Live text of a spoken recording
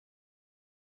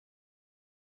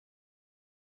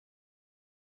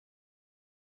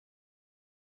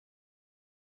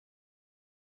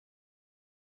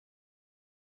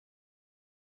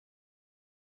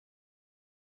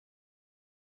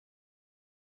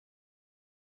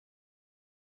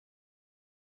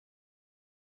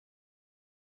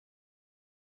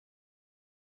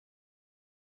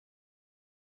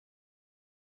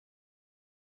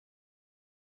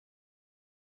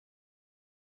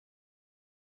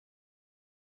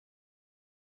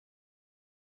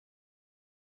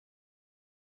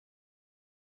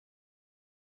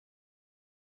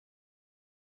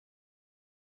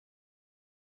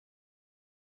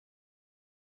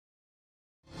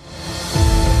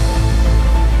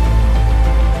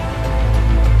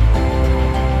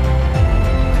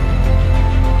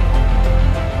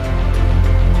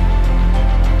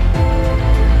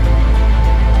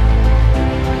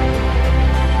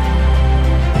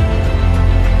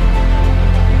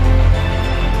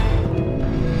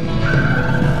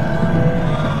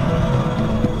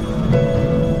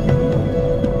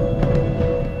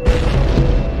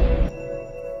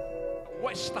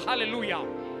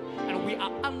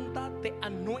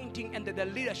under the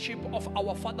leadership of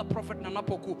our Father Prophet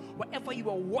Nanapoku. Wherever you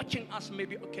are watching us,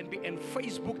 maybe it can be on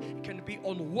Facebook, it can be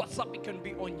on WhatsApp, it can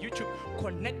be on YouTube.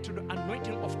 Connect to the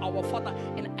anointing of our Father,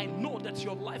 and I know that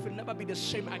your life will never be the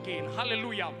same again.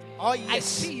 Hallelujah. Oh, yes. I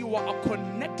see you are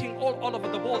connecting all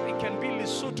over the world. It can be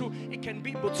Lesotho, it can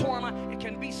be Botswana, it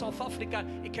can be South Africa,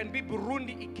 it can be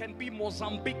Burundi, it can be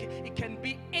Mozambique, it can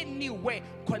be anywhere.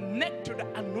 Connect to the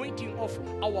anointing of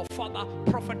our Father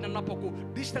Prophet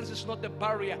Nanapoku. Distance is not the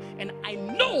barrier, and I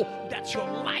know that your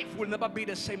life will never be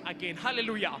the same again.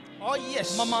 Hallelujah. Oh,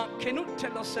 yes. Mama, can you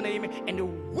tell us the name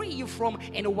and where you're from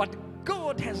and what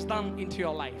God has done into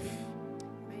your life?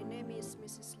 My name is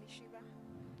Mrs. Lishiba.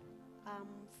 I'm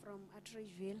from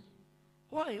Atteridgeville.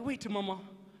 Why? Wait, Mama.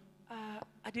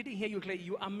 I didn't hear you clearly.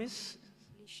 You are Miss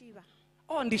Lishiba.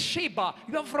 Oh, and the Sheba.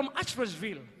 You are from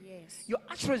Atteridgeville. Yes. Your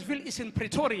Atteridgeville is in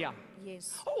Pretoria.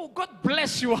 Yes. Oh, God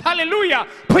bless you. Hallelujah.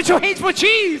 Put your hands for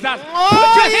Jesus. Oh,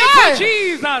 Put your hands yeah. for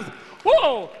Jesus.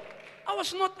 Oh, I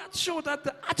was not that sure that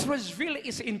the Atteridgeville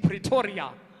is in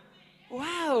Pretoria.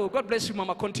 Wow. God bless you,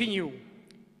 Mama. Continue.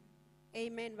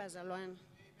 Amen, Bazalwan.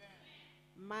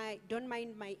 Don't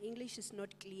mind my English is not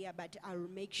clear, but I'll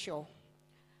make sure.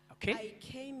 Okay. I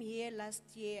came here last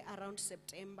year around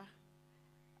September.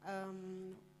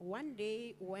 One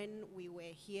day when we were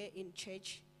here in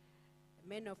church, a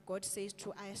man of God says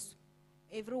to us,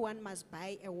 everyone must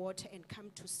buy a water and come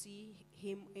to see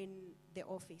him in the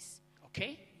office.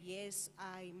 Okay. Yes,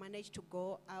 I managed to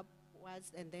go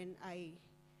upwards and then I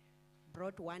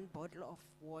brought one bottle of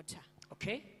water.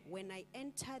 Okay. When I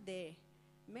enter, the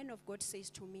man of God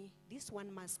says to me, this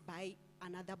one must buy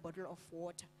another bottle of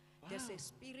water. Wow. There's a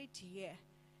spirit here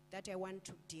that I want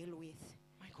to deal with.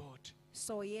 My God.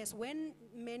 So yes, when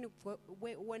men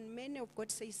of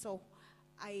God say so,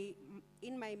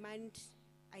 in my mind,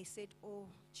 I said, oh,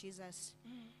 Jesus,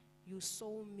 you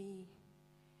saw me.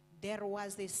 There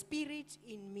was a spirit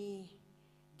in me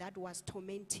that was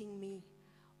tormenting me.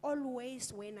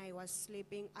 Always when I was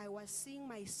sleeping, I was seeing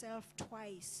myself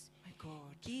twice. My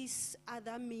God. This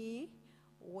other me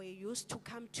were used to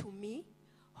come to me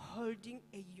holding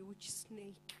a huge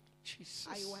snake. Jesus.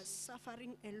 I was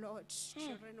suffering a lot,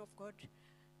 children of God.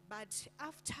 But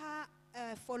after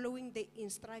following the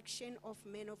instruction of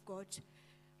men of God,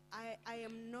 I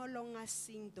am no longer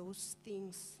seeing those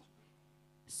things.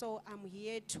 So I'm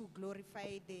here to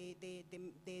glorify the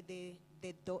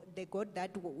God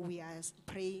that we are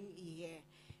praying here.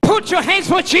 Put your hands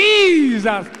for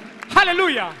Jesus.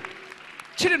 Hallelujah.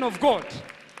 Children of God,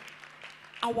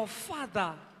 our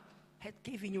Father had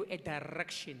given you a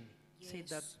direction. Yes. Say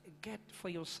that get for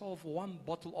yourself one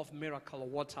bottle of miracle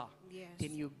water. Yes.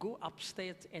 Then you go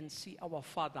upstairs and see our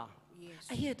Father. Yes.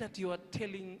 I hear that you are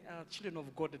telling children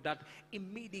of God that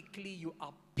immediately you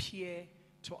appear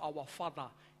to our Father.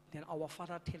 Then our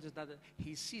Father tells us that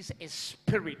he sees a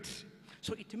spirit.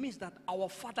 So it means that our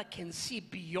Father can see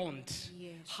beyond.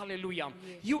 Yes. Hallelujah.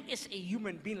 Yes. You as a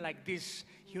human being like this,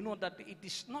 you know that it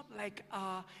is not like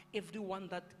everyone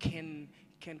that can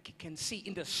see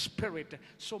in the spirit.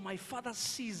 So my Father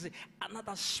sees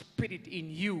another spirit in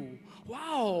you.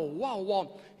 Wow, wow,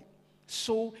 wow.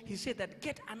 So he said that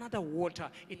get another water.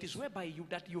 It is whereby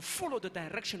that you follow the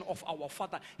direction of our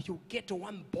Father. You get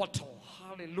one bottle.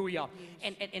 Hallelujah.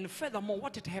 Yes. And furthermore,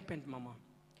 what had happened, Mama?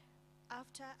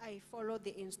 After I followed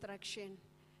the instruction,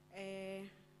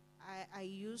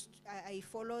 I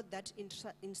followed that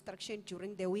instruction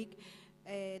during the week.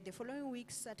 The following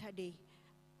week, Saturday,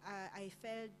 I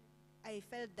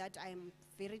felt that I'm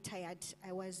very tired.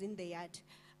 I was in the yard.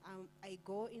 I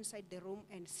go inside the room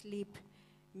and sleep.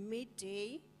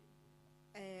 Midday,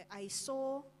 I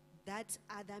saw that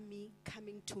other me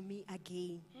coming to me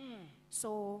again.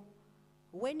 So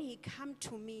when he came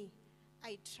to me,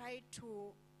 I tried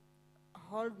to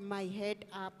hold my head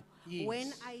up. Yes.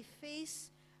 When I face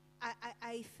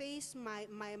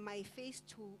my face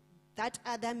to that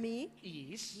other me,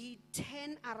 Yes. he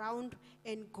turned around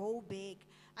and go back.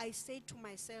 I said to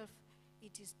myself,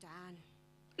 it is done.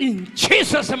 In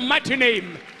Jesus' mighty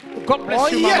name. God bless Oh,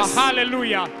 you, yes. Mama.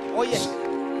 Hallelujah. Oh, yes.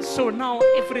 So now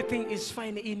everything is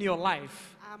fine in your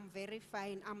life. I'm very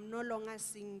fine. I'm no longer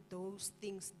seeing those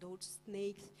things, those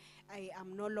snakes. I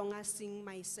am no longer seeing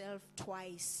myself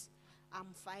twice.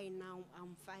 I'm fine now.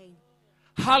 I'm fine.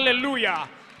 Hallelujah.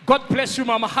 God bless you,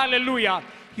 Mama. Hallelujah.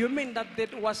 You mean that there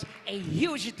was a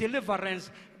huge deliverance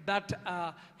that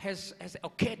has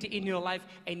occurred in your life,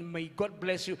 and may God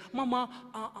bless you. Mama,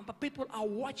 people are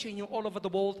watching you all over the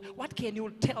world. What can you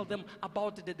tell them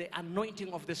about the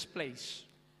anointing of this place?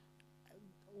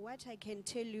 What I can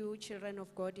tell you, children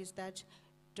of God, is that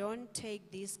don't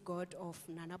take this God of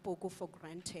Nanapoku for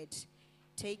granted.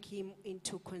 take him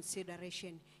into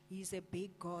consideration. He's a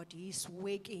big God. He's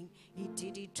working. He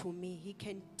did it to me. He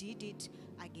can did it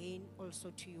again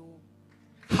also to you.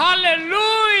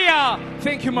 Hallelujah.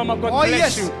 Thank you, Mama. God Oh,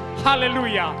 bless yes. you.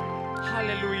 Hallelujah.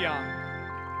 Hallelujah.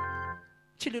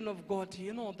 Children of God,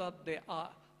 you know that there are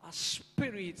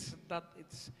spirits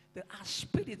there are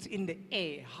spirits in the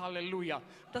air. Hallelujah.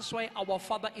 That's why our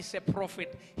Father is a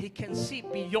prophet. He can see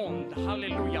beyond.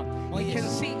 Hallelujah. He can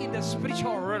see in the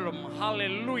spiritual realm.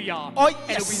 Hallelujah. Oh, And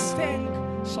yes. we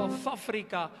thank South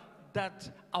Africa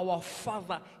that our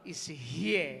Father is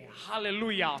here.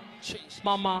 Hallelujah. Jesus.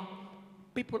 Mama,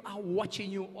 people are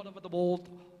watching you all over the world.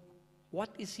 What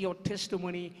is your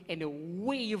testimony and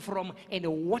where you from and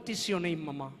what is your name,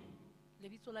 Mama?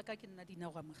 Lebitso la ka ke nna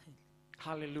Dineo Ramogele.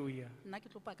 Hallelujah. Nna ke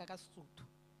tlo paka ka Sesotho.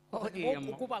 Oh, Hore yeah,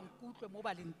 mo ma. ko ba nkutlwe mo ba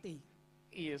leng teng.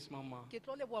 Yes, Mama. Ke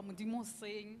tlo leboa Modimo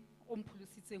seng o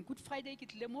mpholositseng. Good Friday ke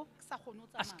tlile mo ke sa kgone ho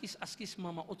tsamaya. Askis,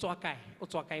 Mama. O tswa kae? O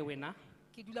tswa kae wena?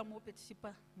 Ke dula mo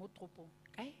Betshipa mo tropong.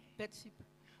 Kae? Betshipa.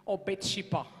 O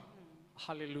Betshipa.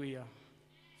 Hallelujah.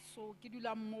 So ke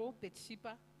dula mo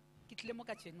Betshipa ke tlile mo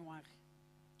ka January.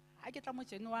 Ha ke tla mo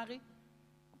January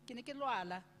ke ne ke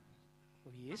lwala.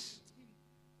 Oh, yes.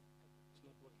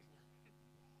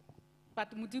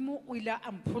 But Modimo o ile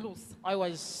a mpholosa. I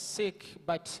was sick,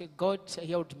 but God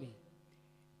healed me.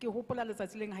 Ke hopola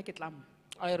letsatsi leng ha ke tla mo.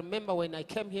 I remember when I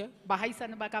came here,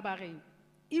 Bahaisane ba ka ba re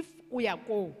if o ya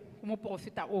ko ho mo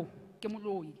profeta o ke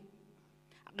moloi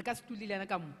re ka stuli le ena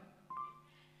ka mo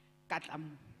ka tla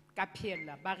mo ka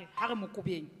phiella ba re ha re mo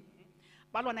kobeng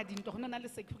ba lona dinto hona na le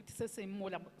security se seng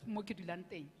mo ke dulang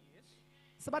teng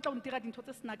se batla o ntira dintho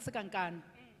tse snack se kankana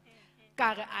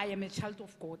ka re I am a child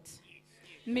of God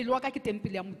mmele wa ka ke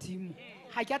tempele ya Modimo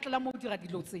ha ke atlela mo dira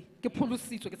dilo tse ke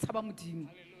pholositswe ke tshaba Modimo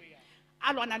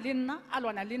a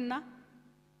lwana le nna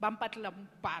ba mpatlela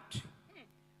batho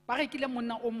ba rekile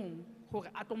monna o mong hore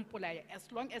a tlo mpolaya as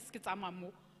long as ke tsamaya mo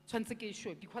tshwantse ke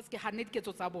shwe because ke hane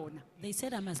diketso tsa bona. They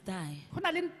said I must die.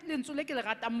 Hona le lentswe le ke le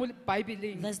ratang mo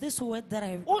Bible-eng. There's this word that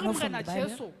I O re know from the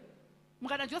Bible.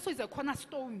 Morena Jesu is a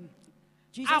cornerstone.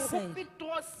 Jesus said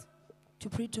Petros to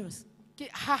Pretoria, ke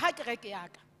ha kereke ya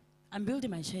ka. I'm building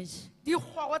my church. Di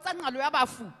kgoro tsa nqalo ya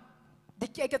bafu di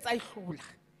keke tsa ihlola.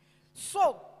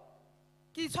 So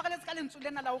ke itshwareletse ka lentswe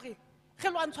lena la hore re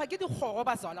lwantshwa ke dikgoro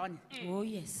bazalwane. Oh,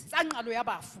 yes. Tsa nqalo ya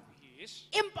bafu.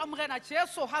 Empa morena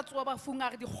Jesu ha tsoa bafung a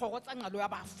re dikgoro tsa nqalo ya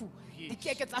bafu di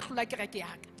keke tsa hlola kereke ya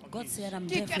ka. God said I'm Ke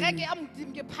there for kereke you. ya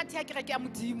Modimo ke party ya kereke ya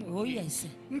Modimo. Oh, yes.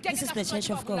 Nkeke This is ka the hlola church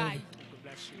ke of ba God. bolaya.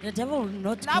 The devil will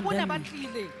not La bona condemn ba me.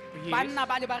 tlile banna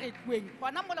ba le ba rekuweng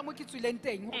hona mola mo ke tswileng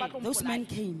teng hore ba tlo Those men mpolaya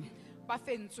came. ba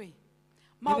fentswe were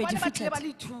maobane ba tlile defeated. ba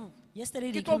le two Yesterday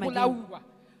ke they tlo came again. bolauwa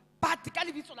but ka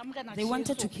lebitso la morena They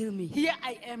wanted Jesu, to kill me. here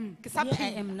I am ke sa Here I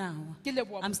phela. am now. Ke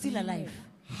leboha I'm still Modimo. alive.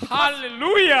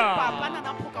 Hallelujah. Papa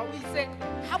na phoka o itse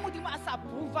ha Modimo a sa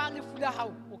prova lefu la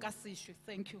hao o ka seshwe.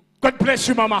 Thank you. God bless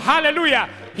you, Mama. Hallelujah.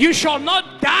 You shall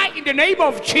not die in the name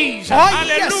of Jesus. Oh,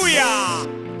 Hallelujah.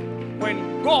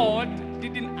 When God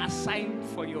didn't assign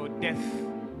for your death,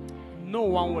 no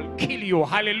one will kill you.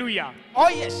 Hallelujah. oh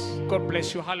yes, God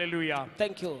bless you. Hallelujah.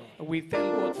 thank you. We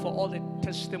thank God for all the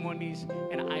testimonies,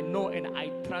 and I know and I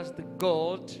trust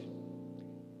God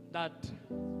that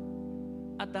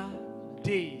other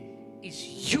day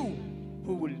is you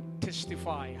who will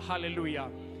testify. Hallelujah.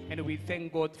 And we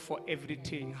thank God for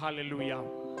everything. Hallelujah.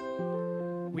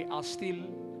 We are still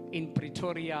in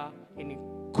Pretoria, in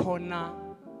corner.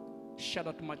 Shout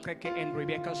out to Maxeke and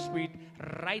Rebecca Street,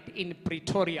 right in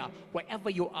Pretoria, wherever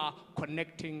you are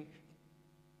connecting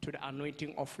to the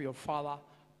anointing of your father,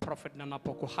 Prophet Nana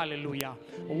Poko. Hallelujah.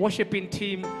 Worshiping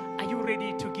team, are you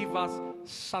ready to give us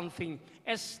something?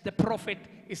 As the prophet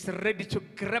is ready to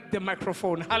grab the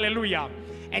microphone. Hallelujah.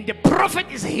 And the prophet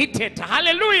is heated.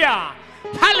 Hallelujah.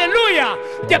 Hallelujah.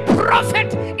 The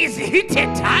prophet is heated.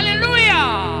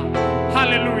 Hallelujah.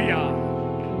 Hallelujah.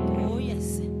 Oh,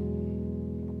 yes.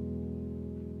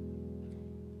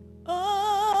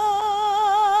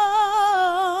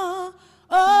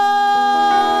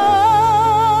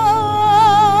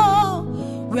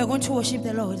 We are going to worship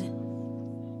the Lord.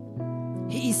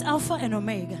 He is Alpha and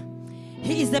Omega.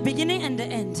 He is the beginning and the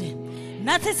end.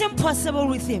 Nothing's impossible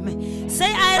with him.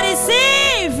 Say, I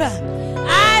receive.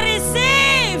 I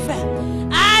receive.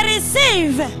 I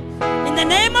receive. In the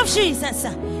name of Jesus.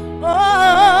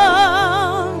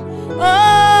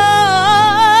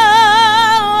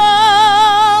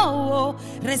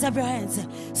 Raise up your hands.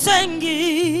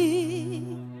 Sengi.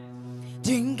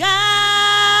 Dinga.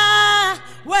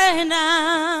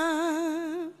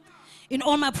 In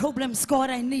all my problems, God,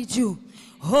 I need you.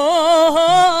 Oh,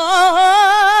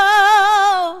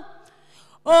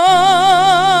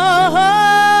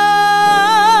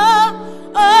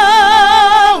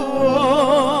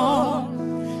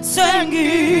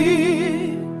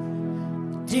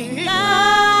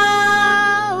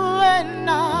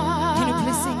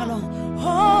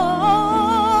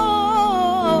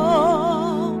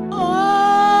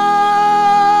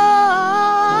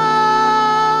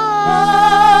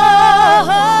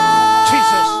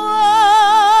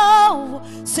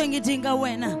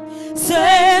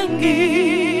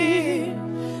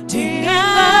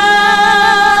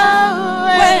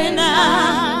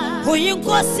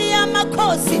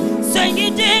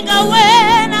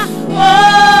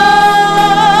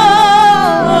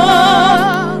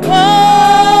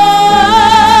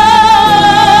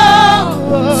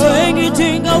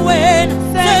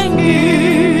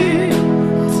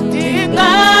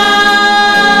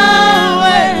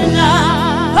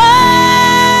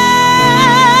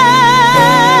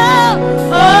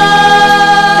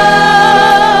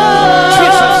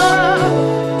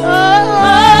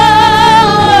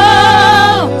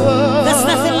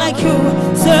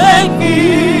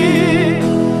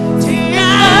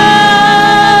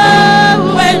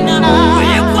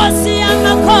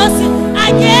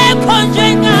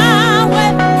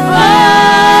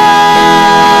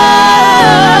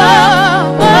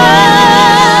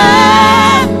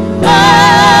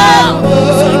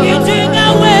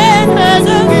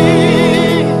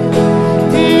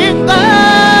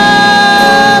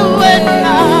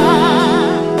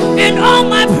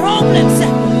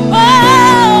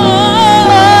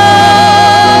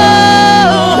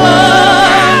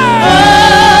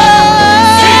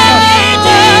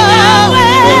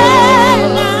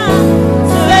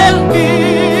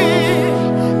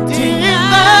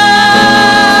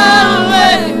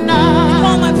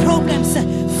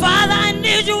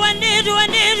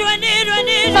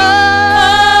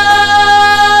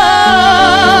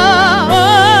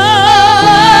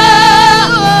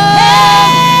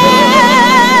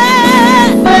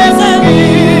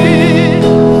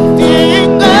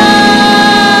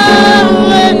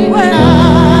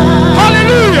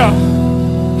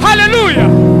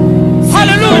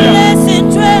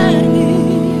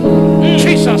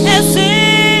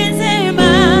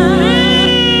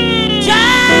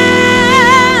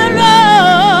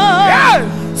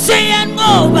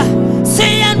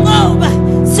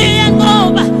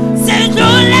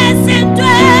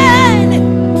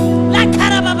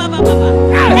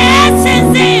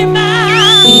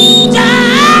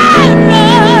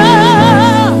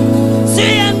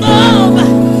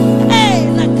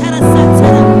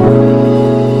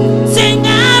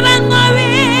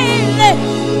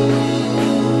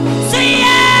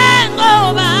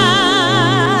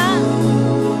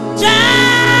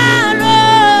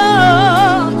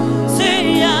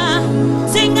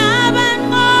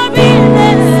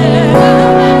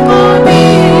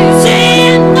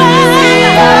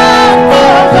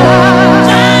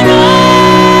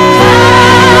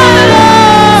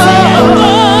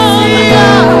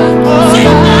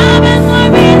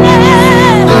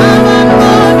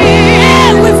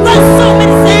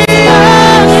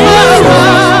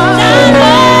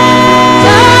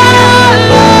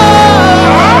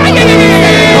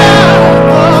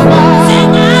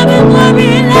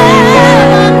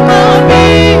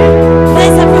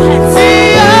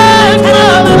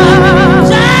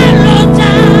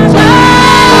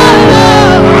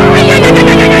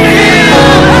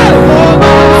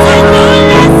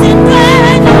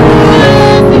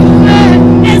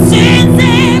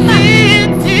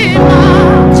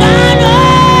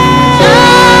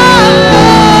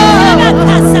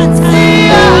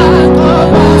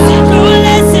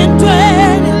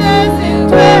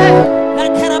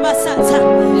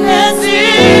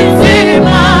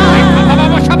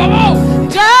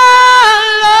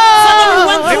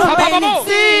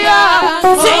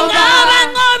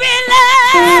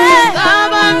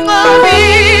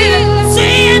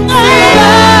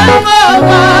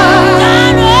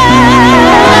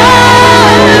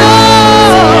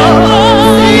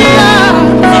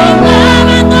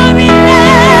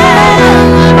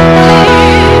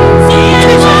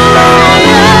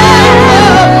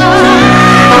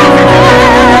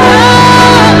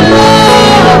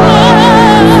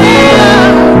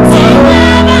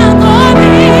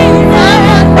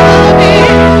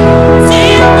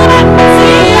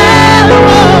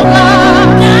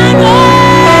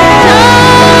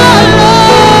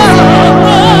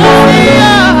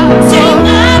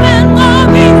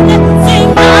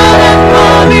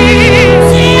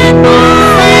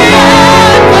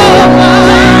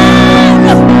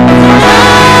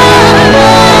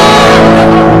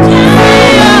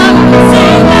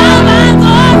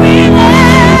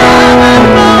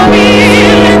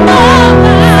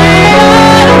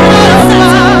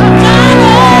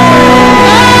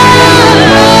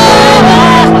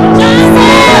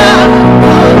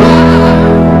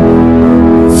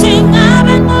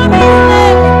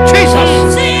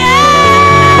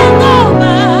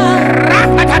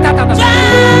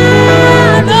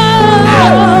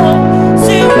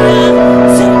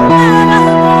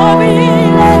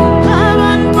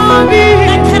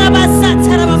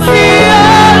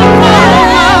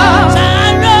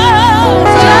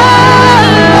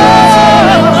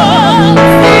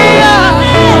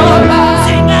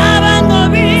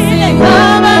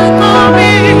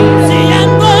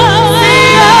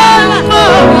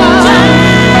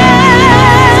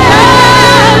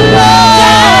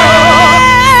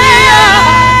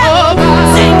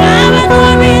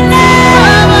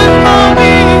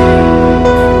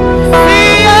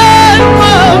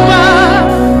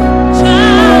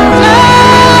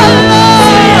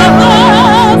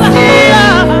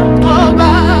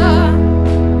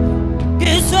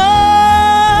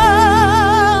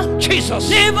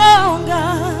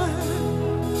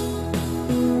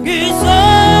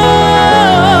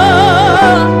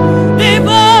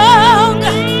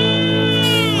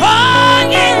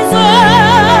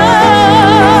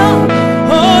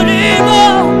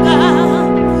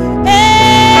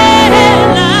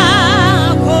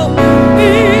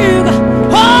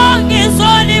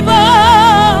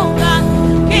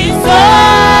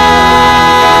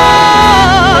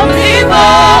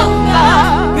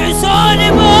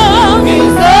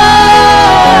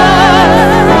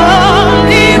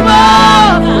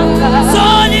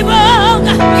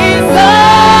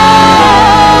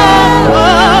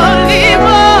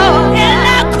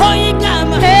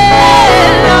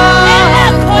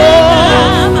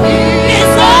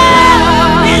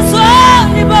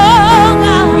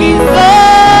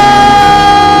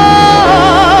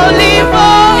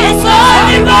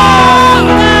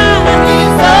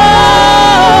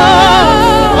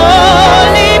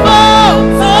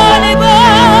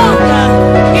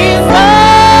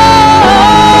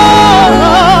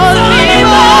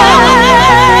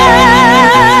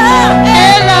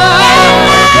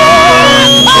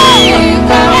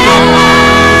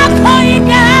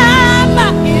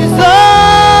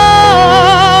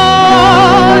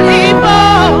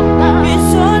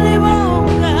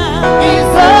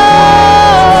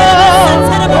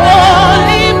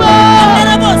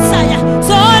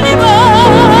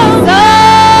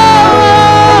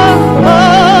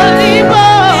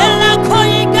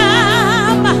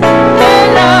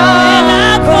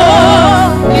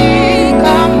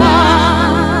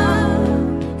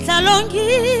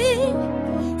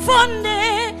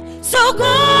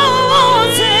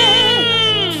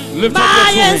 Lift up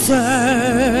your two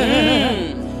hands.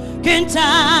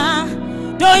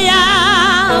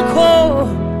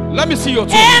 Let me see your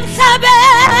two hands.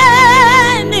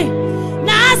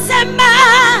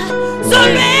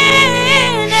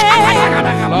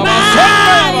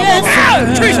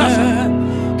 Jesus.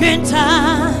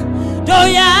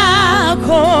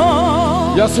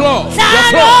 Yes, Lord.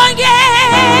 Yes,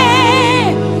 Lord.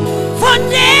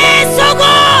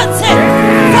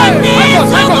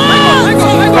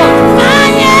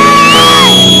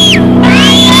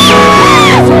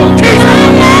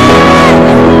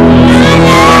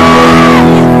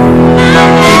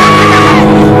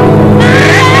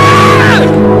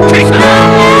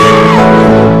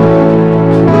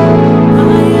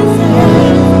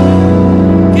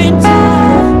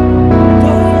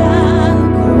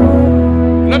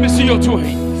 Let me see your two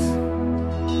hands.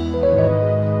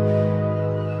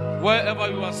 Wherever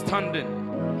you are standing,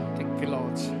 thank you,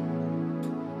 Lord.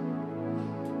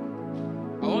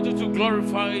 I want you to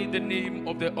glorify the name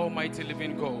of the Almighty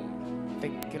Living God.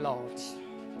 Thank you, Lord.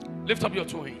 Lift up your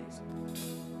two hands.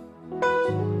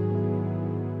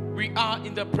 We are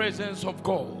in the presence of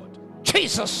God,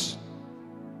 Jesus,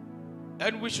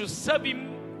 and we should serve Him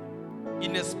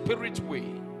in a spirit way.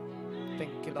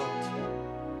 Thank you, Lord.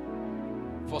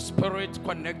 For spirit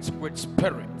connects with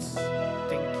spirit.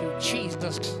 Thank you,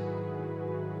 Jesus.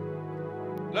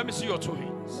 Let me see your two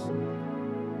hands.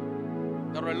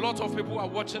 There are a lot of people who are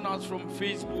watching us from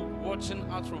Facebook, watching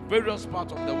us from various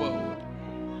parts of the world.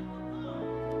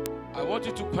 I want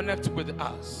you to connect with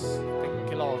us.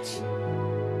 Thank you, Lord.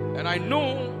 And I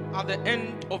know at the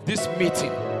end of this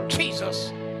meeting,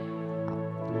 Jesus,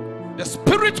 the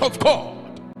Spirit of God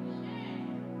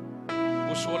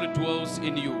who surely dwells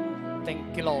in you.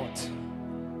 Thank you, Lord.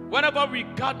 Whenever we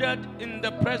gathered in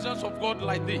the presence of God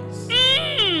like this,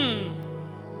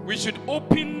 we should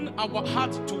open our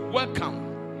heart to welcome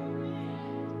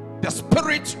the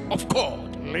Spirit of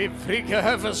God.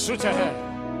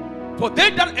 For they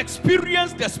that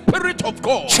experience the Spirit of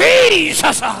God,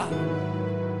 Jesus,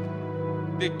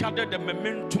 they gather the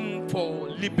momentum for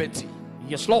liberty.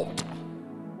 yes, Lord.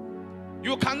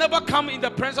 You can never come in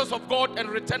the presence of God and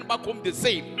return back home the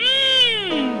same.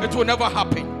 It will never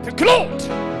happen. Thank you, Lord.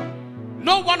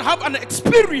 No one have an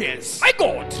experience, My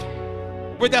God,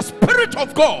 with the Spirit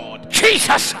of God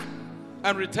Jesus,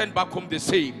 and return back home the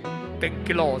same. thank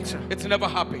you, Lord. It's never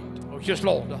happened. Oh, yes,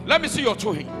 Lord. Let me see your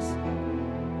two hands.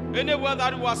 Anywhere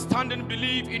that you are standing,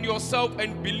 believe in yourself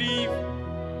and believe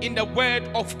in the word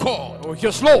of God. Oh,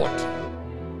 yes, Lord.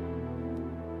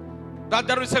 That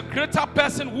there is a greater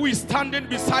person who is standing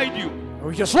beside you. Oh,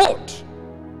 yes, Lord.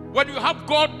 When you have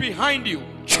God behind you,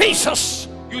 Jesus,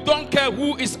 you don't care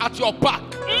who is at your back.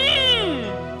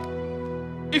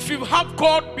 If you have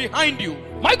God behind you,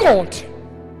 my God,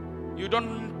 you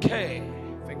don't care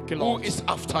thank you, who Lord. is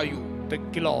after you.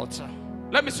 Thank you, Lord.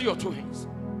 Let me see your two hands.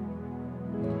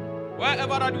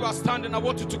 Wherever that you are standing, I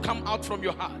want you to come out from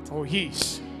your heart. Oh,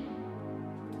 yes.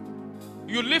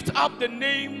 You lift up the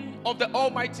name of the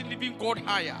Almighty Living God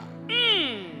higher.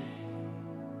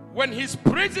 When His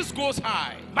praises goes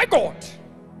high, My God,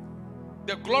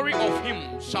 the glory of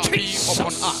Him shall Jesus, be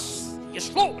upon us. yes,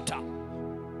 Lord.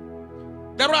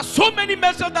 There are so many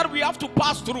measures that we have to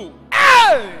pass through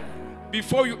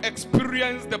before you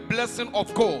experience the blessing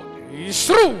of God. It's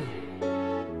true.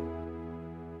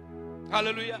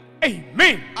 Hallelujah.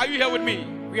 Amen. Are you here with me?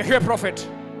 We are here, prophet.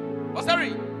 Oh,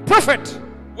 sorry. Prophet.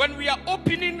 When we are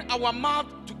opening our mouth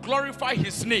to glorify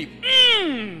His name,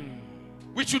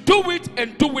 we should do it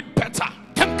and do it better.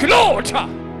 Thank you, Lord.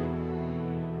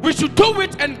 We should do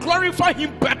it and glorify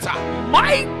Him better.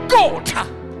 My God.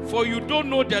 For you don't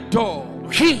know the door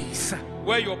Yes.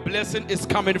 where your blessing is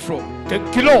coming from.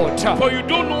 Thank you, Lord. For you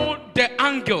don't know the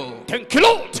angle Thank you,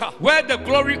 Lord. where the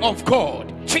glory of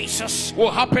God Jesus.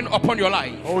 will happen upon your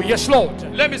life. Oh, yes, Lord.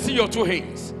 Let me see your two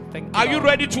hands. Thank you, Are you Lord.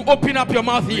 ready to open up your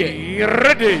mouth here?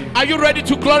 Ready. Are you ready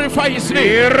to glorify His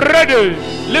name? Ready.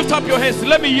 Lift up your hands.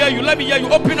 Let me hear you. Let me hear you.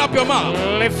 Open up your mouth.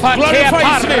 Glorify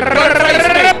His name. Glorify His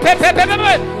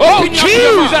name. Oh, Open up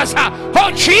your mouth. Jesus.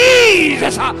 Oh,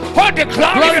 Jesus. Oh, the glory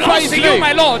Glorify belongs His to you, name.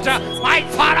 my Lord. My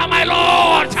Father, my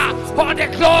Lord. Oh, the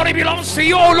glory belongs to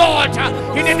you, Lord.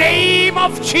 In the name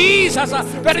of Jesus.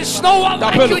 There is no one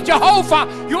like you, Jehovah.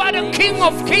 You are the King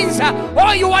of Kings.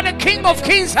 Oh, you are the King of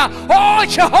Kings. Oh,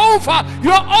 Jehovah.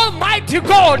 You are Almighty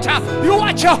God. You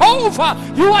are Jehovah.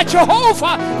 You are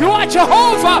Jehovah. You are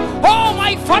Jehovah. Oh,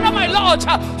 my Father, my Lord.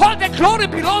 All the glory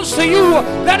belongs to you.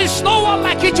 There is no one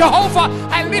like you, Jehovah.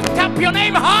 I lift up your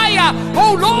name higher.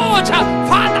 Oh, Lord.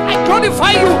 Father, I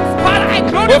glorify you. Father, I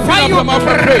glorify you.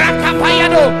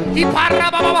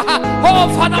 Oh,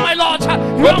 Father, my Lord,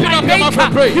 you are my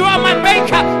maker. You are my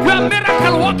maker. You are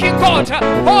miracle working God.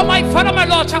 Oh, my Father, my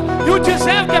Lord, you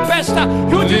deserve the best.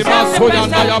 You deserve the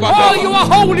best. Oh, you are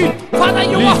holy. Father,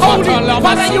 you are holy.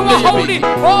 Father, you are holy.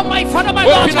 Oh, my Father, my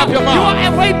Lord, you are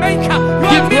a way maker. You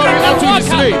are a miracle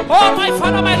worker. Oh, my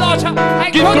Father, my Lord, I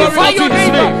glorify your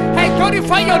name. I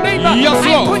glorify your name.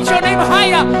 I put your name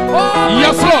higher. Oh,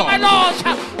 my Father, my Lord.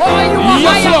 Oh, you are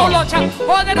higher, oh Lord.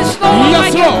 Oh, there is no one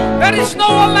like you. There is no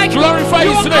one like you. Glorify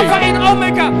you his are name. Alpha and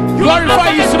Omega. You Glorify are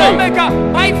Alpha his and name. Omega.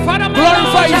 My Father, my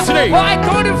Glorify Lord. his name. Oh, I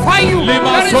glorify you. There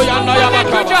is no one like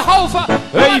you, Jehovah.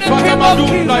 Hey, Father,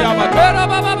 Madunda Yamaka.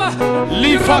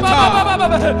 Lifata.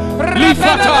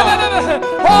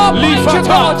 Oh, mighty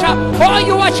God. Oh,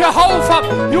 you are Jehovah.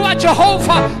 You are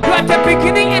Jehovah. You are the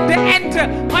beginning and the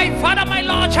end. My Father, my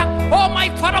Lord. Oh, my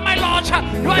Father, my Lord.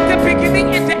 You are the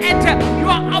beginning and the end. You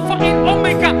are Alpha and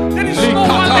Omega. There is no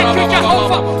one like you,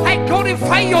 Jehovah. I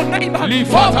glorify your name. Oh, my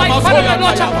Father, my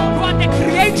Lord. You are the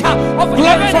creator of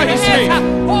heaven and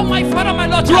earth. Oh, my Father, my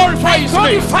Lord. Glorify his name.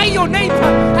 Glorify your name.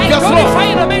 I Yes, glorify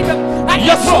your name. I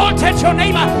exalted your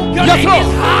name. Your name is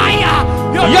higher.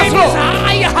 Your name is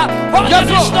higher. Oh, there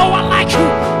is no one like you.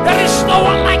 There is no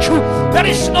one like you. There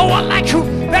is no one like you.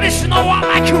 There is no one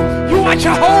like you. You are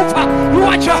Jehovah. You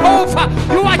are Jehovah.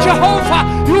 You are Jehovah.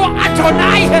 You are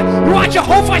Adonai. You are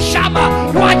Jehovah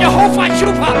Shammah. You are Jehovah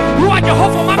Juva. You are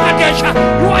Jehovah Makadesha.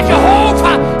 You are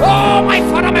Jehovah. Oh, my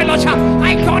Father, my Lord.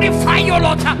 I glorify you,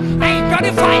 Lord. I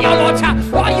glorify you, Lord.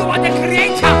 Oh, you are the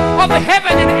creator of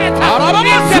heaven and earth.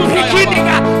 In the beginning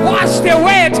was the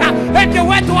Word, and the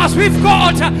Word was with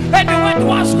God, and the Word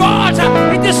was God.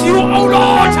 It is you, O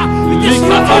Lord. It is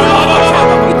you, O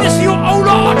Lord. It is you, O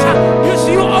Lord. It is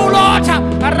you, O Lord.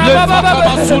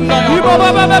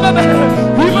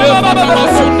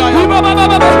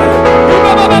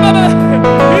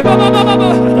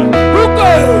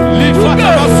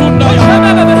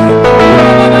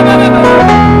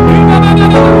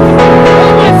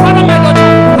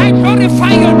 I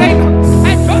glorify your name.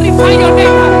 I glorify your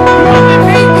name. You are my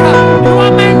maker. You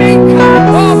are my maker.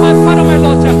 Oh, my Father, my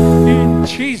Lord. In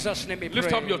Jesus' name we pray.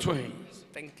 Lift up your two hands.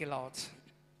 Thank you, Lord.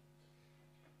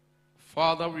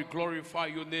 Father, we glorify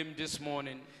your name this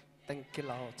morning. Thank you,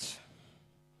 Lord.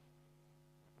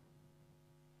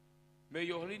 May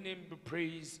your holy name be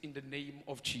praised in the name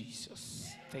of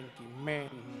Jesus. Thank you, man.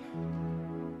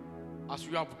 As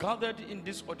we have gathered in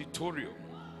this auditorium,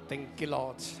 Thank you,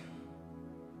 Lord.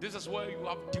 this is where you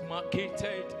have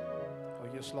demarcated Oh,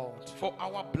 yes, Lord. for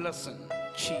our blessing.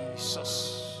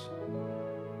 Jesus.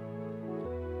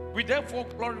 We therefore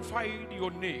glorify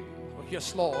your name. Oh,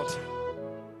 yes, Lord.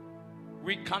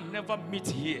 We can never meet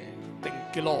here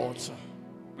Thank you, Lord.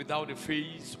 without the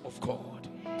face of God.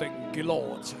 Thank you,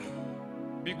 Lord.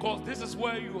 Because this is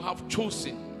where you have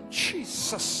chosen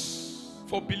Jesus.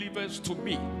 for believers to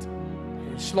meet.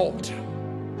 Yes, Lord.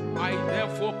 I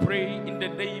therefore pray in the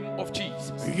name of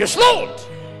Jesus. Yes, Lord.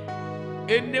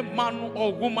 Any man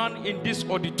or woman in this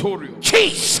auditorium,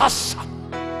 Jesus.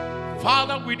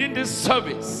 Father, within this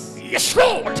service, Yes,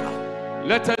 Lord.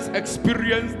 let us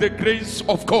experience the grace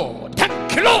of God,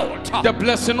 Thank you, Lord. the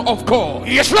blessing of God,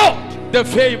 Yes, Lord. the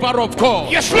favor of God,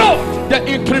 Yes, Lord. the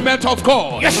increment of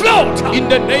God. Yes, Lord. In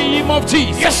the name of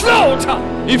Jesus. Yes, Lord.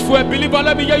 If we're a believer,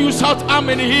 let me hear you shout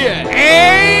amen here.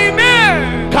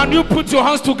 Amen. Can you put your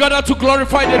hands together to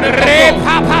glorify the name of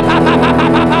God?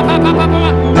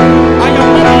 I am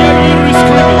not hearing you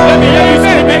screaming. Let me hear you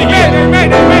screaming here.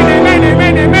 Amen. Amen. Amen.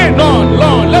 Amen. Amen.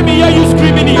 Lord, let me hear you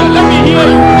screaming here. Let me hear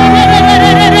you.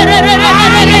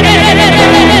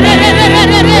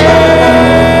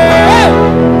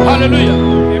 Hallelujah.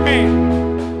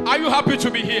 Amen. Are you happy to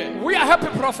be here? We are happy,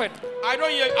 prophet. I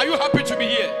don't hear. Are you happy to be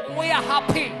here? We are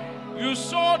happy. You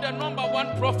saw the number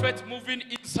one prophet moving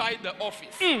inside the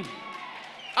office.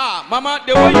 Mama,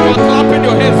 the way you are clapping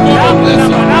your hands, God bless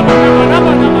you.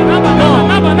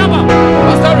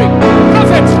 Pastor Rick,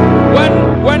 Prophet.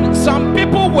 when some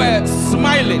people were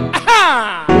smiling,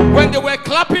 when they were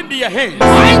clapping their hands,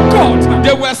 My God.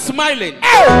 they were smiling.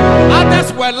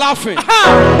 Others were laughing.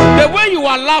 The way you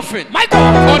are laughing, My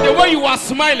God. or the way you are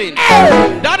smiling,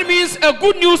 that means a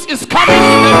good news is coming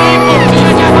in the name of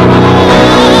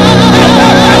Jesus.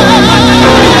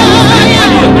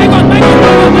 My God.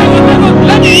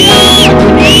 Let me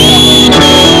hear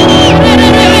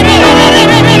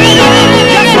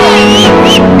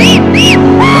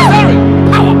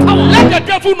Power. Let the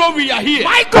devil know we are here.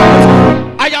 My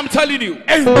God. I am telling you.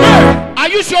 Amen. Are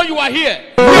you sure you are here?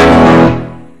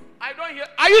 I don't hear.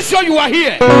 Are you sure you are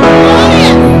here?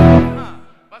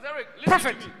 Pastor Eric, listen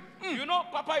Prophet. to me. You know,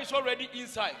 Papa is already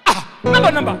inside.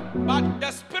 Number. But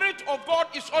the Spirit of God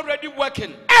is already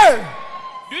working.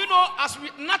 Do you know,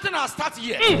 nothing has started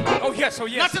yet. Oh yes.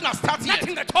 Nothing has started yet.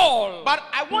 Nothing at all. But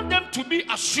I want them to be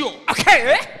assured.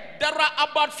 Okay. There are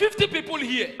about 50 people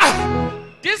here.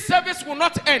 This service will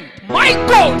not end. My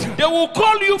God. They will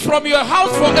call you from your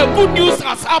house for a good news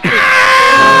has happened.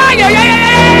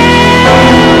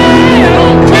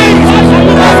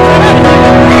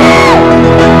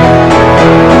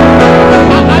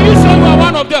 Are you sure you are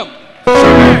one of them?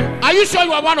 Are you sure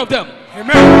you are one of them?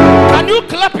 Amen. Can you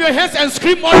clap your hands and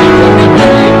scream all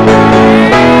the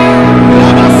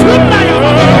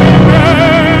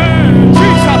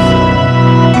Jesus.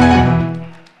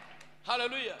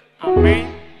 Hallelujah.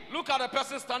 Amen. Look at the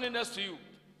person standing next to you.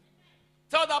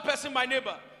 Tell that person, my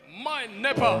neighbor. My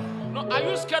neighbor. No, are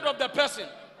you scared of the person?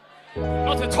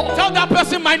 Not at all. Tell that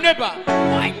person, my neighbor.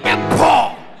 My neighbor.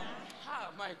 Ah,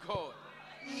 my God.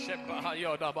 Sheba.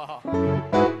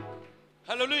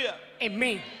 Hallelujah.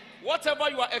 Amen. Whatever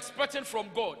you are expecting from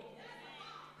God,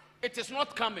 it is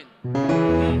not coming.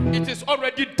 It is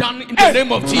already done in the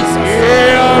name of Jesus.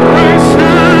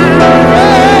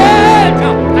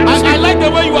 I like the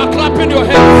way you are clapping your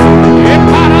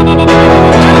hands.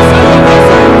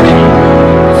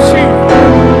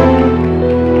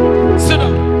 Sit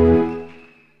down.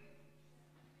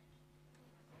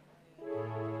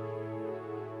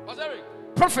 Pastor Eric,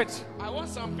 Prophet. I want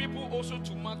some people also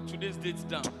to mark today's date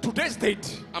down. Today's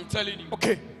date. I'm telling you.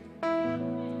 Okay.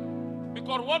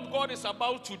 Because what God is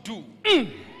about to do,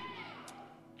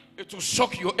 it will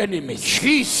shock your enemies.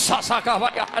 Jesus.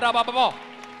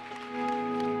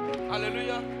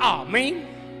 Hallelujah. Amen.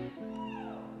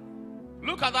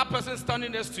 Look at that person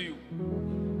standing next to you.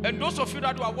 And those of you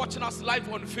that are watching us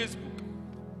live on Facebook,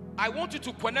 I want you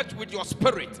to connect with your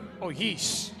spirit. Oh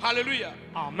yes. Hallelujah.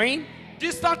 Amen.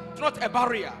 Distance not a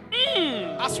barrier.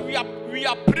 As we are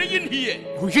praying here,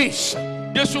 Oh yes.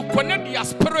 they should connect their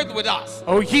spirit with us.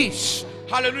 Oh yes.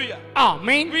 Hallelujah.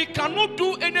 Amen. We cannot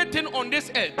do anything on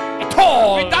this earth At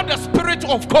all. without the Spirit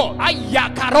of God.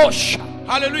 Ayakarosh.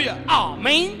 Hallelujah.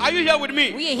 Amen. Are you here with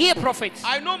me? We are here, prophet.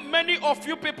 I know many of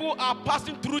you people are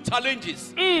passing through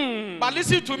challenges. But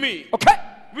listen to me. Okay.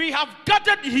 We have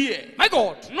gathered here, My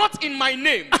God. not in my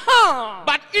name, Aha.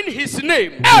 but in His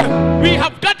name. We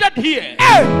have gathered here,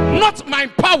 not my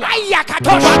power, but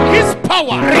Ayakatosh. His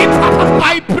power.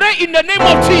 I pray in the name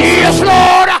of Jesus. Yes,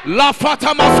 Lord. La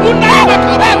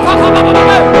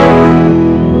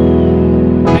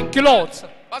Thank you, Lord.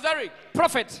 Pastor Eric,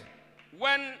 Prophet.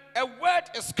 when a word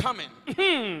is coming,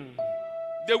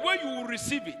 the way you will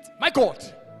receive it My God.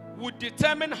 will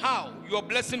determine how your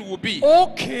blessing will be.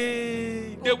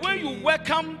 Okay. The way you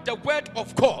welcome the word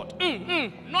of God,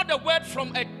 not the word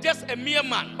from just a mere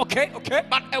man, Okay.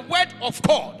 but a word of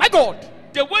God. My God.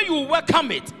 The way you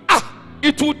welcome it,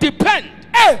 it will depend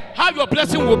how your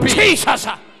blessing will be. Jesus.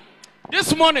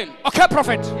 This morning, Okay,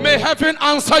 prophet. may heaven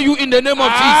answer you in the name of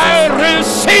I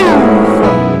Jesus.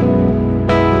 receive.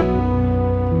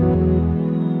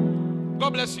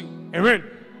 God bless you. Amen.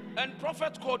 And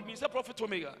prophet called me, he said, Prophet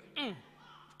Omega,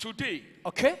 today,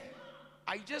 Okay.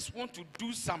 I just want to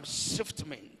do some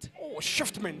shiftment. Oh,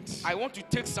 shiftment. I want to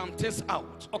take some things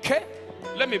out. Okay.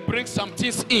 Let me bring some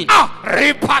things in.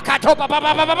 Ripakato.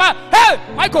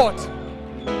 Hey, my God.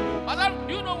 Father,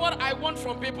 do you know what I want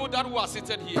from people that who are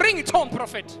seated here? Bring it on,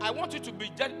 prophet. I want you to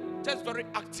be just very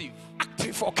active.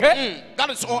 Active, okay?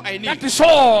 That is all I need. That is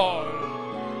all.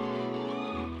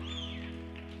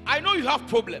 I know you have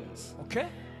problems. Okay.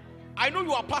 I know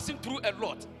you are passing through a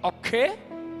lot. Okay.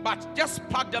 But just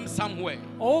park them somewhere.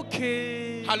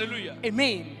 Okay. Hallelujah.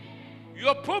 Amen.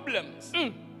 Your problems,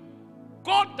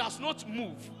 God does not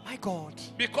move My God.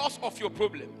 because of your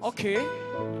problems. Okay.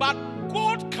 But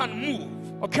God can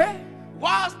move Okay.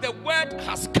 whilst the word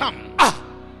has come.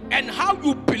 And how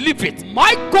you believe it,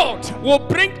 My God. will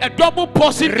bring a double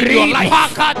portion in your life.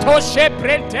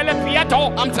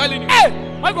 I'm telling you.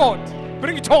 Hey, my God.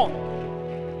 Bring it on.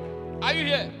 Are you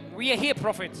here? We are here,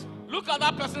 prophet. Look at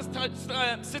that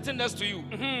person sitting next to you.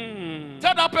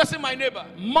 Tell that person, my neighbor.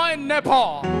 My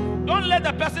neighbor. Don't let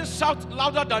the person shout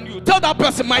louder than you. Tell that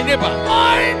person, my neighbor.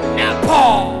 My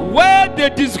neighbor. Where they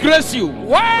disgrace you,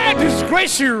 Where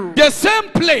disgrace you? the same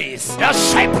place, The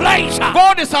same place.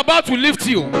 God is about to lift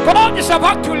you. God is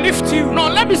about to lift you. Now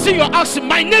let me see your action,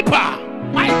 my neighbor.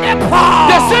 My neighbor.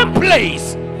 The same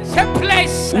place Same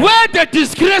place. where they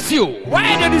disgrace you,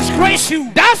 Where they disgrace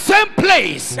you. that same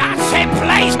place, That same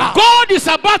place. God is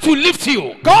about to lift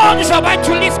you. God is about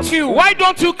to lift you. Why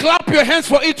don't you clap your hands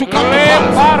for it to come to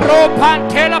pass?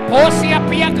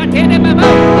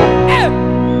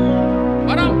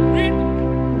 Madam,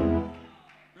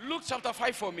 Luke chapter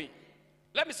 5 for me.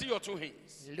 Let me see your two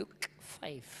hands. Luke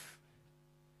 5.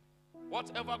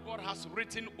 Whatever God has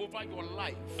written over your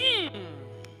life,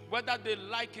 whether they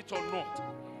like it or not,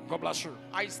 God bless you.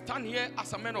 I stand here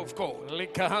as a man of God.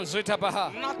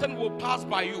 Nothing Nothing will pass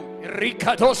by you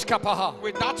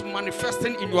without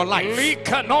manifesting in your life.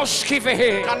 Can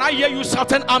Can I hear you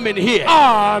shouting amen here?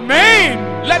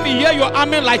 Amen. Let me hear your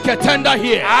amen like a tender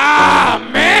here.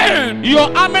 Amen. Your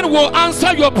amen will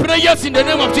answer your prayers in the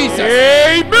name of Jesus.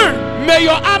 Amen. May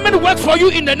your amen work for you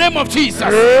in the name of Jesus.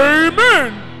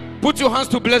 Amen. Put your hands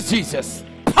to bless Jesus.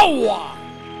 Power.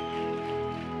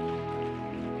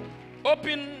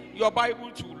 Open your Bible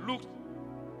to Luke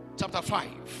chapter 5.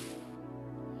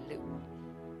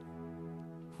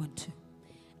 1, 2.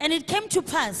 And it came to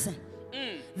pass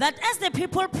that as the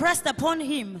people pressed upon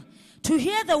him to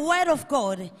hear the word of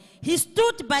God, he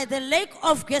stood by the lake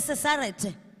of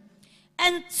Gennesaret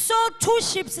and saw 2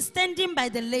 ships standing by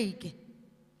the lake.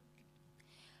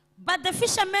 But the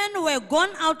fishermen were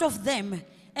gone out of them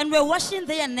and were washing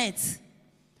their nets.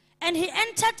 And he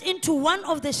entered into one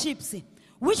of the ships,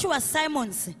 which was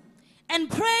Simon's, and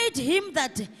prayed him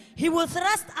that he would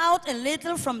thrust out a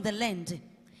little from the land.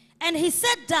 And he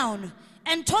sat down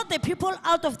and taught the people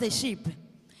out of the ship.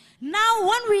 Now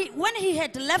when he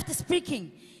had left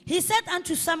speaking, he said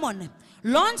unto Simon,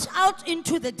 launch out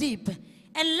into the deep,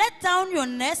 and let down your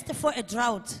nest for a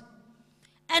draught.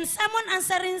 And Simon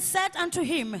answering said unto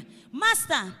him,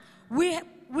 Master, we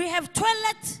have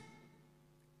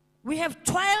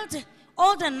toiled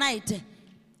all the night,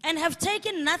 and have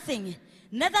taken nothing.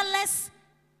 Nevertheless,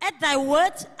 at thy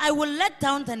word, I will let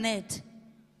down the net.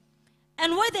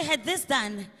 And when they had this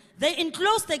done, they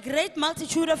enclosed a great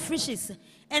multitude of fishes,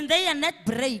 and their net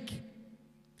brake.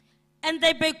 And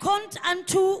they beckoned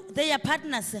unto their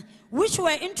partners, which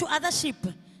were into other ship,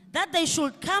 that they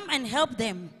should come and help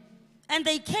them. And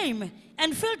they came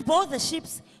and filled both the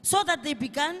ships, so that they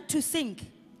began to sink.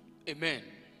 Amen.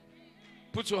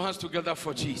 Put your hands together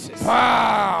for Jesus.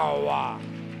 Power.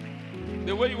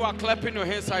 The way you are clapping your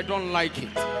hands, I don't like it.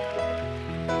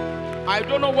 I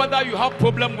don't know whether you have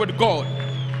problem with God.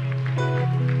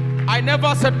 I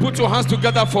never said put your hands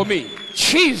together for me.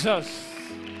 Jesus.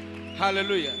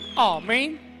 Hallelujah.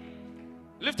 Amen.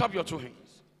 Lift up your two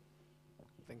hands.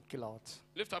 Thank you, Lord.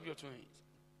 Lift up your two hands.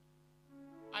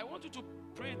 I want you to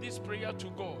pray this prayer to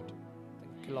God.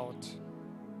 Thank you, Lord.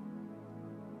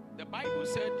 The Bible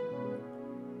said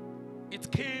it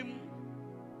came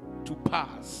to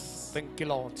pass. Thank you,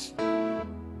 Lord.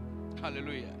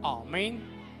 Hallelujah. Amen.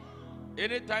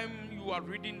 Anytime you are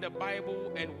reading the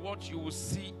Bible and what you will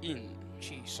see in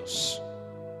Jesus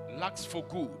lacks for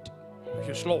good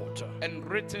Yes, Lord. and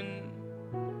written,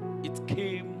 it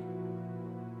came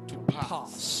to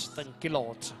pass. Thank you,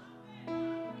 Lord.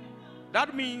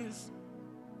 That means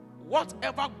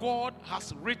whatever God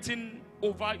has written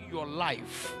over your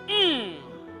life,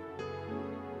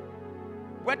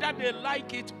 whether they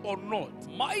like it or not,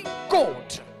 My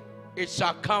God. it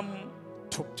shall come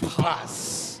To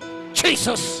pass.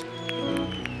 Jesus.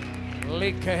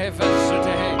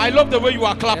 I love the way you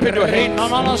are clapping your hands.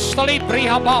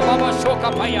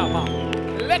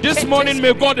 This morning,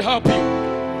 may God help you.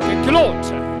 Thank you, Lord.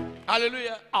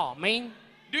 Hallelujah. Amen.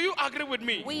 Do you agree with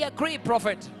me? We agree,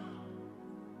 prophet.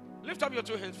 Lift up your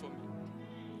two hands for me.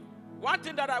 One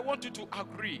thing that I want you to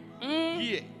agree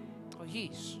here. Oh,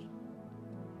 yes.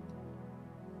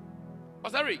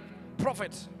 Pastor Rick,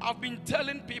 Prophet. I've been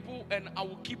telling people and I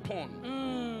will keep on.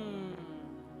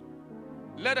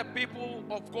 Let the people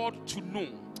of God to know.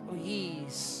 Oh,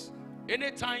 yes.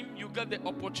 Anytime you get the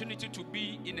opportunity to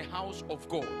be in the house of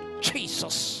God,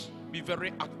 Jesus. be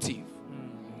very active.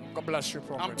 God bless you,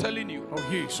 prophet. I'm telling you.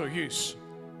 Oh, yes. Oh, yes.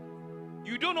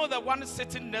 You don't know the one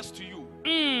sitting next to you.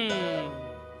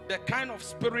 The kind of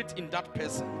spirit in that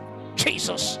person.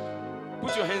 Jesus.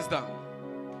 Put your hands down.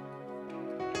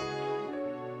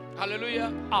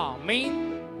 Hallelujah.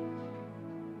 Amen.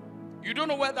 You don't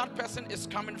know where that person is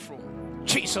coming from.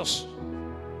 Jesus.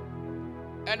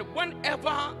 And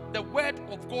whenever the word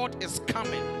of God is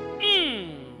coming,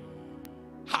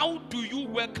 how do you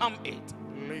welcome it?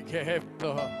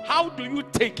 How do you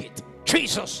take it?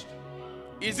 Jesus.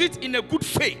 Is it in a good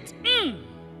faith?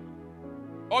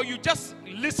 Or you just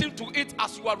listen to it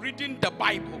as you are reading the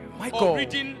Bible My or God.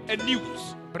 reading a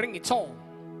news? Bring it on.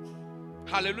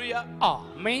 Hallelujah.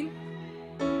 Amen.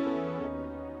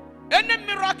 Any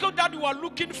miracle that you are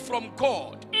looking from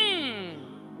God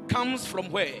comes from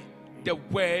where? The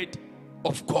word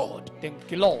of God. Thank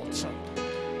you, Lord.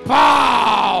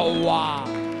 Power.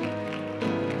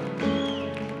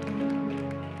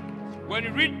 When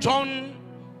you read John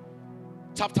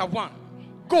chapter 1,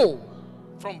 Go.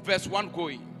 from verse 1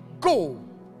 going. Go.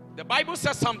 The Bible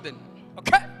says something.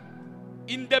 Okay.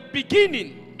 In the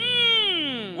beginning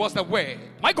was the Word,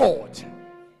 My God.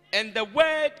 and the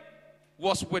Word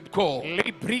was with God,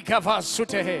 Librikava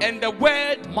sutehe. and the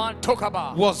Word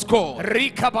Mantokaba. was God.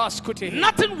 Rikaba skutehe.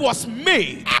 Nothing was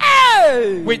made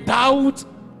Hey! without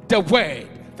the Word.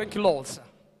 Thank you, Lord.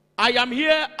 I am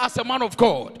here as a man of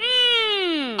God.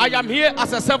 I am here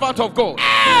as a servant of God.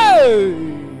 Hey!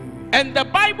 And the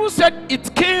Bible said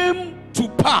it came to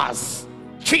pass.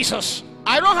 Jesus.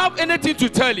 I don't have anything to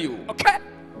tell you, Okay.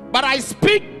 but I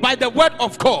speak by the word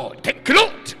of God. Thank you,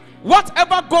 Lord.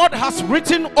 Whatever God has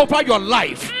written over your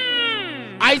life,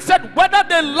 I said whether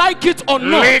they like it or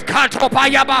not,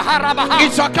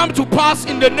 it shall come to pass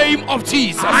in the name of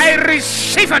Jesus. I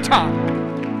receive it.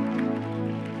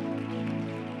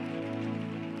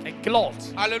 Thank you, Lord.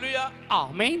 Hallelujah.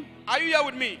 Amen. Are you here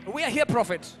with me? We are here,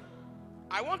 prophet.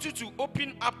 I want you to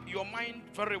open up your mind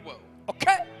very well,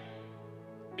 Okay.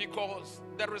 because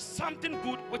there is something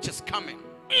good which is coming.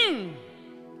 He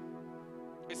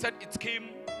said it came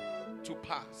to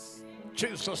pass.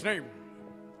 Jesus' name.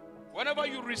 Whenever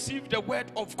you receive the word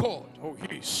of God, Oh,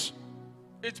 yes.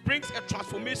 it brings a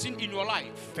transformation in your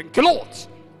life. Thank you, Lord.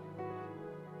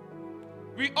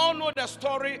 We all know the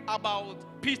story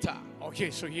about Peter Oh,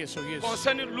 yes. Oh, yes. Oh, yes.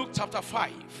 concerning Luke chapter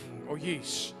 5. Oh,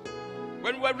 yes.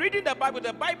 When we're reading the Bible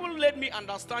let me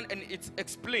understand, and it's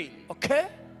explained. Okay.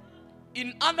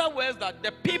 In other words, that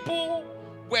the people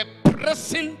were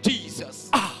pressing Jesus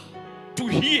to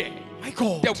hear My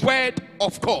God. the word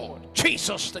of God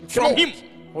Jesus. Thank you, from Lord. him.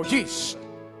 Oh, yes.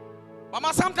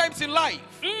 Mama, sometimes in life,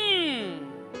 the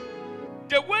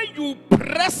way you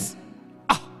press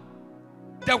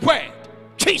the word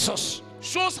Jesus.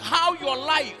 shows how your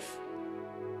life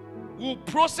will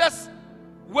process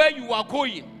where you are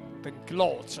going. Thank you,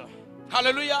 Lord.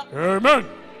 Hallelujah. Amen.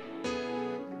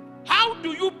 How do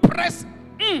you press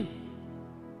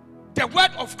the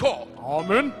word of God?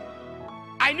 Amen.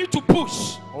 I need to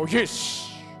push. Oh,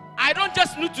 yes. I don't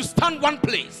just need to stand one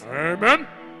place. Amen.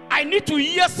 I need to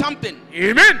hear something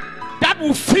Amen. that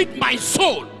will feed my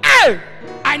soul.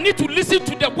 I need to listen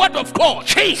to the word of God.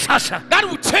 Jesus. That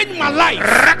will change my life.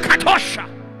 Rakatosha.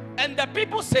 And the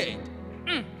people said,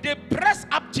 they press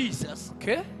up Jesus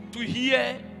Okay. to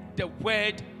hear the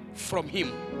word from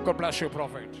him. God bless you,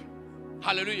 prophet.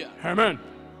 Hallelujah. Amen.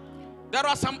 There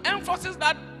are some emphasis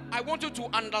that I want you to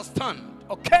understand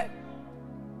Okay.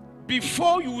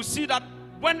 before you will see that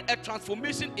when a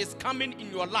transformation is coming in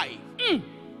your life,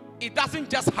 it doesn't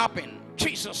just happen,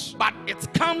 Jesus. but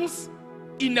it comes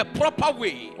in a proper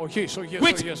way, Oh, yes. Oh, yes.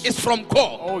 which Oh, yes. is from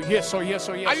God. Oh, yes. Oh, yes.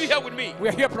 Oh, yes. Are you here with me? We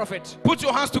are here, prophet. Put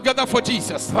your hands together for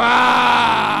Jesus.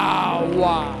 Wow.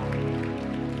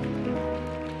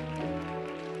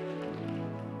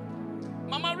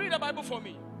 Mama, read the Bible for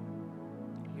me.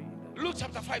 Luke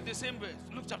chapter 5, the same verse.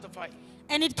 Luke chapter 5.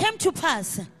 And it came to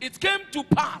pass It came to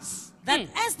pass that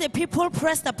as the people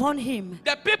pressed upon him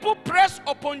the people pressed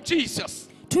upon Jesus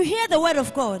to hear the word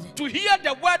of God, to hear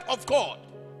the word of God.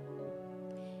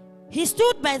 he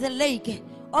stood by the lake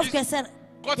of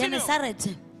Continue.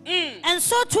 Gennesaret and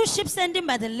saw two ships standing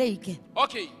by the lake.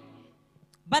 Okay.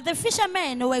 But the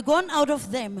fishermen were gone out of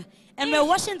them and were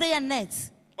washing their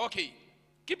nets. Okay.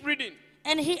 Keep reading.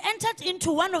 And he entered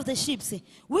into one of the ships,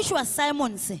 which was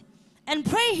Simon's, and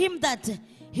prayed him that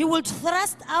he would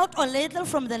thrust out a little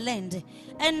from the land.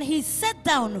 And he sat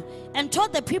down and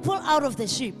taught the people out of the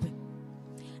ship.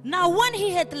 Now when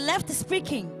he had left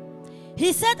speaking,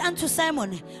 he said unto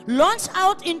Simon, launch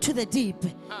out into the deep,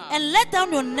 and let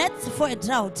down your nets for a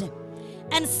draught.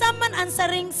 And Simon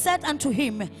answering said unto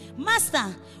him, Master,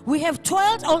 we have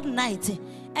toiled all night,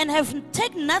 and have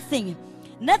taken nothing.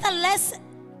 Nevertheless,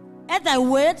 at thy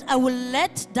word I will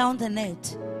let down the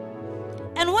net.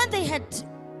 And when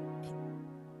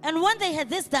they had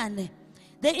this done,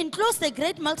 they enclosed a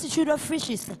great multitude of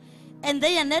fishes, and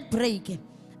their net brake.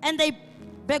 And they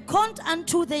beckoned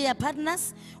unto their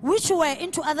partners, which were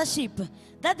into other ship,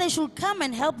 that they should come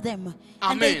and help them.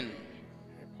 And Amen.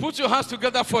 Put your hands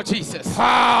together for Jesus.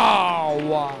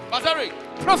 Power. Pastor Rick,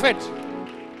 Prophet.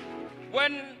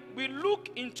 when we look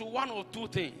into one or two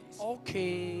things,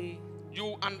 Okay.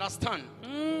 you understand.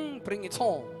 Bring it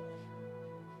home.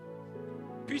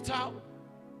 Peter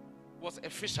was a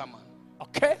fisherman.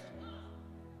 Okay.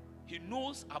 He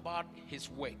knows about his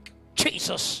work.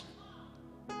 Jesus.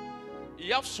 He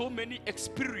has so many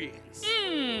experience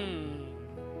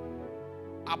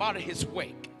about his work.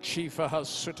 Shifa has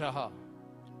sutaha.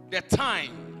 The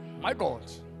time My God.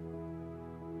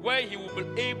 where he will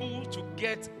be able to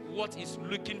get what is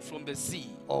looking from the sea.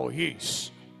 Oh,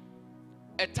 yes.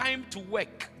 A time to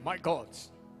work. My God.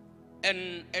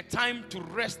 and a time to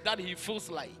rest that he feels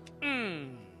like,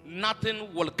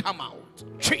 nothing will come out.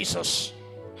 Jesus.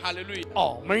 Hallelujah.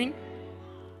 Amen.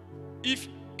 If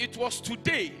it was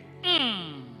today,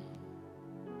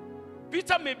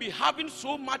 Peter may be having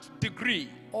so much degree.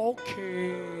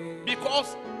 Okay.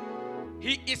 Because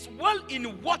he is well in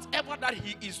whatever that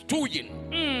he is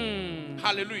doing.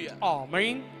 Hallelujah.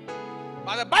 Amen.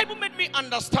 But the Bible made me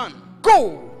understand.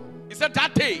 Go. He said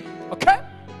that day, Okay.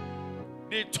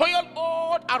 they toiled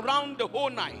all around the whole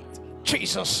night.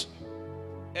 Jesus.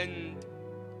 And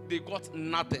they got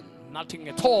nothing. Nothing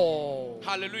at all.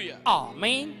 Hallelujah.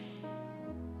 Amen.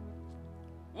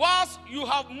 Whilst you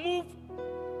have moved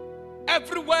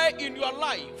everywhere in your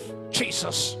life,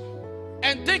 Jesus.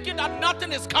 and thinking that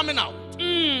nothing is coming out,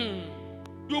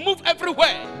 you move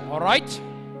everywhere. All right.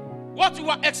 What you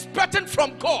are expecting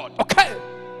from God, Okay.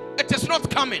 it is not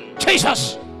coming.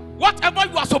 Jesus. Whatever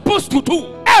you are supposed to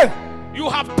do, you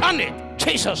have done it.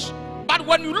 Jesus. But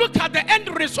when you look at the end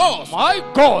result, My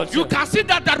God. you can see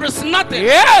that there is nothing.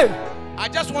 Yeah. I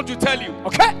just want to tell you,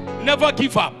 Okay. never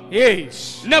give up.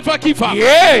 Yes. Never give up.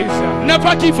 Yes.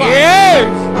 Never give up.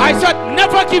 Yes. I said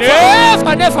never give Yes.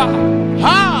 up. Never.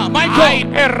 Ah, my God.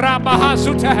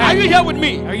 Are you here with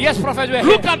me? Yes, Prophet. we're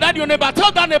Look here. at that, your neighbor.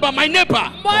 Tell that neighbor, my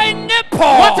neighbor. My neighbor.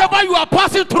 Whatever you are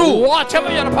passing through,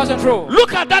 Whatever you're passing through.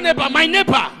 look at that neighbor, my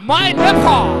neighbor. My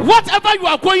neighbor. Whatever you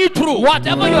are going through,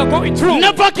 Whatever you are going through.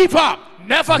 never give up.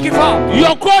 Never give up.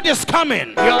 Your God is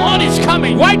coming. Your Lord is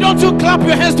coming. Why don't you clap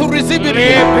your hands to receive it?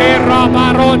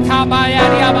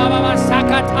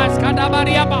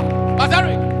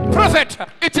 Azari, Prophet.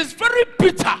 it is very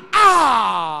bitter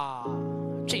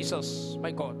Jesus,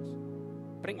 my God.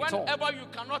 Bring it on. whenever you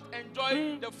cannot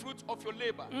enjoy the fruit of your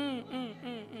labor.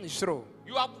 It's true.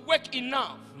 You have worked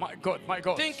enough, My God, my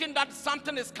God. thinking that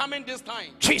something is coming this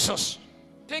time, Jesus.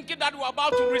 thinking that you are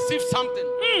about to receive something.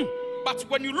 But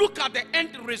when you look at the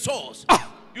end results,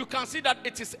 you can see that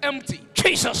it is empty.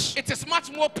 Jesus. It is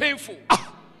much more painful.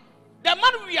 The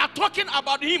man we are talking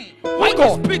about him, My who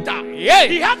God. is Peter, Yeah.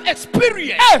 he has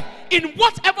experience in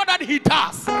whatever that he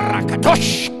does.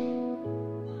 Rakatosh.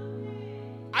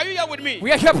 Are you here with me?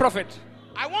 We are here, Prophet.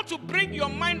 I want to bring your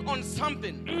mind on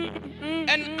something.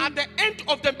 And at the end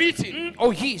of the meeting,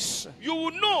 Oh, yes. you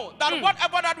will know that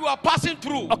whatever that you are passing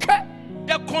through, Okay.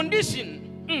 the condition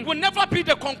will never be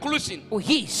the conclusion. Oh,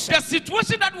 yes. The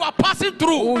situation that you are passing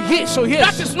through, Oh, yes. Oh,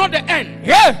 yes. that is not the end.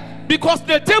 Yeah. Because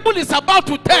the table is about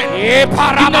to turn. Yeah, In the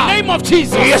parama. name of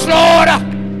Jesus. Yes, Lord.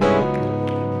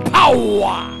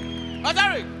 Power.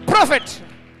 Azari, Prophet.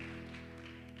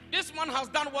 this man has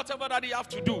done whatever that he have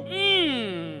to do,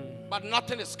 but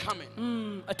nothing is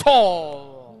coming. At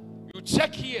all. You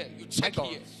check here, you check God.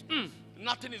 here.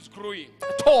 Nothing is growing.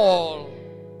 At all.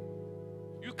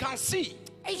 You can see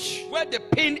Eish. where the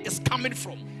pain is coming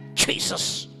from.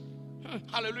 Jesus.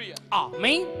 Hallelujah.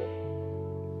 Amen.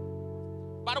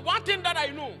 But one thing that I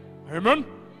know, Amen.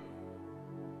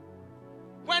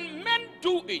 when men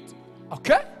do it,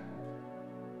 Okay.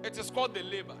 it is called the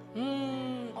labor.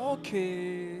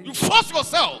 Okay. You force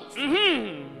yourself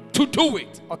to do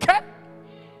it. Okay.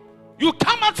 You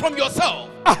come out from yourself.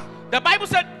 The Bible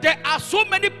said there are so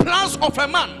many plans of a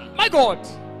man, My God.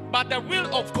 but the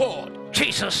will of God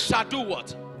Jesus. shall do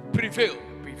what? Prevail.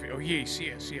 Oh, yes,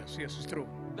 yes, yes, yes, it's true.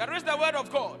 There is the word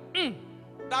of God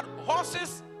that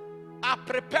horses are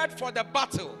prepared for the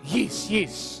battle, Yes,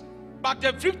 yes. but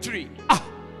the victory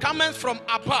comes from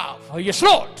above. Oh, yes,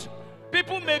 Lord.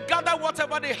 People may gather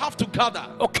whatever they have to gather.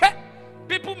 Okay.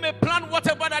 People may plan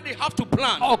whatever that they have to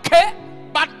plan. Okay.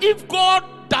 But if God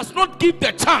does not give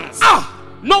the chance,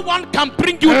 no one can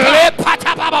bring you down.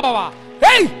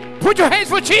 Hey, put your hands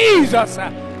for Jesus.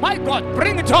 My God,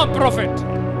 bring it on, Prophet.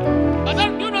 But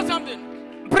then, you know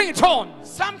something? Bring it on.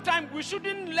 Sometimes we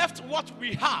shouldn't left what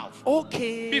we have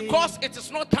Okay. because it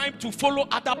is not time to follow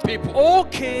other people.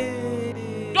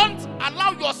 Okay. Don't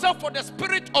allow yourself for the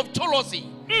spirit of jealousy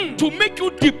to make you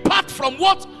depart from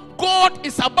what God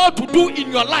is about to do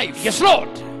in your life. Yes, Lord.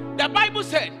 The Bible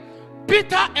said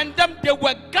Peter and them, they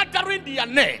were gathering their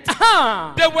net.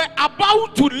 They were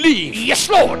about to leave. Yes,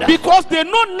 Lord. Because they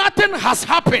know nothing has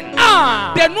happened.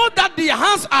 They know that their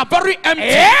hands are very empty.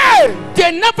 Yeah.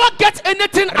 They never get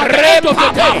anything at the end of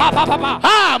the day.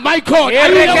 My God, are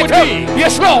you here with me?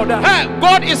 Yes, Lord.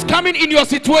 God is coming in your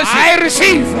situation. I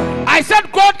receive. I said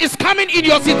God is coming in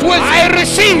your situation. I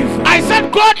receive. I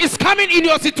said God is coming in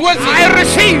your situation. I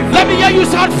receive. Let me hear you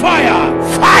shout fire.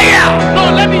 Fire.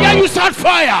 No, let me hear you shout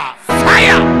fire.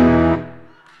 Fire.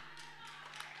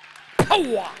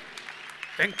 Power.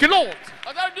 Thank you, Lord.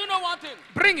 But I do know one thing.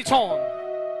 Bring it on.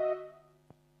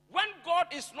 When God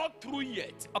is not through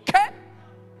yet, Okay.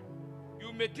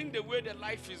 you may think the way the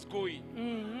life is going,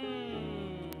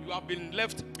 you have been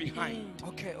left behind.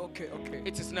 Okay.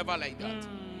 It is never like that.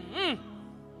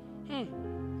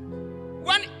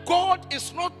 When God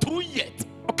is not through yet,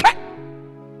 Okay.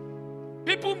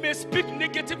 people may speak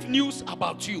negative news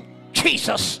about you.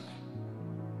 Jesus.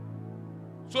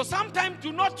 So sometimes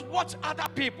do not watch other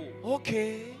people,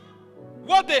 Okay.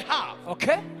 what they have,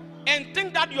 Okay. and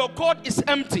think that your God is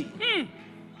empty.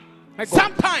 My God.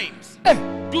 Sometimes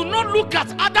do not look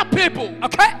at other people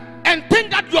Okay. and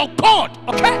think that your God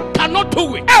cannot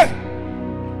do it.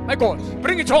 My God.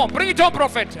 Bring it on,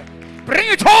 prophet.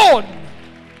 Bring it on.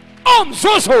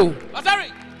 Zozo.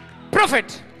 Lazarus,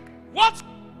 Prophet. what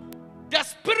the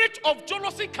spirit of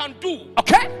jealousy can do,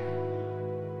 Okay.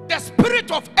 the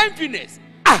spirit of enviness,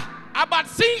 about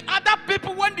seeing other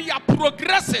people when they are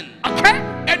progressing Okay.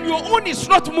 and your own is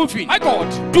not moving. My God.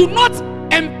 Do not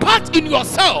impart in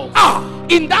yourself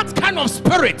in that kind of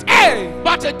spirit,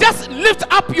 but just lift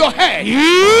up your head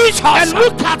and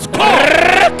look at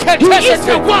God. He is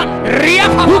the one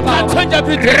who can change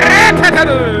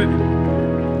everything.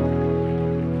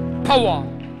 Power.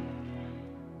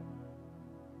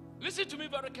 Listen to me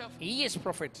very carefully. Yes,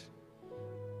 prophet.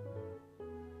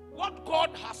 What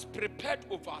God has prepared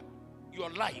over your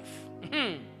life,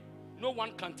 no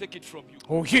one can take it from you.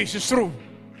 Oh, yes, it's true.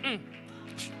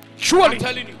 Surely. I'm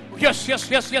telling you. Yes.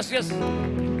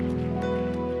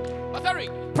 Lazarus,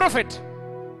 Prophet.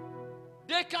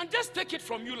 they can just take it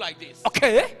from you like this,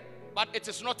 Okay. but it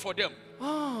is not for them.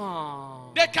 Ah.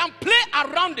 They can play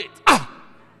around it,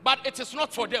 but it is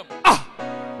not for them.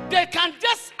 They can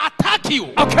just attack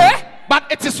you, Okay. but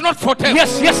it is not for them.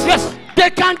 Yes. They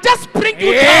can just bring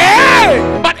you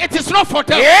down, but it is not for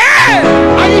them.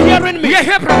 Are you hearing me? We are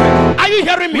here, prophet. Are you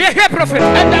hearing me? We are here, prophet.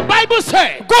 And the Bible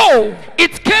says, Go.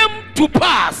 it came to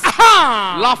pass.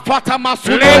 Aha. La fata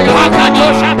masuda.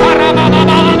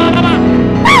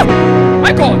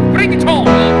 My God, bring it on.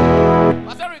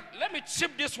 Let me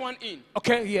chip this one in.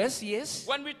 Okay, yes.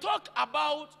 When we talk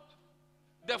about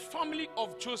the family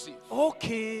of Joseph,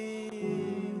 Okay.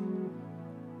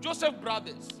 Joseph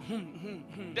brothers,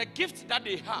 the gift that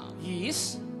they have,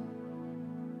 Yes.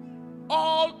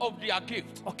 all of their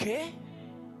gifts Okay.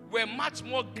 were much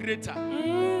more greater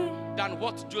than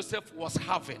what Joseph was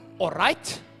having. All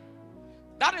right.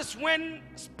 That is when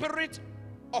spirit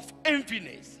of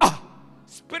enviness,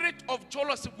 spirit of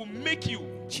jealousy will make you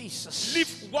Jesus.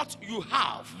 leave what you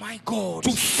have My God.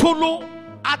 to follow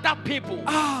other people.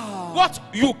 What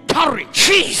you carry,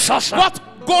 Jesus. what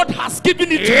God has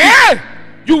given it to you,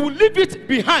 you will leave it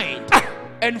behind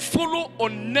and follow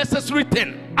unnecessary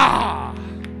things.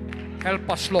 Help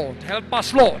us, Lord. Help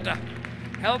us, Lord.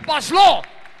 Help us, Lord.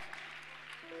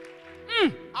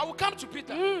 I will come to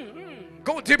Peter.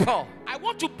 Go deeper. I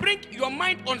want to bring your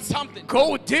mind on something.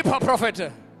 Go deeper,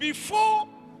 prophet. Before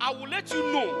I will let you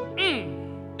know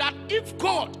that if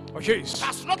God Yes.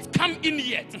 has not come in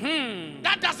yet,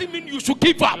 that doesn't mean you should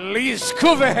give up. Please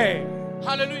cover.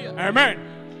 Hallelujah. Amen.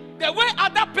 The way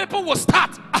other people will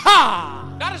start,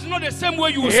 Aha. that is not the same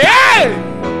way you will start.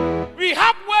 We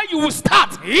have where you will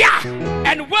start,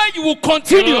 and where you will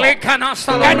continue,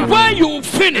 and where you will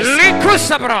finish.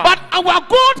 But our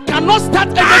God cannot start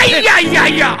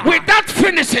anything without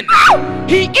finishing.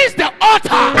 He is the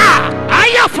author.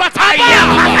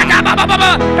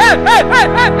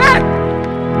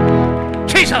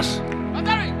 Jesus.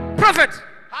 Prophet.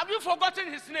 Have you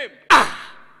forgotten his name?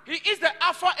 He is the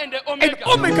Alpha and the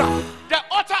Omega. The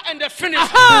author and the finisher.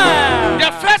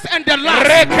 The first and the last.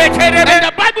 And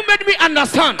the Bible made me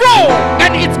understand.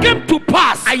 And it came to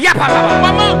pass.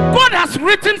 Mama, God has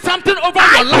written something over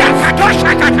your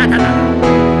life.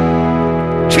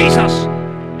 Jesus.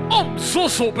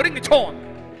 So bring it on.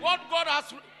 What God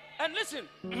has. And listen.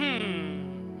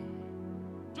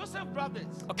 Joseph brothers.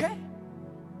 Okay.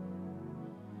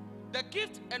 The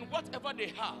gift and whatever they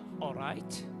have. All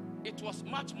right. It was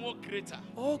much more greater.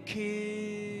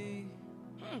 Okay.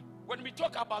 When we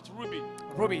talk about Ruby,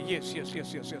 yes. you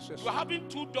are having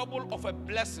two double of a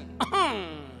blessing.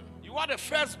 You are the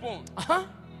firstborn,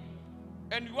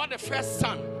 and you are the first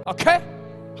son. Okay.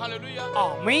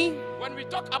 Hallelujah. Me. When we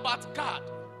talk about God,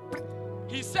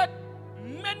 He said,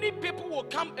 many people will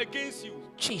come against you,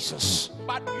 Jesus.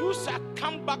 but you shall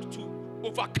come back to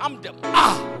overcome them.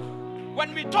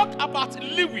 When we talk about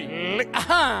Lewi, you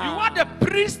are the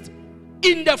priest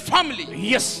in the family.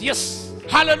 Yes.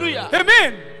 Hallelujah.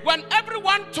 Amen. When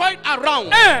everyone toyed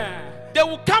around, they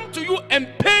will come to you and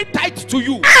pay tithe to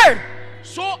you.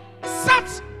 So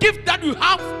such gift that you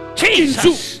have,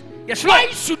 Jesus. Yes, why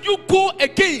should you go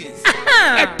against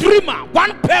a dreamer,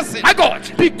 one person, My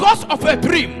God, because of a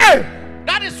dream?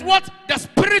 That That is what the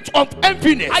spirit of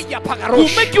enviness Aya will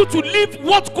pagarosh. make you to leave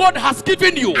what God has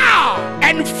given you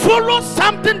and follow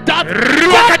something that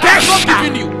God has not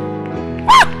given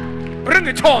you. Bring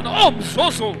it on.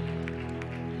 So.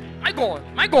 My God,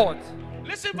 my God.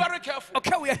 Listen very carefully.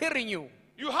 Okay, we are hearing you.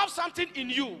 You have something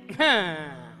in you.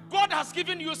 God has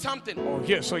given you something. Oh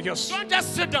yes, oh yes. Don't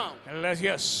just sit down.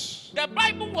 Yes. The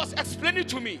Bible was explaining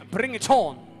to me Bring it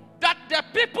on. that the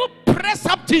people press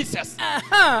up Jesus.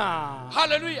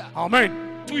 Hallelujah.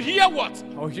 Amen. To hear what?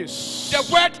 Oh yes.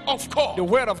 The word of God. The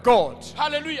word of God.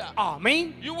 Hallelujah.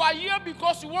 Amen. You are here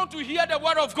because you want to hear the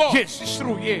word of God. Yes, it's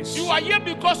true. Yes. You are here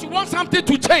because you want something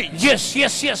to change. Yes,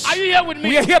 yes, yes. Are you here with me?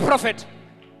 We are here, prophet.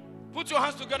 Put your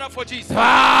hands together for Jesus.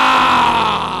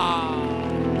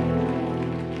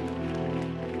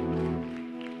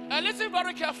 And listen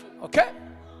very careful. Okay.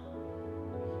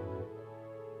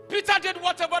 Peter did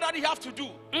whatever that he had to do.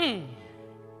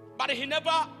 But he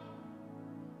never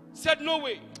said no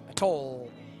way. At all.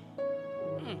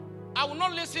 I will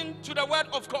not listen to the word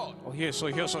of God. Oh yes, oh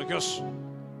yes, oh yes.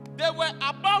 They were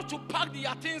about to pack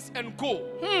their things and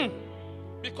go.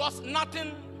 Because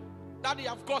nothing that they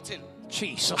have gotten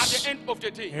Jesus. at the end of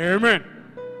the day. Amen.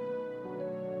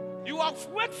 You have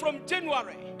worked from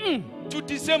January to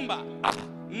December.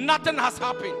 Nothing has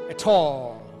happened. At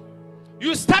all.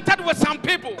 You started with some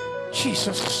people.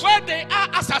 Jesus. Where they are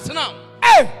as of now.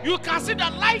 Hey. You can see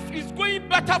that life is going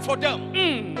better for them.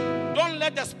 Don't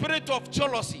let the spirit of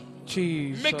jealousy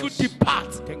Jesus. make you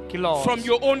depart Thank you, Lord. from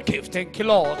your own gift. Thank you,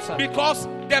 Lord. Because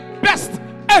the best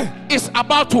is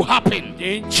about to happen.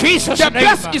 In Jesus' The name.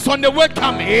 best is on the way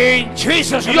coming. In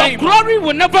Jesus' Your name. glory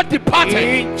will never depart.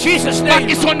 In Jesus' But name.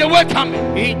 it's on the way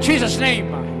coming. In Jesus'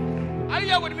 name. Are you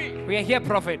here with me? We are here,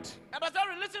 prophet. Ambassador,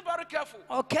 listen very careful.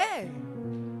 Okay.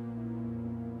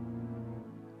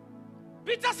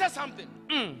 Peter said something.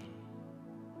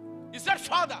 He said,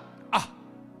 Father,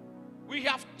 we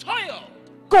have toiled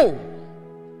Go.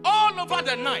 all over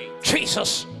the night,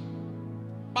 Jesus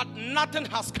but nothing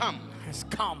has come. has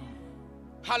come.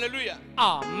 Hallelujah.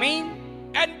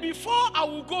 Amen. And before I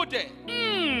will go there,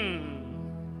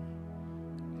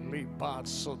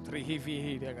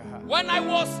 when I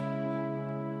was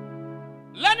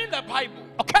learning the Bible,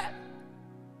 Okay.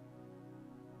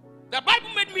 the Bible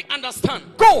made me understand.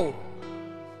 Go.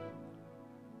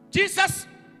 Jesus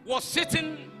was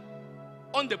sitting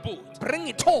on the boat, Bring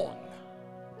it on.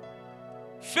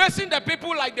 facing the people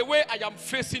like the way I am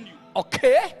facing you.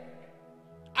 Okay.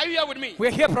 Are you here with me? We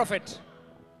are here, prophet.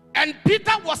 And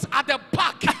Peter was at the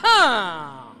back.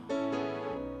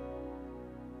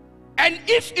 And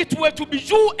if it were to be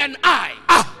you and I,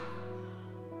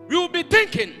 we will be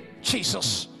thinking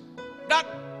Jesus. that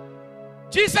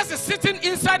Jesus is sitting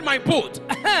inside my boat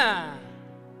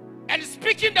and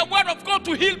speaking the word of God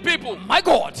to heal people. My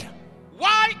God.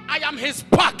 Why I am his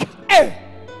back.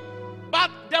 But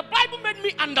the Bible made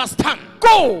me understand.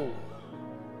 Go.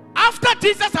 After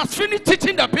Jesus has finished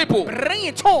teaching the people, Bring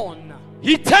it on.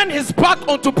 he turned his back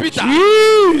onto Peter.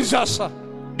 Jesus.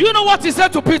 Do you know what he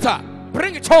said to Peter?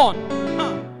 Bring it on.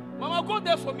 Mama, go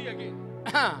there for me again.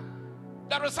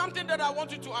 There is something that I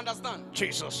want you to understand.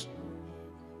 Jesus.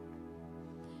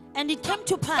 And it came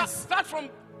to pass, Start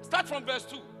from verse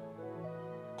 2.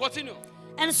 Continue.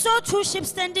 and saw two ships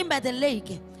standing by the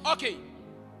lake. Okay.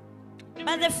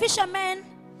 But the fishermen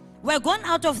were gone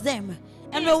out of them,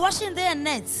 and were washing their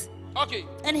nets. Okay.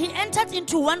 And he entered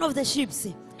into one of the ships,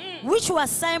 which was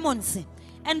Simon's,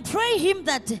 and prayed him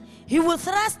that he would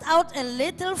thrust out a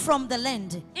little from the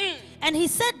land. And he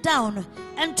sat down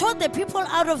and taught the people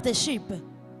out of the ship.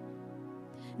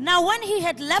 Now when he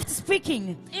had left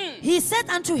speaking, he said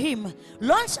unto him,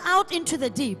 launch out into the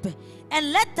deep,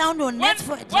 and let down your nets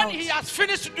for a When draught. he has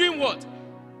finished doing what?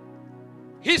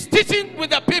 He's teaching with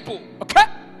the people. Okay.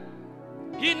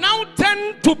 He now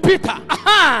turned to Peter.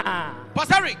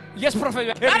 Pastor Rick, Yes, prophet.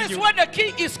 We are that hearing is you. where the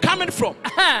key is coming from.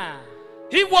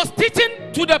 He was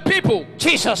teaching to the people.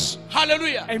 Jesus.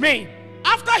 Hallelujah. Amen.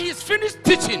 After he's finished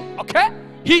teaching, Okay.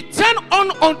 he turned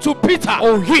onto Peter.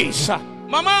 Oh yes.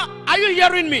 Mama, are you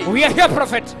hearing me? We are here,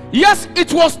 prophet. Yes,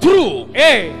 it was true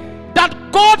Hey. that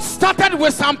God started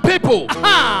with some people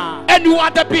and you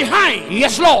are the behind.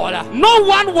 Yes, Lord. No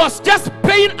one was just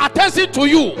paying attention to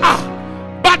you.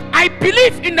 But I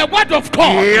believe in the word of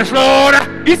God. Yes,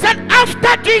 Lord. He said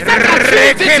after Jesus had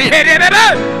finished teaching,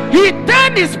 he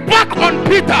turned his back on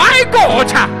Peter. My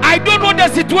God. I don't know the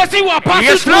situation you are passing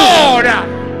Yes, through.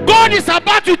 Lord. God is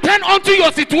about to turn onto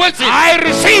your situation. I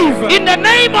receive. In the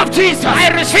name of Jesus. I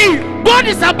receive. God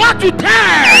is about to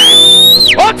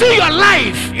turn onto your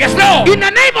life. Yes, Lord. In the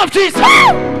name of Jesus.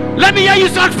 Let me hear you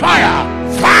shout fire.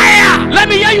 Fire. Let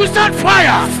me hear you sound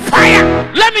fire.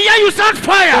 Fire. Let me hear you sound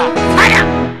fire.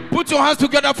 Fire. Put your hands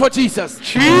together for Jesus.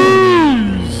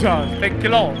 Jesus. Thank you,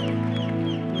 Lord.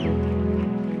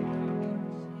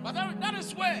 But that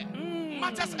is where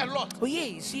matters a lot. Oh,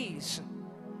 yes, yes.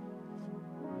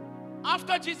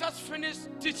 After Jesus finished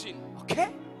teaching, Okay.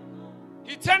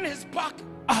 he turned his back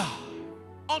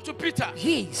onto Peter.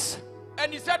 Yes.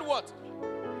 And he said what?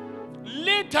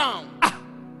 Lay down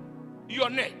your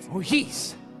net. Oh,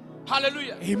 yes.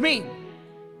 Hallelujah. Amen.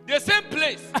 The same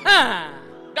place Ah,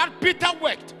 that Peter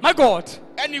worked my God.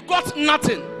 and he got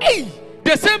nothing. Hey,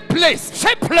 The same place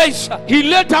same place. he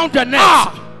laid down the net.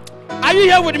 Are you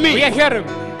here with me? We are hearing.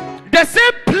 The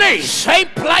same place Same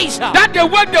place. that they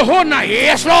worked the whole night.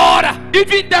 Yes, Lord.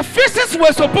 Even the fishes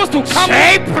were supposed to come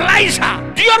Same place.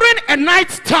 during a night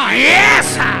time.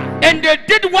 Yes. And they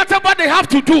did whatever they have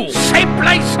to do. Same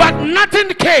place. But nothing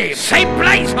came. Same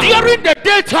place. During the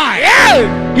daytime,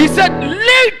 Yeah. he said,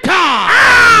 lay down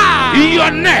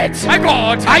your net. My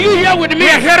God. Are you here with me? We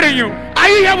are hearing you. Are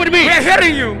you here with me? We are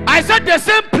hearing you. I said the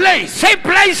same place Same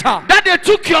place. that they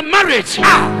took your marriage.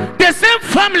 The same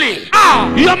family.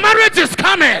 Your marriage is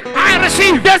coming. I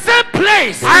receive. The same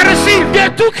place. I receive. They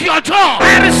took your job.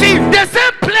 I receive. The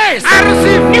same place. I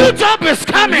receive. New job is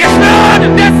coming. Yes, Lord.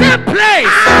 The same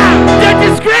place. They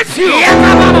disgrace you. Yes,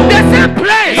 Lord. The same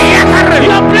place. Yes, Lord.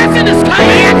 Your blessing is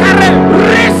coming. Yes, Lord.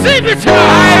 Receive it.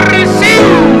 I receive.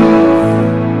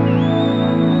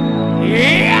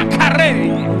 Yeah,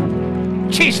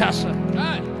 Jesus.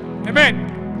 Hey,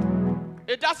 Amen.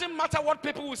 it doesn't matter what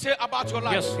people will say about your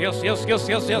life. Yes.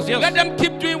 Let them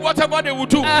keep doing whatever they will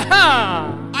do.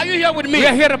 Aha. Are you here with me? We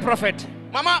are hearing, prophet.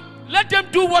 Mama, let them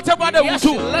do whatever they Yes,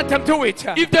 will do. let them do it.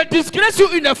 If they disgrace you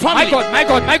in the family,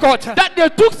 My God. that they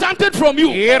took something from you,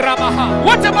 Irabaha.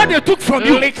 whatever they took from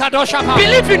you, Likadoshapa.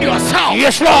 believe in yourself.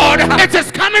 Yes, Lord. It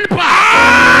is coming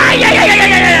back.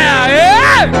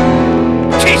 Yeah.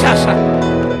 Jesus.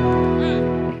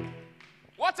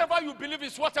 Whatever you believe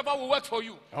is whatever will work for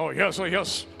you. Oh, yes. Are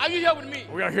you here with me?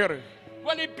 We are hearing.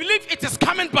 When you believe it is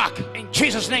coming back, In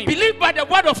Jesus' name. believe by the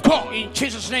word of God. In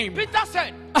Jesus' name. Peter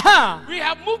said, Aha. we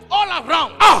have moved all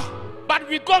around, but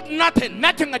we got nothing.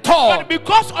 Nothing at all. But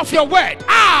because of your word,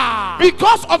 Ah.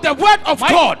 because of the word of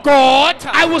God,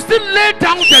 I will still lay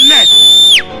down the net.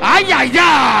 Ay, ay,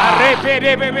 ay.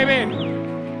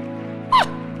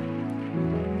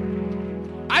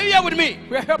 Are you here with me?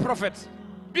 We are here, prophet.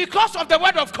 Because of the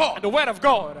word of God. The word of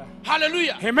God.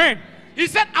 Hallelujah. Amen. He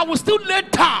said, I will still lay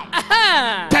down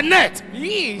Aha. the net.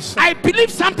 Yes. I believe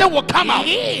something will come out.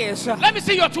 Yes. Let me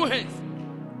see your two hands.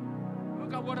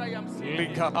 Look at what I am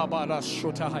seeing.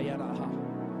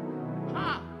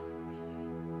 Ah.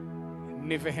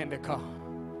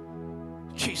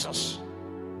 Jesus.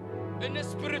 In the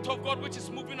spirit of God which is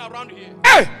moving around here,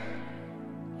 Hey.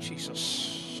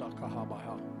 Jesus.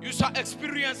 you shall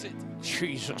experience it.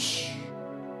 Jesus.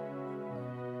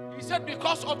 He said,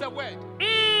 because of the word,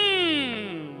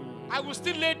 I will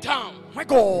still lay down My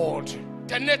God.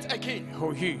 the net again.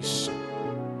 Oh, yes.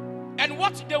 And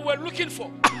what they were looking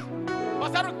for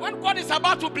was that when God is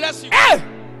about to bless you, Hey.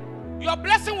 your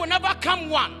blessing will never come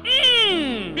one.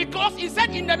 Because he said,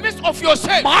 in the midst of your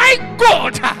shame, My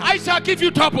God. I shall give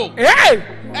you double. Hey.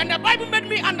 And the Bible made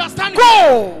me understand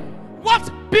Go.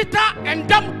 what Peter and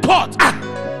them thought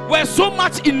were so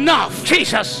much enough.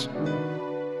 Jesus.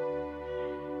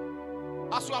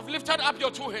 As you have lifted up your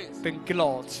two hands, Thank you,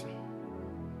 Lord.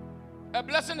 a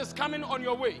blessing is coming on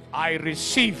your way. I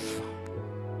receive.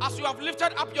 As you have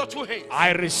lifted up your two hands,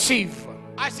 I receive.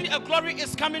 I see a glory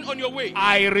is coming on your way.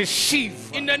 I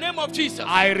receive. In the name of Jesus.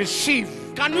 I receive.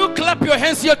 Can you clap your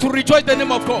hands here to rejoice the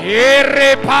name of God?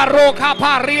 Ere paroka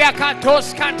paria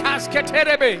katos katas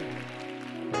keterebe.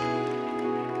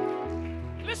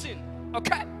 Listen,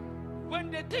 Okay.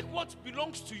 when they take what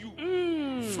belongs to you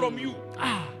from you,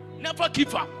 Ah. never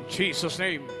give up. In Jesus'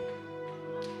 name.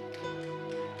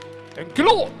 Thank you,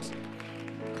 Lord.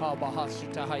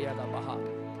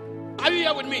 Are you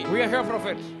here with me? We are here,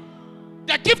 prophet.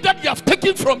 The gift that you have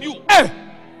taken from you, Hey.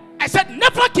 I said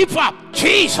never give up.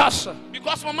 Jesus.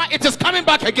 Because Mama, it is coming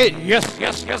back again. Yes.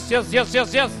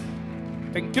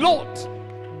 Thank you, Lord.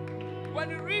 When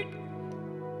you read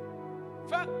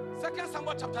 2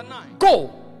 Samuel chapter 9,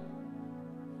 Go.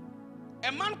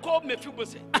 a man called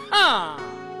Mephibosheth, Ah.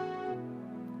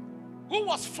 who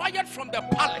was fired from the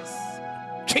palace,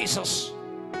 Jesus.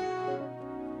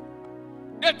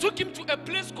 they took him to a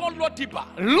place called Lodibar,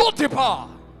 Lotipa.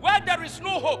 where there is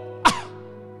no hope,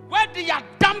 where they are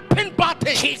dumping bad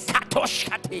things.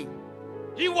 Chikatoshkati.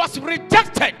 He was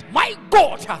rejected. My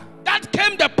God. That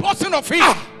came the portion of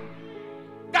him.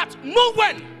 That no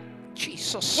one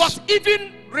Jesus. was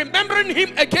even remembering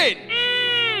him again.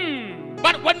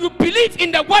 But when you believe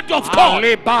in the word of God,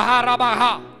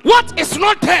 what is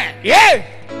not there,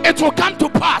 it will come to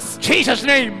pass. Jesus'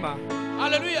 name.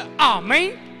 Hallelujah.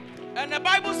 Amen. And the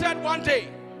Bible said one day,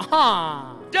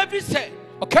 David said,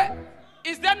 Okay.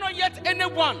 is there not yet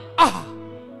anyone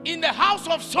in the house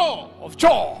of Saul Of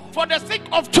joy. for the sake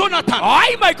of Jonathan?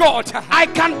 Oh my God. I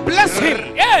can bless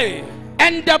him. Yeah.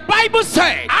 And the Bible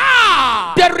said,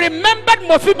 they remembered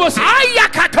Mephibosheth.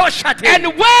 And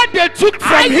where they took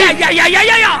from him,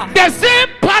 the same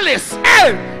palace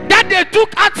that they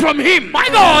took out from him, My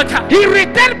God. he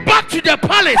returned back to the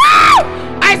palace.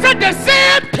 I said the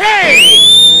same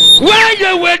place where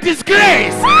you were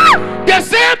disgraced, the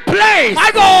same place, My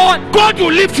God. God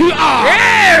will lift you up.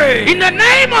 Yeah. In the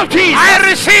name of Jesus. I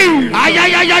receive.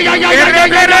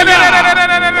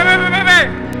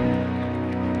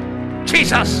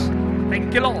 Jesus.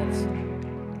 Thank you, Lord.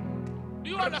 Do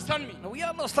you understand me? We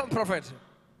understand, prophet.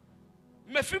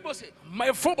 Mephibosheth,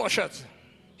 Mephibosheth.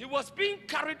 he was being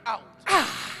carried out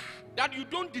that you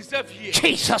don't deserve here.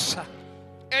 Jesus.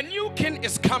 A new king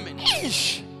is coming,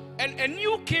 and a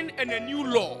new king and a new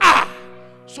law.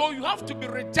 So you have to be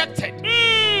rejected.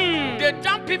 They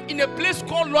dumped him in a place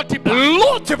called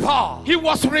Lotipa. He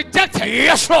was rejected.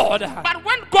 Yes, Lord. But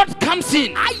when God comes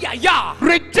in,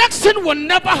 rejection will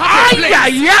never have a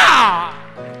place.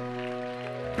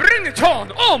 Bring it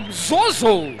on.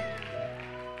 Zozo.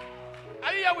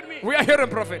 Are you here with me? We are hearing,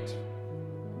 prophet.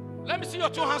 Let me see your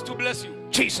two hands to bless you.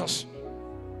 Jesus.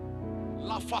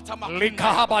 La Fatama.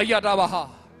 Likahabayadabaha.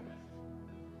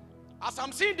 As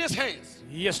I'm seeing these hands,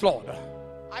 Yes, Lord.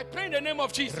 I pray in the name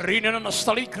of Jesus.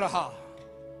 Rinanastalikraha.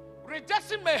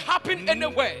 Rejection may happen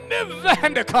anywhere. Never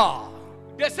in the car.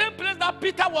 The same place that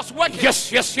Peter was working.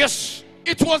 Yes, yes, yes.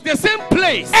 It was the same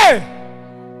place.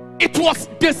 It was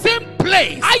the same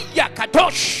place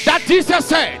Ayakatosh. that Jesus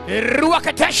said,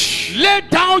 Ruakatesh. lay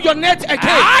down your net again.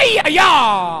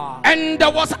 Ayaya. And there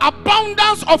was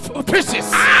abundance of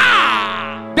fishes.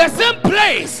 The same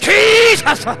place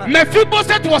Jesus.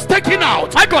 Mephibosheth was taken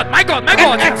out. My God, my God, my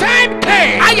God. And a time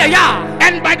came, Ayaya.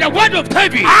 and by the word of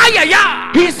David,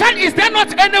 Ayaya. he said, is there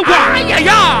not anyone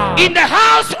Ayaya. in the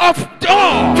house of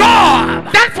God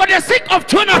that for the sake of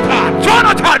Jonathan,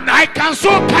 I can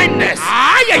show kindness?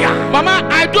 Ayaya. Mama,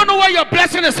 I don't know where your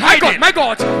blessing is hiding. My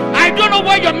God. I don't know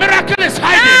where your miracle is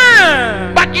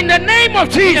hiding. But in the name of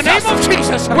Jesus,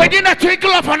 within a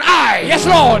twinkle of an eye, Yes,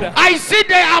 Lord. I see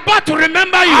they are about to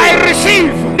remember you. I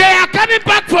receive. They are coming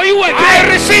back for you again. I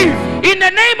receive. In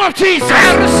the name of Jesus.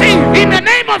 I receive. In the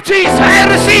name of Jesus. I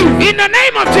receive. In the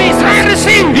name of Jesus. I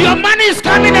receive. Your money is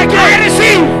coming again. I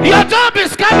receive. Your job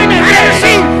is coming again. I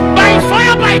receive. By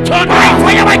fire, by thunder. By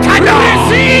fire, by thunder.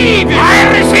 Receive. I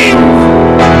receive.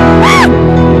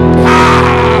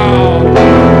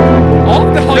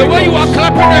 Of the Holy The way you are Ghost.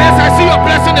 clapping your hands, I see your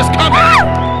blessing is coming.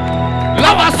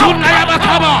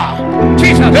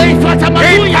 Jesus. Hey, Fatama.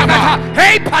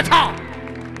 Hey, Pata.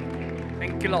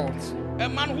 Thank you, Lord. A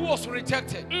man who was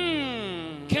rejected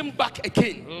came back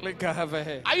again. We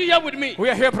Are you here with me?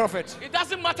 are here, prophet. It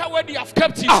doesn't matter where they have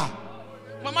kept you.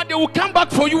 Mama, they will come back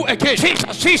for you again.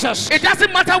 Jesus. It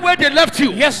doesn't matter where they left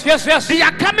you. Yes, yes, yes. They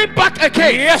are coming back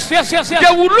again. Yes, yes, yes, yes.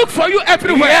 They will look for you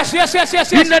everywhere. Yes, yes, yes,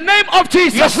 yes, In yes. the name of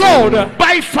Jesus. Yes, Lord.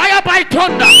 By fire, by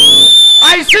thunder.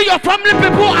 I see your family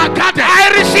people are gathered. I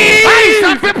receive.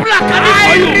 Some people are coming for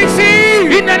I you.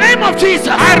 receive. In the name of Jesus.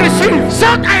 I receive.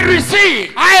 Shout, I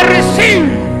receive. I receive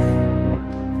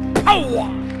power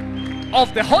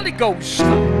of the Holy Ghost.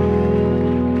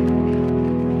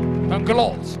 Thank you,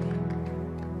 Lord.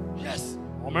 Yes.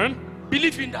 Amen.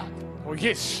 Believe in that. Oh,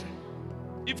 yes.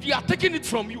 If they are taking it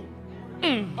from you,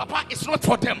 Papa, it's not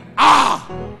for them.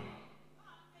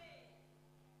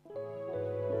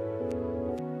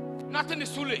 Nothing is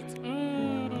too late.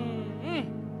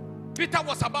 Peter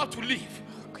was about to leave,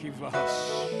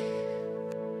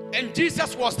 and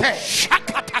Jesus was there.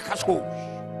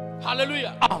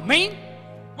 Hallelujah. Amen.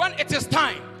 When it is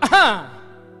time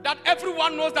that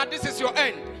everyone knows that this is your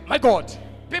end, My God.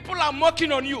 people are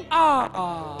mocking on you.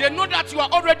 They know that you are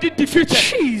already defeated.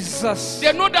 Jesus.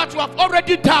 They know that you have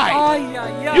already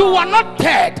died. You are not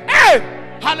dead.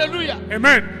 Hallelujah.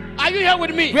 Amen. Are you here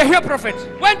with me? We are here, prophet.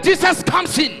 When Jesus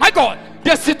comes in, My God.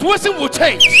 the situation will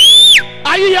change.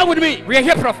 Are you here with me? We are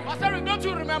here, prophet. Pastor, don't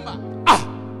you remember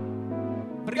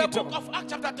Bring the it book on. of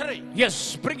Acts chapter 3?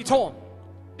 Yes, bring it on.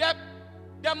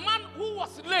 The man who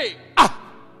was lame,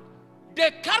 they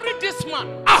carried this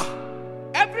man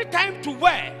every time to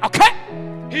where Okay.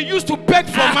 he used to beg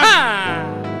for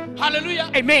money.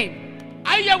 Hallelujah. Amen.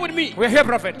 Are you here with me? We are here,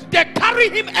 prophet. They carry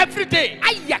him every day.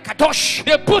 Ayakatosh.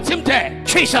 They put him there.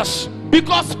 Jesus.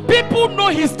 Because people know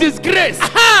his disgrace.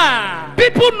 Aha.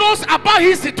 People knows about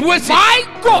his situation. My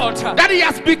God. That he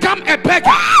has become a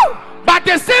beggar. But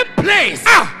the same place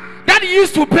that he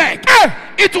used to beg,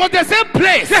 it was the same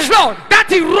place Yes, Lord. that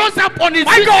he rose up on his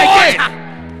My feet God.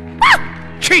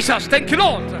 again. Jesus, thank you,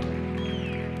 Lord.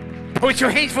 Put your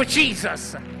hands for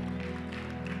Jesus.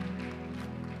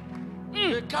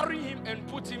 They carry him and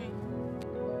put him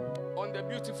on the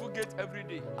beautiful gate every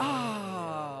day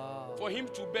for him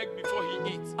to beg before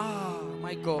he eats.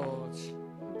 My God.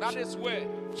 That is where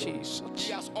Jesus.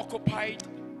 he has occupied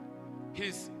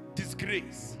his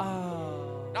disgrace.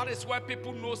 That is why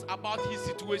people knows about his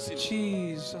situation.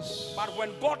 Jesus. But when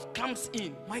God comes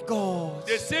in, My God.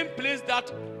 the same place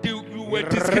that you were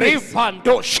disgraced,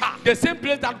 the same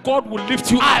place that God will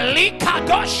lift you up.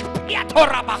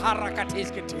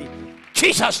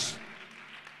 Jesus.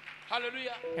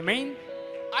 Hallelujah. Amen.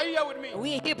 Are you here with me?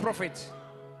 We are here, prophet.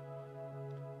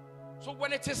 So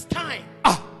when it is time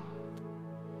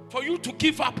for you to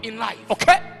give up in life,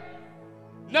 Okay.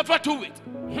 never do it.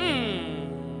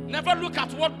 Never look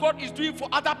at what God is doing for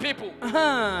other people.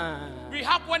 We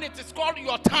have when it is called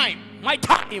your time. My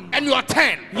time. And your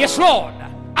turn. Yes, Lord.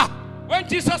 When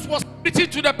Jesus was preaching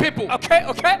to the people, Okay.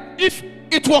 if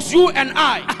it was you and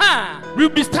I, we'll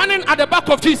be standing at the back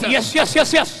of Jesus.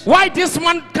 Yes. Why this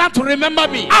man can't remember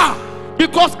me?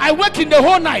 Because I work in the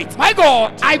whole night. My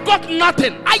God. I got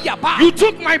nothing. You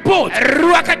took my boat.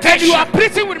 And you are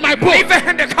preaching with my boat.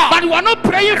 But you are not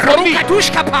praying for me.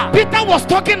 Peter was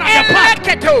talking at the back.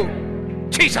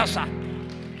 Jesus.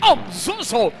 Oh,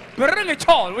 so. Bring it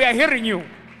all. We are hearing you.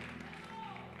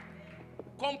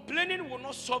 Complaining will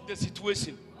not solve the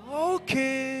situation.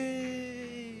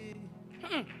 Okay.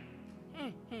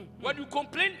 When you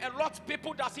complain a lot,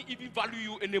 people doesn't even value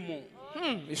you anymore.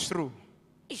 It's true.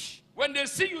 When they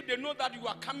see you, they know that you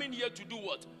are coming here to do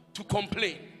what? To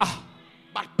complain.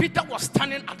 But Peter was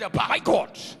standing at the back. My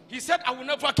God. He said, I will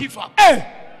never give up.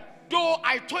 Though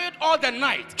I toiled all the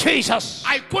night, Jesus.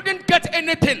 I couldn't get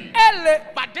anything.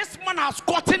 But this man has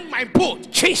gotten my boat.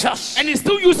 Jesus. And he's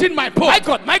still using my boat.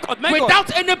 My God.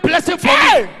 Without any blessing for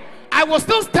me. I will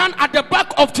still stand at the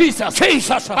back of Jesus.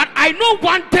 Jesus. But I know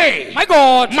one day, My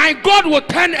God. my God will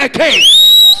turn again.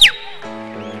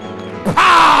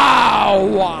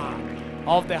 Power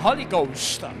of the Holy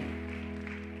Ghost.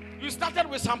 You started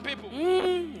with some people.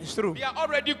 It's true. They are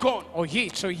already gone. Oh,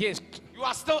 yes. So, yes. You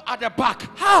are still at the back.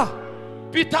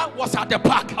 Peter was at the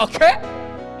back. Okay.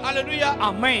 Hallelujah.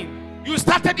 Amen. You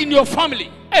started in your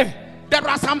family. There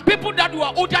are some people that you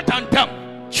are older than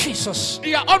them. Jesus.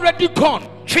 They are already gone.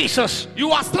 Jesus.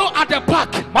 You are still at the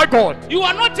back. My God. You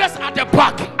are not just at the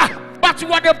back, but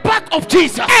you are the back of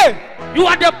Jesus. You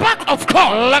are the back of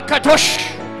God. Lakadosh.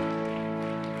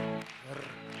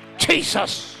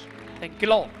 Jesus. Thank you,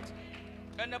 Lord.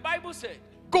 And the Bible said,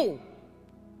 Go.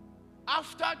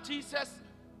 after Jesus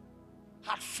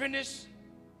had finished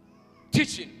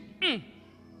teaching,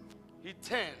 he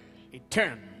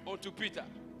turned unto Peter.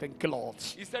 Thank you, Lord.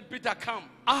 He said, Peter, come.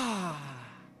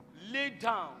 Lay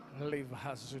down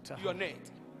your net.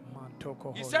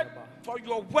 He said, for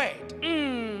your word,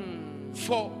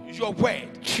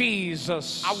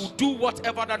 Jesus. I will do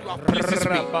whatever that you have pleases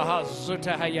me.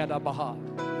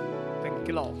 Thank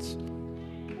you, Lord.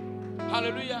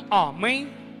 Hallelujah.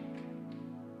 Amen.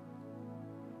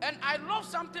 And I love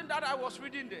something that I was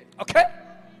reading there. Okay.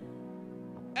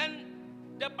 And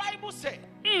the Bible said,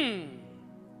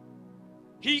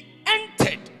 he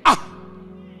entered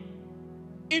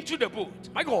into the boat.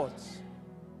 My God.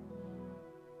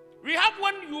 We have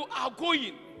when you are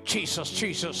going,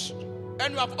 Jesus.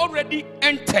 and you have already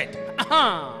entered.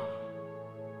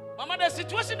 Mama, the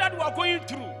situation that you are going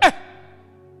through,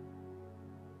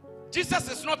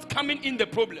 Jesus is not coming in the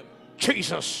problem.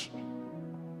 Jesus.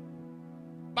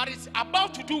 But it's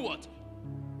about to do what?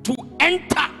 To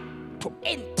enter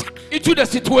into the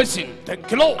situation.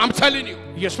 Thank you, Lord. I'm telling you.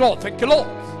 Yes, Lord. Thank you, Lord.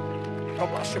 God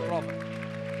bless you, prophet.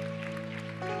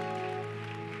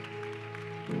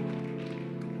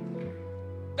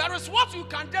 There is what you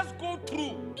can just go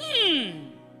through.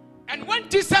 And when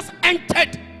Jesus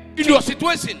entered in your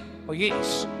situation, Oh,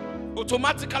 yes.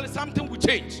 automatically something will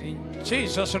change. In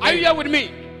Jesus' name. Are you here with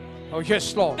me? Oh,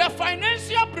 yes, Lord. The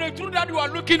financial breakthrough that you are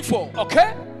looking for,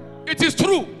 Okay. it is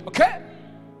true. Okay.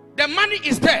 The money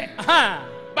is there. Aha.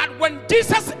 But when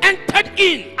Jesus entered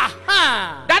in,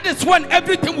 Aha. that is when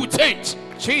everything will change.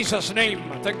 Jesus' name.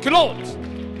 Thank you, Lord.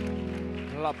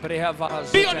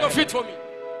 Be on your feet for me.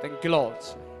 Thank you, Lord.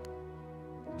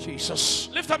 Jesus.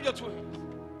 Lift up your two hands.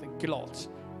 Thank you, Lord.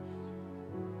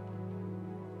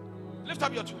 Lift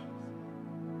up your two hands.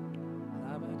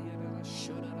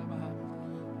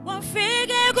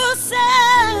 wafike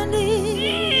kuseni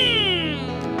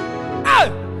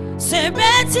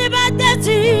sebethi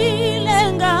batetile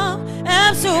nga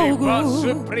ebusuku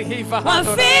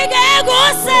wafike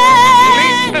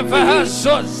kuseni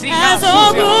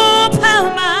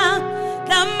ezokuphama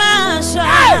kamasha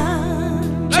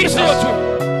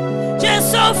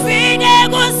Jesu ufike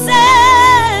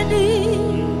kuseni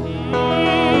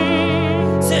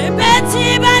sebethi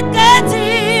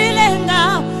batetile nga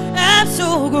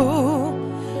ebusuku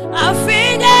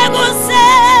afike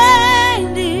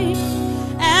kuseni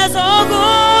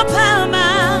ezokuphama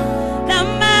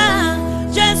kama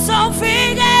Jesu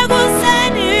ufike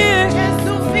kuseni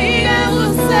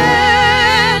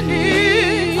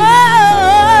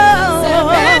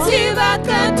sebethi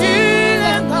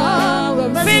batetile nga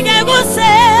fike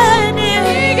kuseni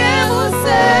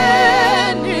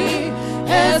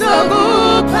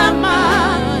ezokuphama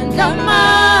kama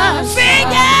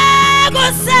fike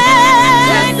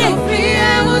kuseni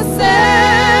fike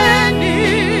kuseni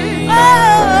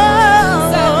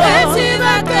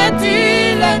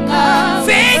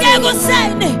fike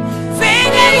kuseni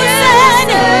fike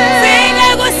kuseni fike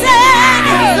kuseni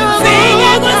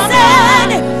fike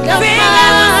kuseni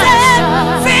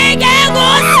fike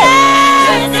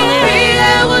kuseni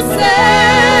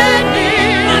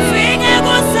fike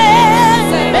kuseni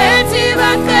sebethi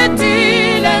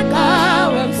bakhetile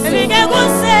ngawe fike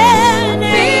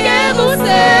kuseni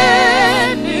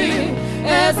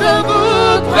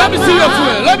ezokuphama Let me see your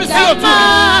foot. Let me see your foot.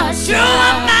 You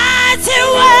are mighty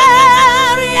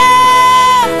warrior,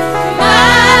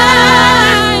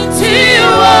 Mighty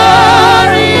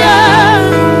warrior,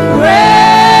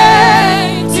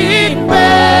 great in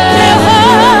battle,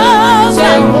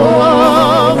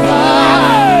 Jehovah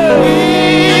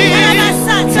is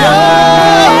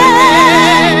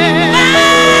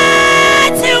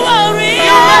mighty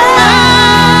warrior,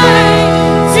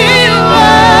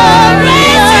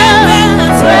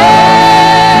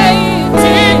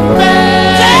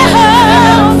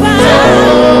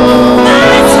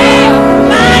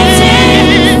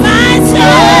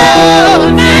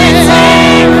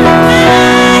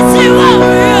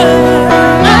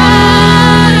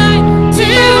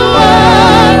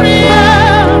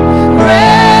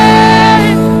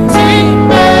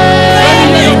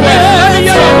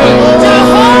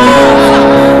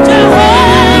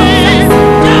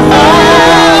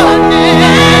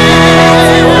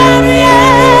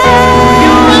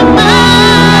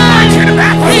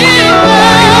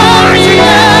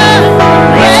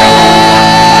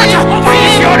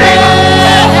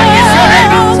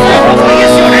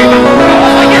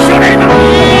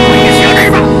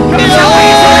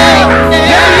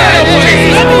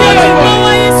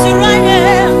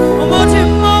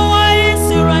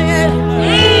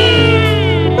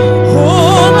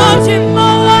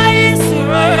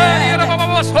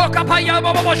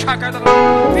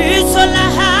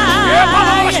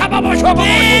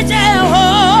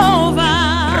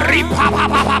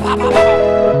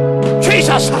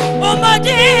 Jesus.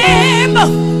 Omadimba,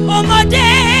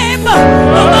 Omadimba,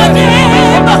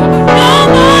 Omadimba,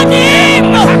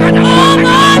 Omadimba,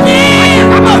 Omadimba, Omadimba,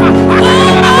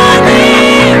 Omadimba,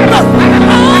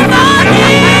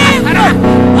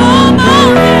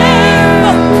 Omadimba.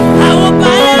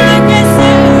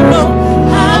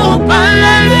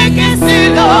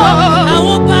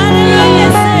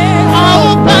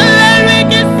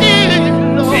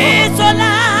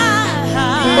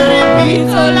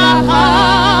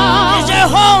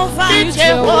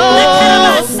 Jehovah.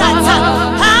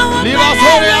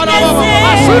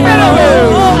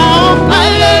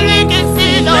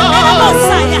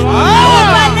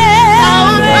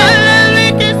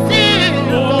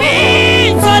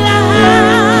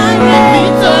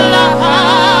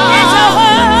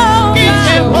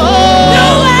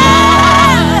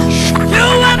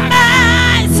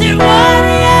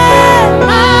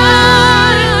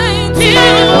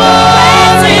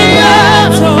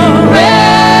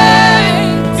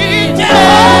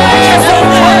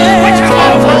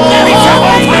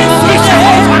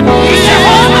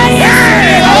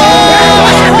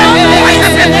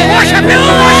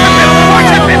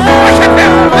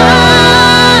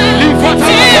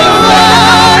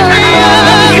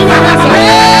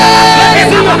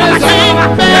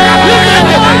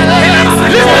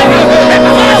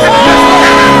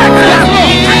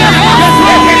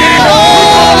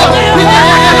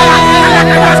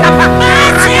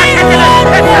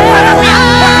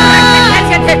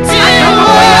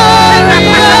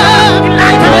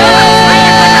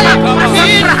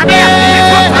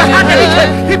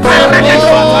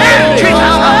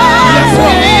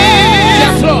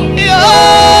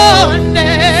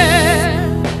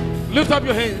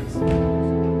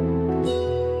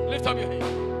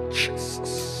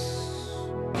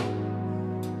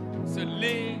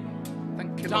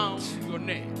 found your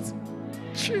net.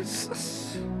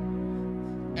 Jesus.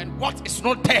 And what is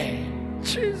not there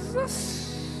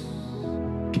Jesus.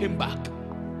 came back.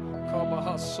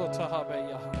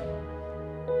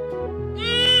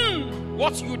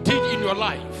 What you did in your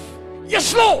life,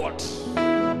 Yes, Lord.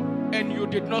 and you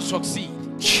did not succeed.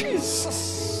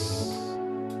 Jesus.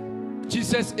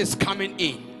 Jesus is coming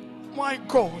in. My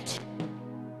God.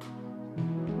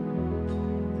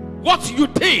 What you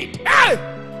did,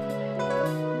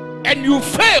 and you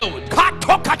failed.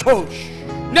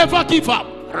 Katokatosh. Never give up.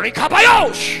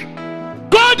 Rikabayosh.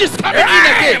 God is coming in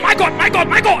Hey, again. my God, my God,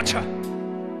 my God.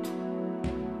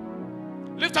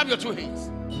 Lift up your two hands.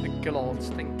 Thank you, Lord.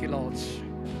 Thank you, Lord.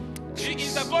 He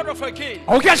is the God of again.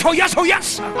 Oh, yes, oh, yes, oh,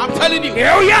 yes. I'm telling you.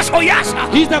 Oh, yes, oh, yes.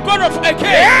 He's the God of again.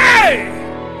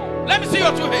 Hey. Let me see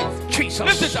your two hands. Jesus.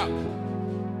 Lift it up.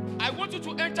 I want you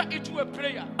to enter into a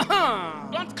prayer.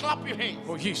 Don't clap your hands.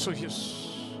 Oh, yes, oh, yes.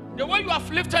 The way you have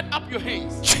lifted up your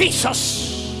hands,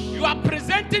 Jesus. you are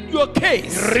presenting your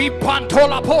case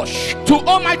Ripantola posh. to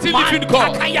Almighty Living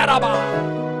God.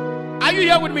 Mantakayaraba. Are you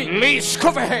here with me? Please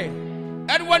cover her.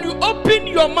 And when you open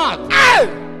your mouth,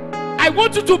 I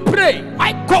want you to pray,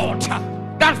 My God.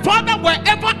 that Father,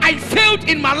 wherever I failed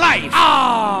in my life,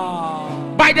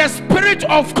 by the Spirit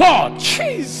of God,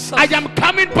 Jesus. I am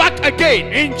coming back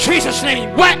again. In Jesus' name.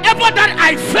 Wherever that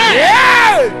I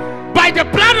failed, by the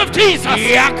blood of Jesus,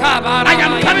 I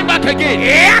am coming back again.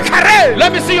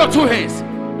 Let me see your two hands.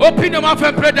 Open your mouth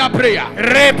and pray that prayer.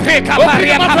 My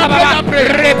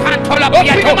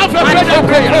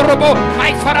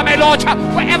Father, my Lord,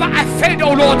 wherever I failed,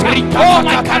 oh Lord, oh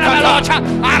my God, my Lord,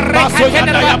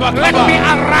 let me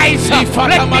arise,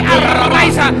 let me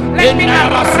arise, let me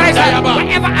arise,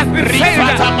 wherever I've been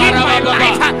failed in my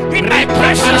life, in my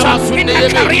precious, in my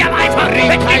career life,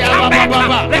 let me come back,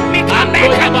 let me come back,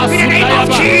 in the name of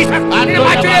Jesus, in the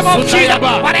mighty name of Jesus,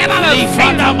 whatever I've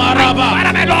failed, my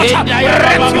Father, my Lord,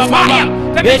 fire,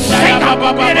 let me shake up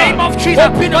in the name of Jesus.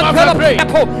 Open up and pray.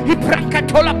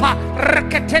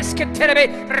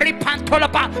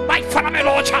 My Father, my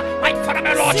Lord,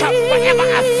 whatever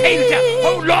I failed,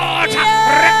 oh Lord,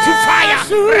 rectify,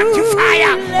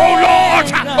 oh Lord,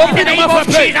 in the name of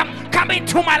Jesus. Come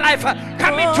into my life,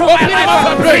 come into my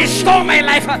life, restore my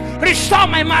life, restore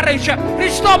my marriage,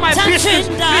 restore my business,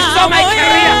 restore my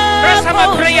career, restore my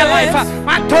prayer life.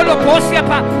 Mantolo Bosia,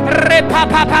 Repa,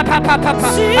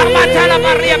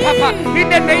 Maria, Papa, in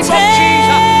the name of Jesus.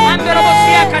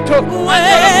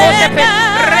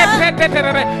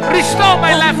 Restore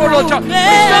my life, O Lord.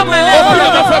 Restore my life, O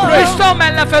Lord. Restore my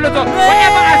life, O Lord.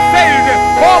 Wherever I failed,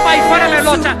 oh my Father, my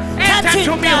Lord, enter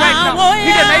to me right now.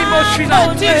 In the name of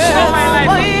Jesus, restore my life.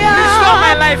 Restore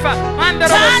my life.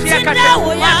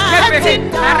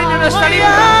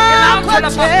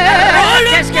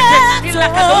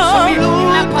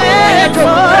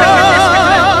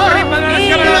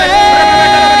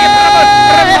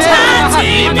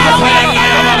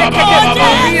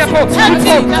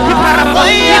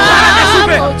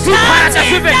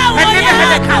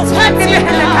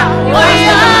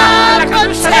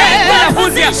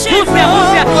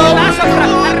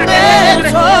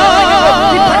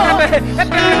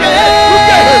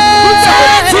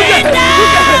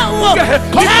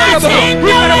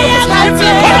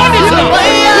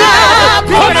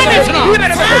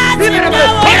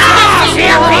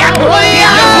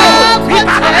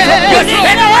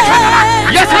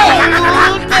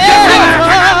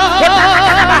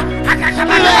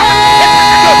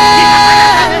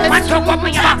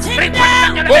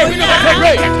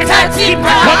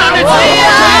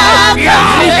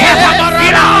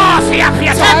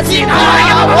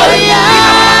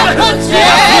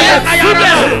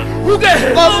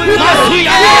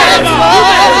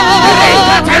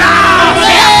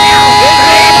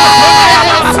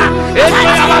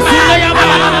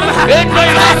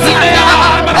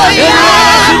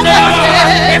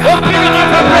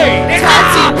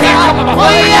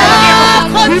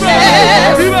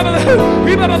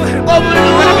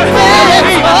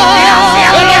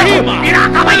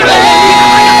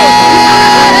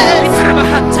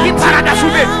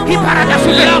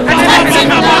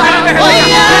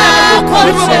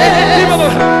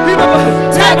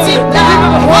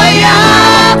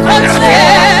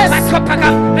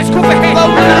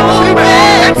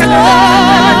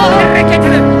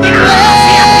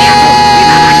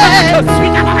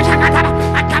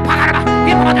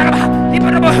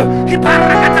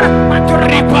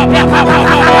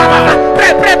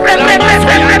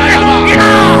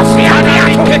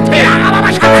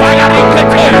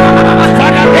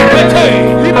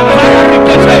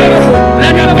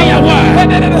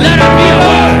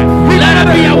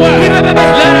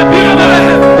 Let it be a word.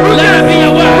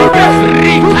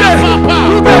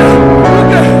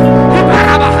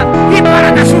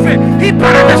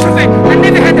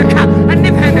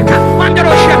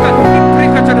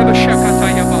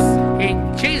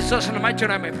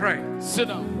 Amen. Sit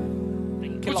down.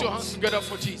 Thank you, Put your Lord. hands together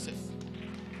for Jesus.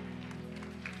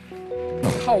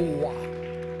 Power.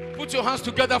 Put your hands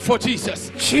together for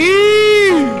Jesus.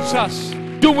 Jesus.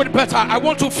 Do it better. I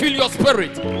want to feel your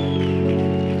spirit.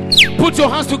 Put your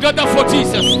hands together for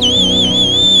Jesus. Put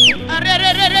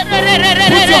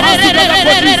your hands together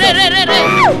for Jesus.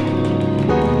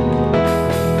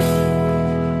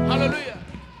 Hallelujah.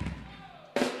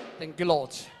 Thank you,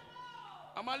 Lord.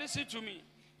 Amma, listen to me.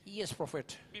 Yes,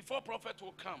 prophet. Before prophet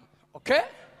will come, Okay.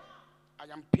 I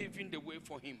am paving the way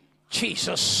for him.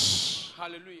 Jesus.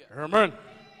 Hallelujah. Amen.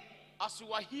 As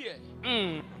you are here,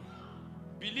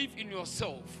 believe in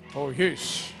yourself. Oh,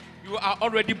 yes. You are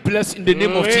already blessed in the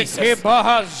name of Jesus.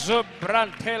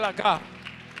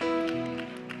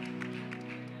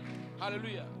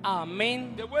 Hallelujah.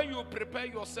 Amen. The way you prepare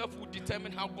yourself will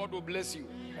determine how God will bless you.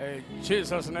 In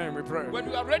Jesus' name we pray. When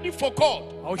you are ready for God,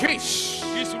 Oh, yes.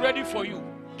 He's ready for you.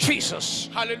 Jesus.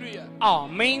 Hallelujah.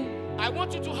 Amen. I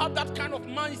want you to have that kind of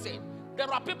mindset.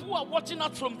 There are people who are watching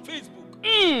us from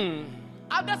Facebook.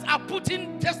 Others are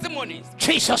putting testimonies.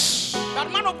 Jesus.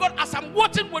 That man of God, as I'm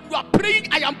watching when you are praying,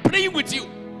 I am praying with you.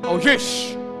 Oh,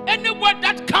 yes. Any word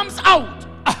that comes out,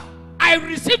 I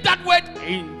receive that word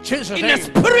In Jesus' in name. the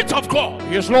Spirit of God.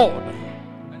 Yes, Lord.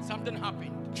 And something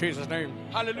happened. Jesus' name.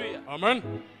 Hallelujah. Amen.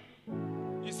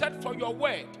 He said, for your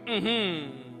word,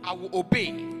 Mm-hmm. I will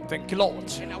obey Thank you,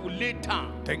 Lord. and I will lay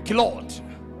down. Thank you, Lord.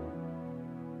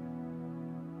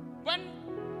 When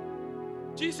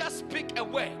Jesus speak a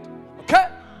word, Okay.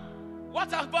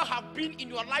 whatever have been in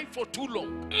your life for too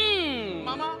long,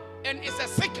 Mama, and it's a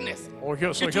sickness, Oh,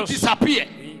 yes. Oh, it will yes. disappear.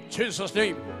 In Jesus'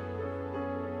 name.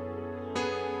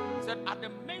 He said, at the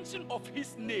mention of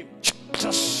his name,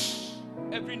 Jesus.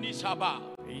 every knee shall bow.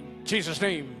 In Jesus'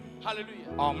 name. Hallelujah.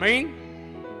 Amen.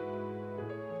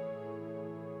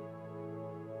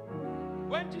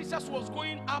 When Jesus was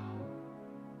going up,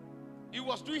 he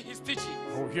was doing his teaching.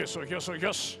 Oh, yes. Oh, yes. Oh,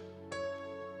 yes.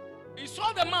 He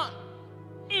saw the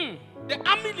man, the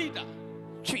army leader.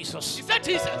 He Jesus. said,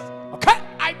 Jesus, Okay.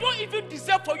 I don't even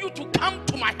deserve for you to come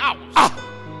to my house.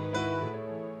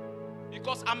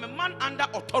 Because I'm a man under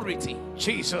authority.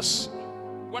 Jesus.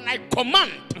 When I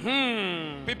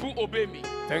command, people obey me.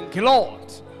 Thank you,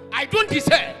 Lord. I don't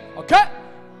deserve, Okay.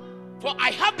 for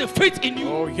I have the faith in you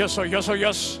Oh, yes. Oh, yes. Oh,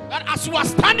 yes. that as you are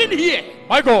standing here,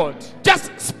 My God.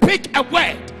 just speak a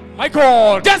word. My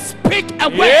God. Just speak a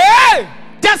word. Yeah.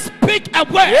 Just speak a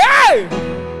word. Yeah.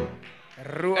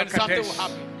 And something will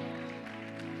happen.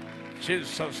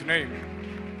 Jesus' name.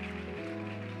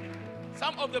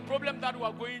 Some of the problems that we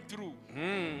are going through,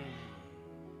 you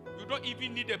don't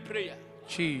even need a prayer,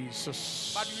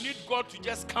 Jesus. but you need God to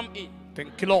just come in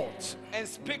Thank you, Lord. and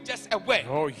speak just a word.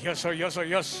 Oh, yes. Oh, yes. Oh,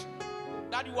 yes.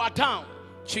 That you are down,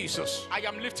 Jesus. I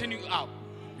am lifting you up.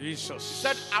 Jesus.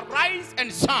 Said, arise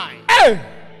and shine, Hey.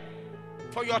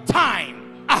 for your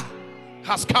time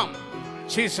has come.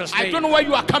 Jesus' I name. don't know where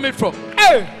you are coming from.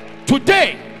 Hey.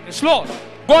 Today, Yes, Lord.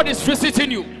 God is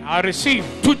visiting you. I receive.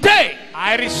 Today,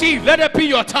 I receive. let it be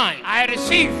your time. I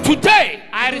receive. Today,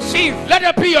 I receive. let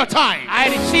it be your time. I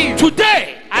receive.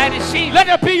 Today, I receive. let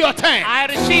it be your time. I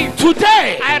receive.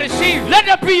 Today, I receive. let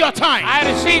it be your time. I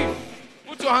receive.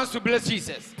 Put your hands to bless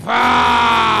Jesus.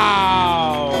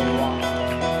 Power.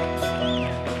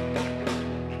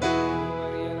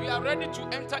 We are ready to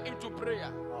enter into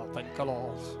prayer. Oh, thank you,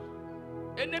 Lord.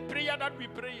 Any prayer that we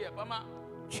pray here, Mama,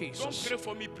 don't Jesus. pray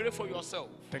for me, pray for yourself.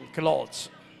 Thank you, Lord.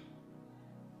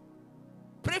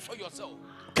 Pray for yourself.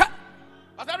 Okay.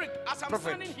 Pastor Rick, as I'm Prophet.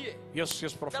 standing here, Yes,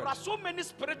 yes, prophet. there are so many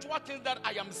spiritual things that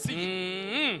I am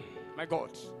seeing, My God.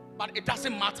 but it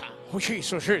doesn't matter. Oh,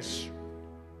 yes. Oh, yes.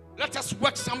 Let us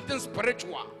work something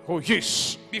spiritual Oh,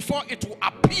 yes. before it will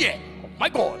appear Oh, my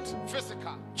God.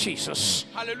 physical. Jesus.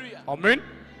 Hallelujah. Amen.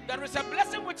 There is a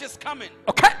blessing which is coming.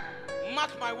 Okay.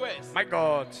 Mark my words. My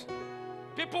God.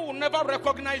 People will never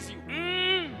recognize you.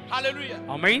 Hallelujah.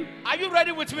 Amen. Are you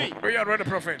ready with me? We are ready,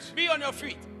 prophet. Be on your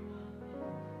feet.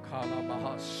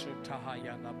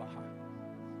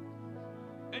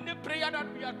 Any prayer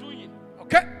that we are doing,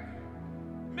 Okay.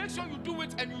 make sure you do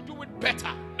it and you do it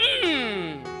better.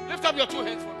 Lift up your two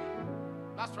hands for me.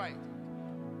 That's right.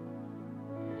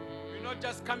 We not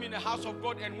just come in the house of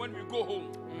God and when we go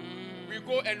home, we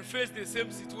go and face the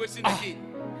same situation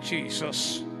again.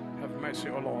 Jesus. Have mercy,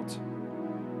 oh Lord.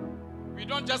 We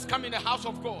don't just come in the house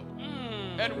of God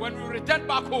and when we return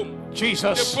back home, the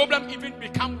Jesus. problem even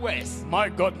become worse. My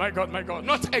God, my God, my God.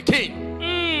 Not again.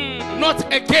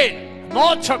 Not again.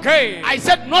 Not again. I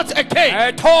said not again.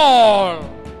 At all.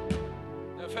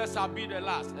 The first shall be the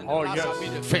last, and the Oh, last yes. shall be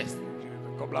the first.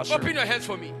 God bless Open you. your hands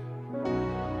for me.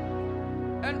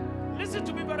 And listen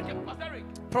to me very carefully. Pastor Rick,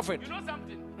 Prophet. You know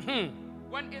something?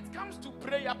 When it comes to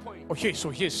prayer point, Oh, yes,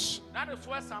 oh, yes. that is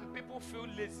where some people feel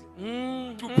lazy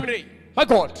to pray. My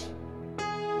God.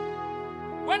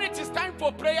 When it is time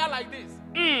for prayer like this,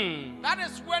 that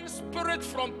is when spirits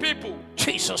from people,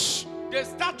 Jesus. they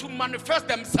start to manifest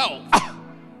themselves.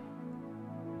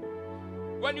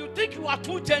 When you think you are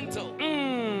too gentle,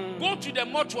 go to the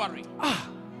mortuary.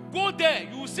 Go there,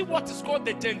 you will see what is called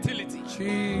the gentility.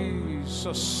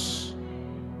 Jesus.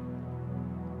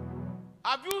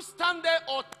 Have you stand there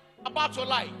or about your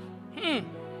life?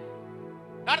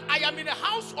 That I am in the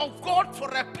house of God for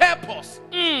a purpose.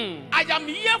 I am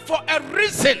here for a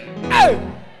reason.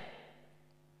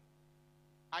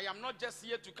 I am not just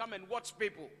here to come and watch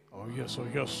people. Oh, yes, oh,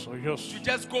 yes, oh, yes. To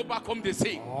just go back home, they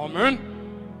say. Amen.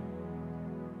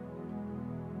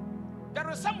 There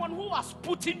is someone who has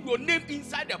put in your name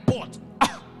inside the pot.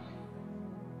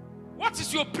 What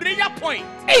is your prayer point?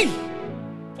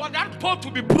 For that pot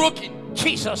to be broken.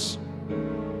 Jesus.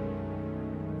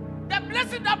 The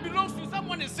blessing that belongs to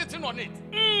someone is sitting on it.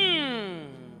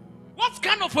 What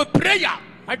kind of a prayer,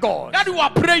 My God. that you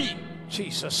are praying?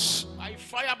 Jesus. By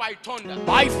fire, by thunder.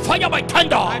 By fire, by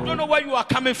thunder. I don't know where you are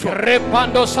coming from.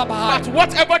 Repando But Sabah.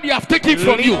 whatever they have taken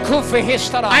from you,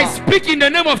 I speak in the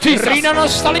name of Jesus.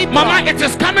 Mama, it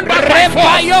is coming back by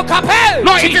force.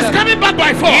 No, it is coming back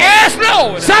by force. Yes,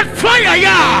 Lord. Set fire,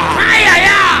 yeah. Fire,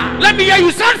 yeah. Let me hear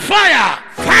you set fire.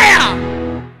 Fire.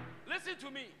 Listen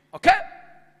to me. Okay.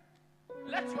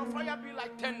 Let your fire be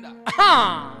like tender.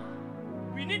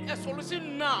 We need a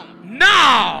solution now,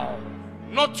 Now.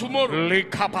 not tomorrow.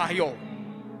 Likapayo.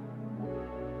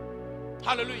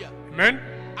 Hallelujah. Amen.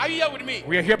 Are you here with me?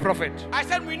 We are here, Prophet. I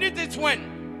said we need it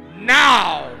when?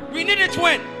 Now. We need it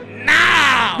when?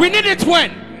 Now. We need it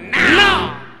when?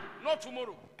 Now. Not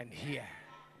tomorrow. And here.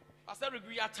 I said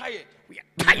we are tired. We are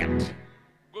tired.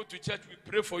 Go to church, we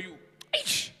pray for you.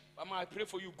 Mama, I pray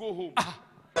for you. Go home.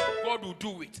 God will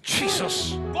do it.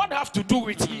 Jesus. God have to do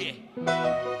it here.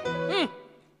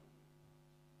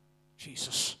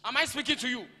 Jesus. Am I speaking to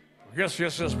you? Yes,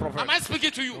 yes, yes, Prophet. Am I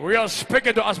speaking to you? We are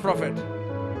speaking to us, Prophet.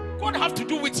 God have to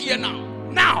do it here now.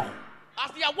 Now.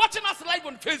 As they are watching us live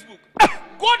on Facebook,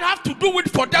 God have to do it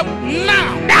for them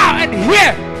now. Now and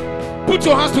here. Put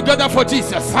your hands together for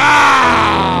Jesus.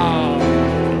 Wow.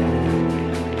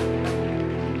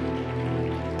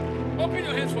 Open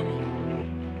your hands for me.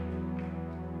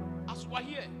 As we are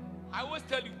here, I always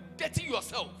tell you, dirty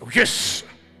yourself. Yes.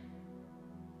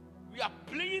 We are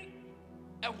playing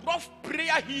a rough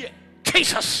prayer here.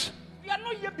 Jesus. We are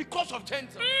not here because of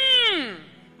gentle.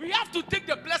 We have to take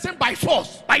the blessing by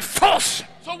force. By force.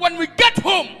 So when we get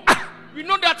home, we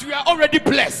know that we are already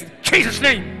blessed. Jesus'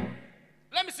 name.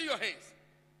 Let me see your hands.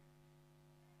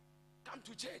 Come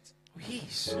to church.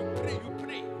 Yes. You pray, you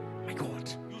pray. My God.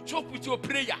 You choke with your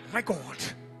prayer. My God.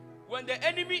 When the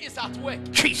enemy is at work,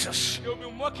 Jesus. he'll be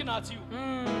mocking at you.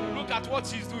 Look at what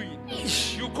he's doing.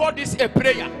 You call this a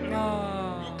prayer.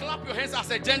 You clap your hands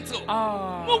as a gentle.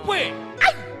 No way.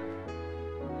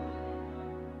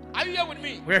 Are you here with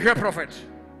me? We are here, Prophet.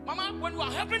 Mama, when you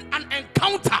are having an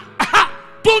encounter,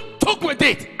 don't talk with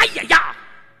it.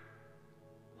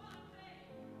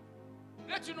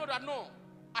 Let you know that no,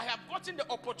 I have gotten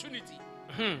the opportunity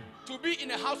to be in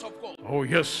the house of God. Oh,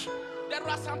 yes. There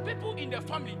are some people in the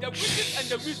family, the witches and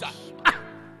the wizards.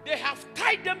 They have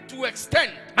tied them to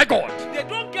extent. My God. They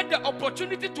don't get the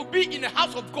opportunity to be in the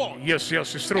house of God. Yes,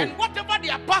 yes, it's true. And whatever they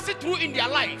are passing through in their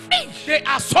life, they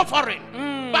are suffering.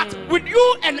 But with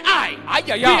you and I,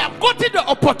 we have gotten the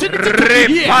opportunity to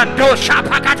be here.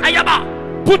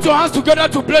 Put your hands together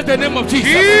to bless the name of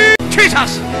Jesus.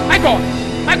 Jesus. My God.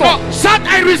 My God. Shout,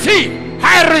 I receive.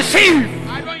 I receive.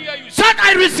 I don't hear you. Shout,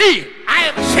 I receive.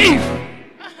 I receive.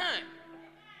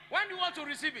 When do you want to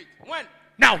receive it? When?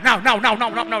 Now. When?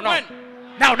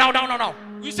 Now.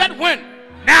 You said when?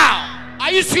 Now.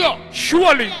 Are you sure?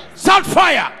 Surely. Shout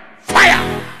fire.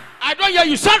 Fire. I don't hear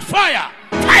you. Shout fire.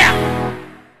 Fire.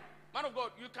 Man of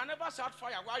God, you can never shout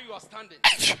fire while you are standing.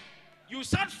 You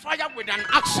shout fire with an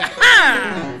accent.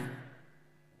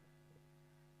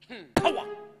 Power.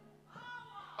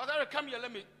 Father, come here.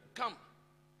 Let me come.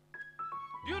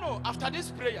 Do you know, after this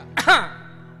prayer,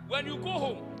 when you go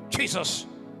home, Jesus.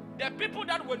 the people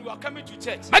that when you are coming to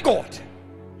church, My God.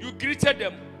 you greeted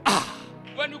them.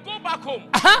 When you go back home,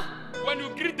 when you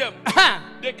greet them,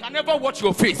 they can never watch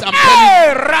your face. I'm telling you.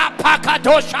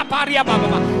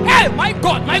 Hey, my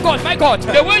God.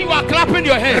 The way you are clapping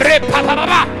your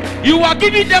hands, you are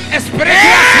giving them a spiritual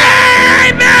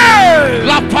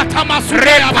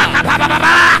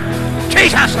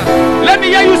Jesus. Let me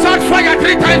hear you shout fire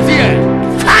 3 times here.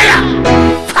 Fire.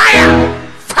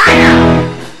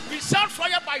 We shout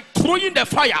fire by throwing the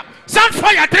fire. Sound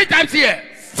fire 3 times here.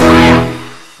 Fire.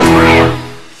 Fire.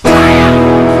 Fire.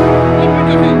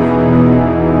 Open your hands.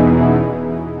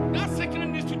 That sickness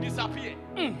needs to disappear.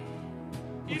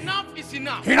 Enough is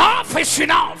enough. Enough is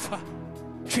enough. Your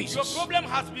Jesus. problem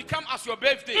has become as your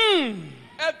birthday.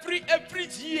 Every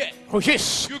year. Oh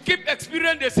yes. You keep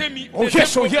experiencing the same. Oh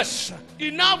yes. Oh yes.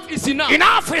 Enough is enough.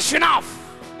 Enough is enough.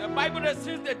 The Bible says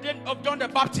since the day of John the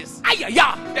Baptist, Ay, ay,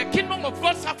 ay. the kingdom of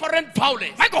God suffering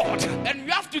violence. My God. And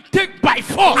you have to take by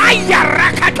force. Ay,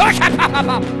 ay, rakatosha, pa, pa,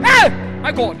 pa. Eh,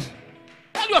 my God.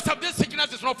 Tell yourself this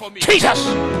sickness is not for me. Jesus.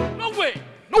 No way.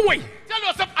 No way. Tell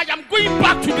yourself I am going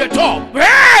back to the job.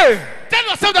 Hey. Tell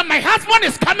yourself that my husband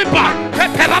is coming back. Hey,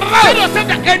 hey, Tell hey. yourself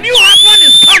that a new husband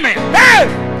is coming. Hey.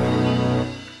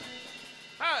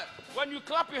 When you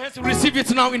clap your hands, receive it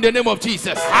now in the name of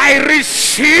Jesus. I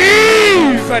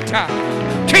receive it.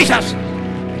 Jesus.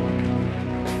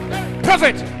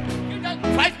 Prophet.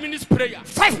 5 minutes prayer.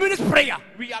 5 minutes prayer.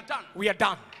 We are done. We are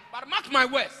done. But mark my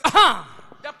words. Uh-huh.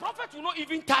 The prophet will not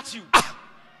even touch you.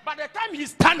 By the time he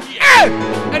stand here Hey.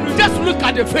 and you just look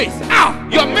at the face,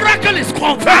 your miracle is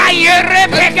confirmed.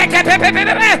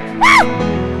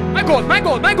 My God, my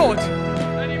God, my God.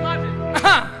 And imagine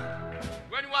Uh-huh.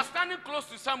 when you are standing close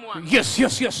to someone Yes,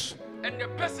 yes, yes. and the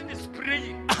person is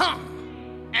praying, Uh-huh.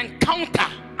 encounter,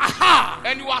 Aha.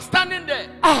 and you are standing there,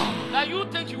 that you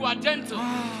think you are gentle.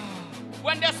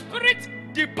 When the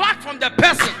spirit depart from the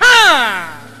person,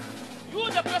 you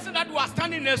the person that you are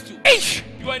standing next to, Ish.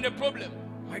 you are in a problem.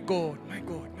 My God, my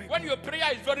God, my God. When your prayer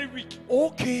is very weak.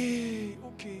 Okay,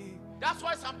 okay. That's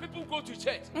why some people go to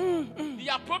church.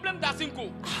 Their problem doesn't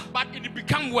go, but it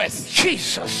becomes worse.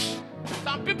 Jesus.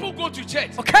 Some people go to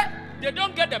church. Okay. They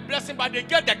don't get the blessing, but they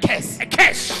get the curse. A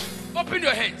kiss. Open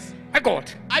your hands. My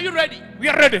God. Are you ready? We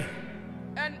are ready.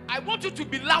 And I want you to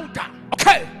be louder.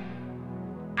 Okay.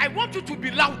 I want you to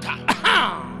be louder.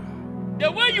 Aha.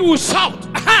 The way you will shout,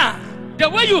 Aha. the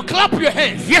way you clap your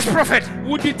hands, Yes, prophet.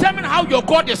 will determine how your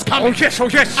God is Oh coming. yes, oh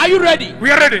yes. Are you ready? We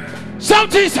are ready.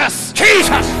 Shout Jesus.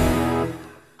 Jesus.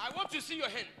 I want to see your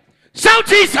hand. Shout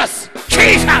Jesus.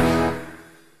 Jesus.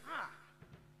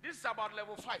 This is about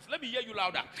level 5. Let me hear you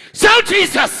louder. Shout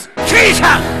Jesus. Jesus.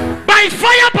 By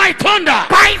fire, by thunder.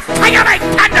 By fire, by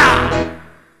thunder.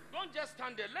 Don't just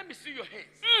stand there. Let me see your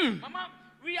hands. Mama,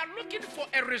 we are looking for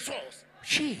a resource.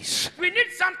 Jeez. We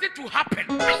need something to happen.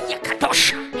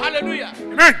 Ayakatosha. Hallelujah.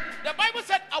 Amen. The Bible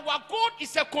said our God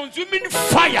is a consuming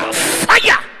fire.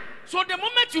 Fire. So the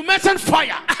moment you mention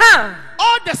fire, Aha.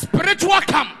 all the spiritual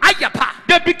come. Ayapa.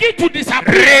 They begin to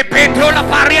disappear. Repetola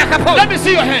paria kapo. Let me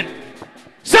see your hand.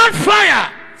 Shout fire.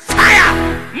 Fire.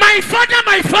 My father,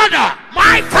 my father.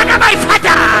 My father, my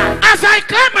father. As I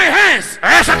clap my hands,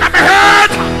 As I come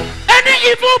ahead. any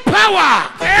evil power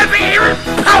Every evil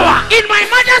power in my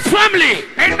mother's family,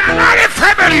 in my mother's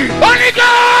family. Holy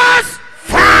Ghost,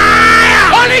 Fire.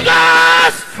 Holy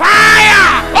Ghost, Fire.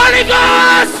 Holy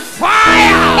Ghost,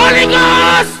 Fire. Holy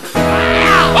Ghost,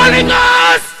 Fire. Holy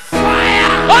Ghost, Fire.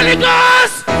 Holy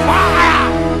Ghost. Fire.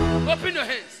 Open your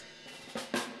hands.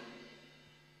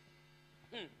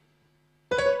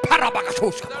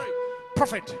 Parabakatoska. Sorry.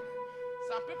 Prophet.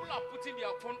 Some people are putting their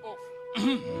phone off.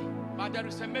 But there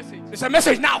is a message. There's a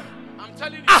message now. I'm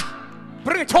telling you.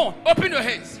 Bring it on. Open your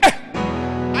hands.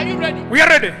 Are you ready? We are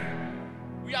ready.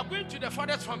 We are going to the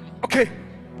father's family. Okay.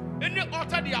 Any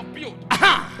altar they have built,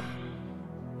 Aha.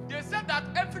 they said that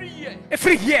every year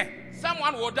Every year.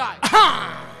 someone will die.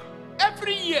 Aha.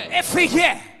 Every year Every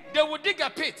year. they will dig a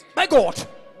pit. My God.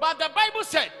 But the Bible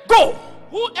said, Go.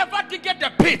 whoever diggeth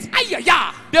the pit, Ay, ay,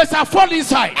 ay. they shall fall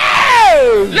inside.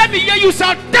 Hey. Let me hear you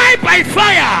shout, die by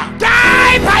fire.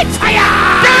 Die by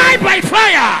fire. Die by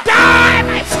fire. Die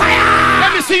by fire.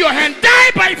 Let me see your hand.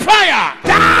 Die by fire.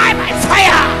 Die by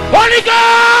fire. Holy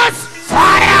Ghost.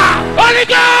 Fire. Holy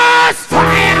Ghost.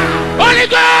 Fire. Holy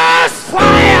Ghost.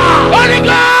 Fire. Holy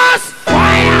Ghost.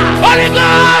 Fire. Holy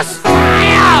Ghost.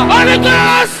 Fire. Holy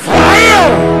Ghost. Fire.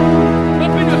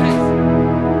 Open your hands.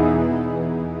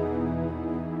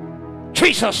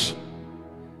 Jesus.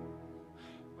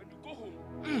 When you go home,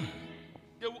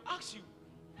 they will ask you,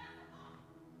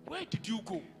 where did you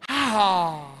go?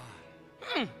 Ah.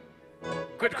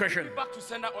 Good question. Be back to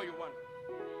sender all you want.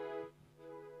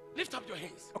 Lift up your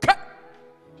hands. Okay.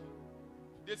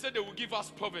 They said they will give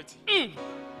us poverty.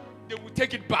 They will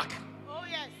take it back. Oh,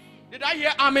 yes. Did I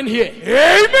hear amen here?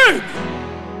 Amen.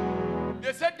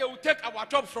 They said they will take our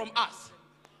job from us.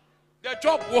 The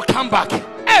job will come back.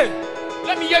 Hey.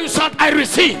 Let me hear you shout, I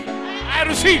receive. I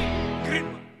receive. Great.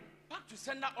 Back to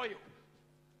sender oil.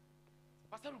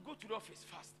 Pastor, go to the office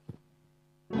fast.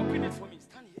 Open it for me.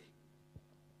 Stand here.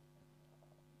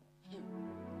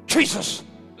 Jesus.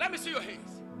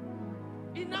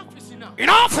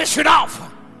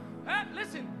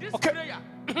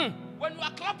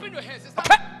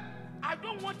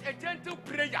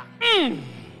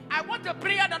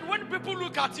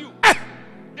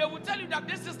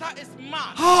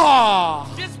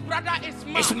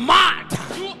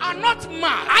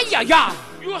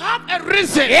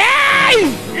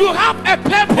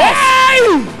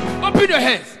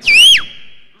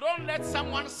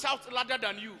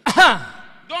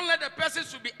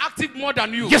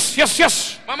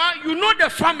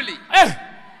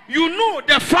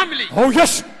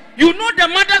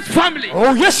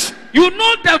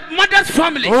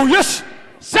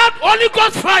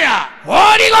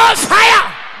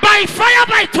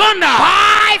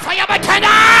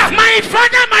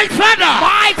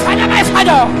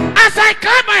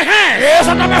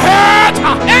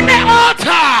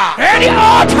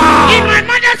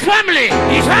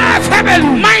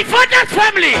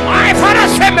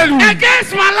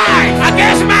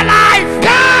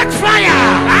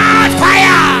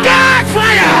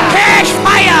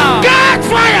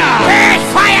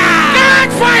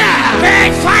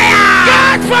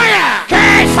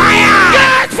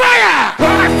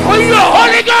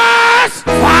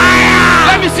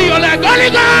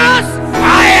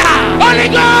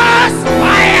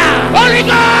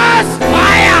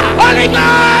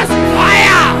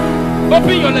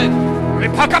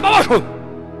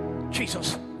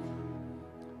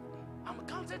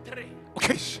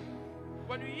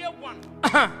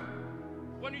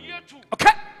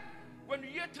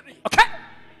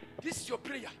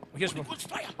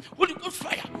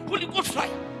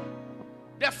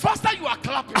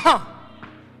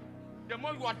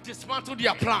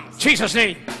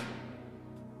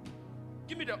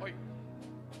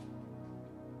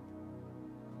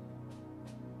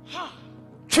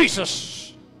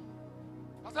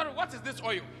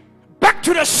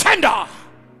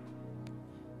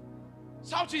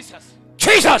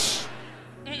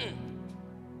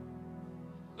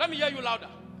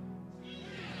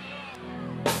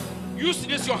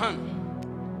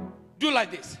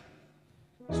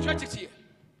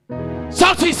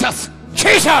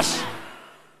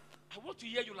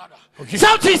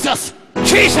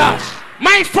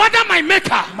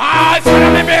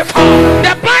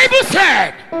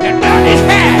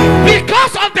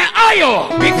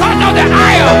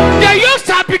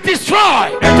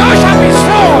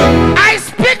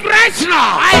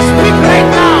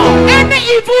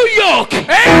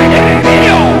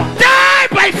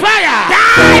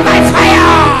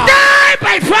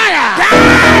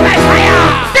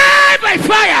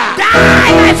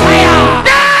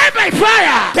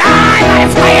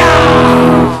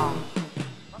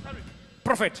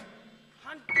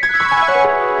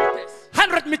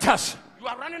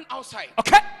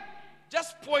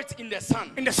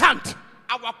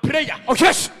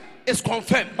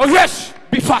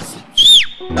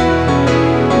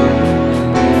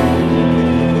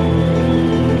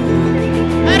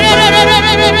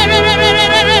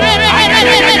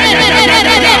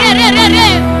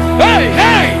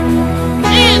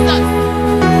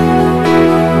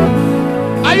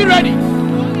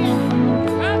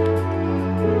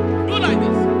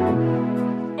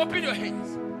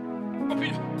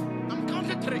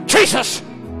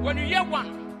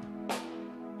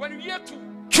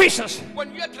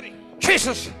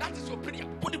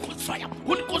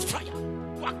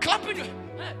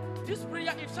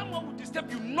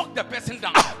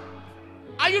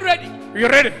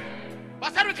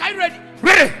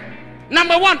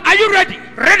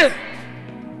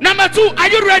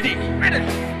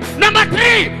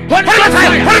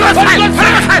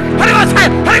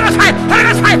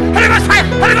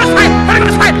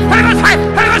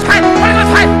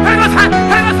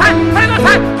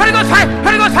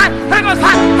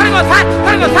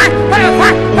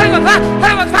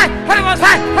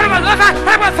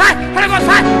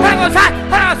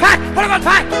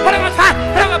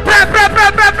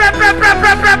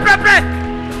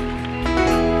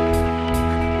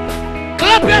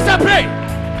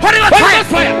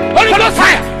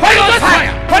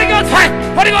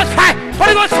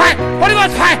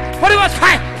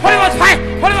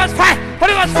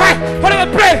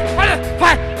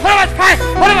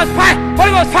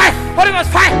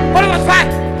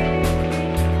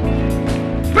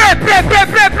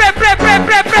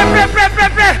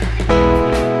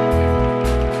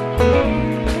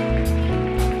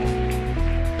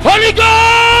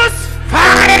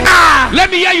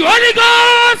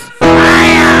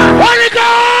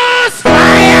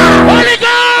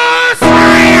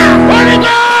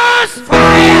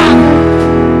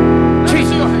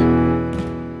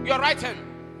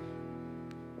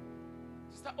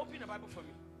 Sister, open the Bible for me.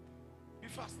 Be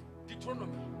fast.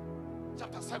 Deuteronomy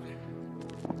chapter 7.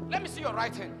 Let me see your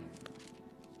right hand.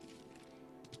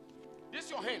 This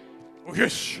is your hand. Oh,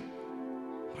 yes.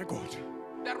 My God.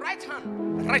 The right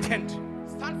hand. Right hand.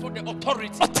 Stand for the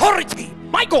authority. Authority.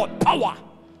 My God. Power.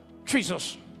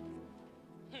 Jesus.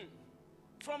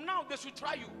 From now, they should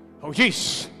try you. Oh,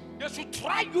 yes. They should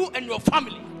try you and your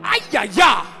family. Ay.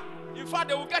 In fact,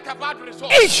 they will get a bad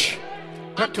result. Ish.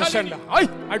 Back to sender. Ay,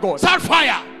 my God. Start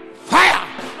fire. Fire.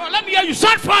 No, let me hear you.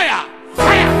 Start fire.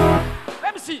 Fire.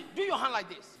 Let me see. Do your hand like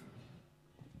this.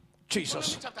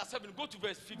 Jesus. Chapter 7. Go to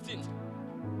verse 15.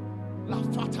 The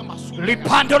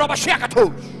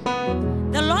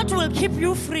Lord will keep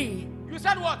you free. You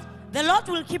said what? The Lord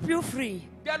will keep you free.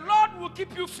 The Lord will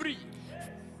keep you free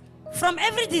from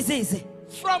every disease.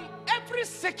 From every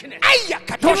sickness. He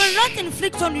will not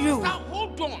inflict on you. Now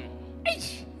hold on.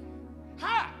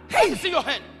 Let me see your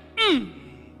hand.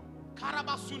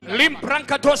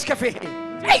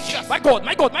 My God,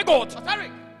 my God, my God.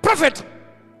 Prophet.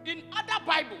 In other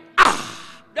Bible,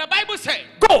 the Bible says,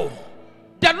 go.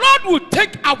 The Lord will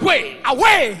take away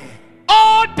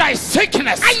all thy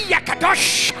sickness.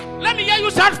 Let me hear you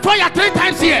shout fire 3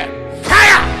 times here.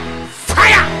 Fire,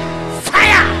 fire,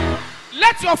 fire.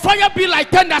 Let your fire be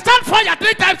like thunder. Shout fire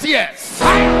 3 times here.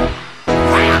 Fire,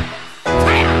 fire,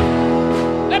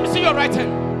 fire. Let me see your right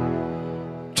hand.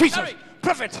 Jesus. Sorry.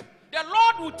 Prophet. The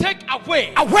Lord will take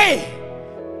away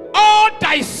all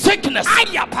thy sickness. Are you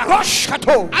here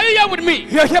with me?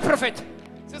 You're here, prophet.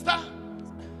 Sister,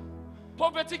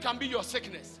 poverty can be your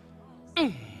sickness.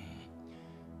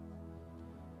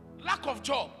 Lack of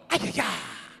job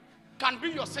can be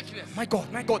your sickness. My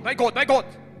God, my God, my God, my God.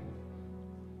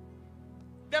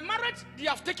 The marriage they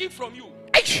have taken from you,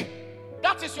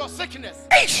 that is your sickness.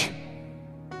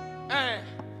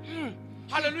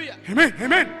 Hallelujah. Amen,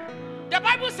 amen. The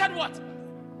Bible said what?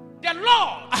 The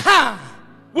Lord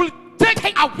will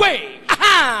take away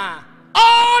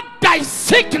all thy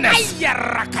sickness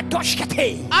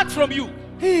out from you.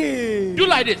 Do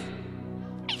like this.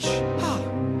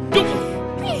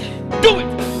 Do it.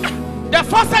 The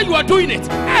faster you are doing it,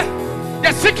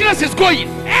 the sickness is going.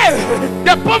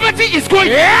 The poverty is going.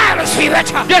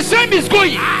 The shame is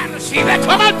going.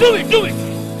 Mama, do it.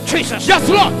 Jesus. Yes,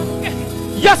 Lord.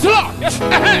 Yes, Lord. Yes.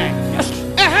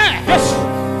 Yes.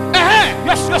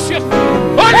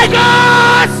 Holy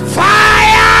Ghost,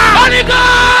 fire! Holy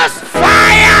Ghost,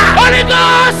 fire! Holy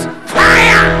Ghost,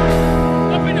 fire!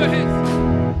 Open your hands.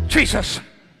 Jesus.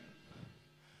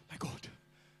 My God.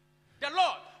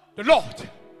 The Lord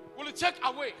will take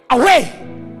away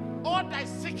all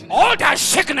thy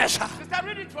sickness. Sister,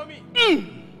 read it for me.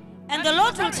 And the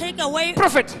Lord will take away.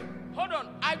 Prophet. Hold on.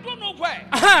 I don't know where.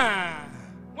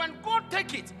 When God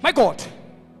take it. My God.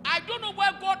 I don't know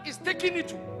where God is taking it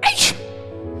to.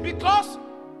 Because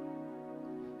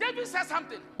David said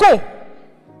something. Go.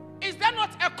 Is there not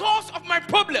a cause of my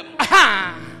problem?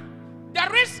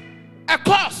 There is a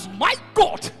cause. My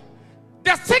God.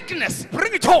 The sickness,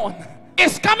 bring it on,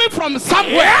 is coming from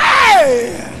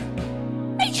somewhere.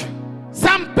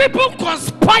 Some people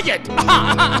conspired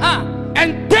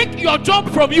and take your job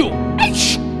from you.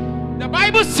 The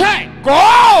Bible said,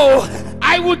 go.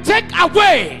 I will take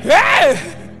away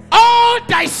all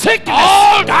thy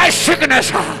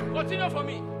sickness. Continue for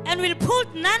me. And will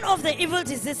put none of the evil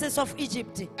diseases of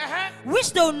Egypt,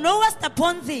 which thou knowest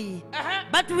upon thee,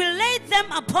 but will lay them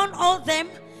upon all them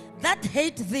that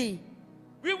hate thee.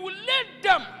 We will lay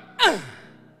them,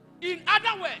 in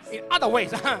other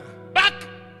ways, back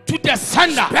to the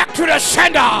sender. Back to the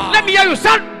sender. Let me hear you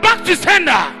shout, back to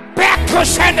sender. Back to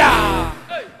sender.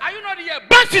 Hey, are you not here?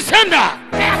 Back to sender.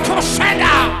 Back to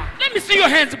sender. Let me see your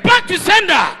hands. Back to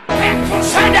sender. Back to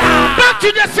sender. Back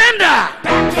to the sender.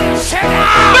 Back to the sender.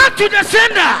 Back to the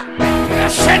sender. Back to the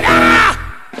sender.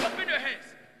 Open your hands.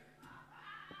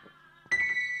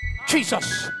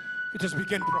 Jesus. It has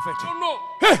begun, prophet. Oh no.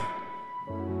 Hey.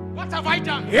 What have I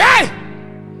done? Yeah.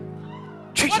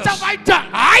 Jesus. What have I done?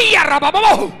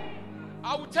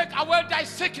 I will take away thy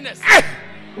sickness. Hey.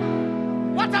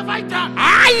 What have I done?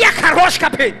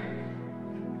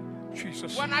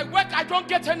 Jesus. When I work, I don't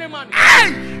get any money.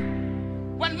 Hey.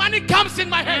 When money comes in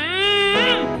my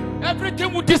hand,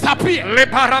 everything will disappear.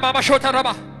 Enough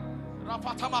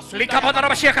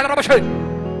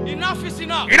Enough is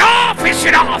enough. Enough is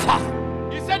enough.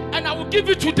 He said, and I will give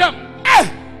it to them.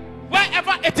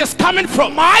 Wherever it is coming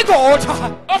from. My God.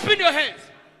 Open your hands.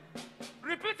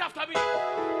 Repeat after me.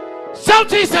 Shout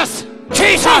Jesus.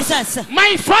 Jesus.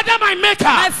 My Father, my Maker.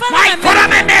 My Father,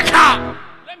 my Maker.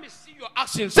 Let me see your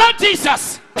actions. Shout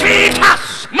Jesus.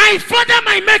 Jesus. My Father,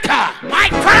 my Maker. My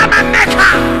Father, my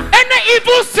Maker. Any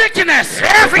evil sickness.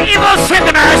 Every evil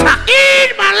sickness In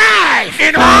my life.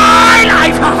 in my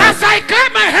life. As I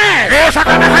clap my hands. Yes, I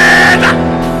got my hand.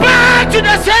 Back to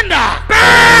the sender.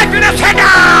 Back to the sender.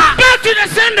 Back to the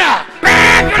sender.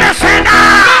 Back to the sender.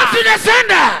 Back to the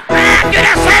sender. Back to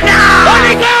the sender.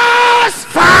 Holy Ghost.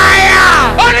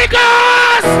 Fire. Holy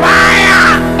Ghost.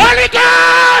 Fire. Holy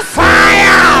Ghost.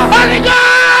 Fire. Holy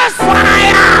Ghost.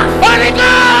 Fire. Holy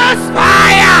Ghost.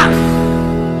 Fire.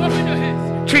 Open your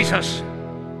hands. Jesus.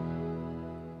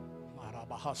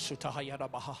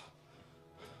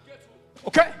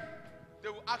 Okay. They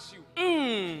will ask you,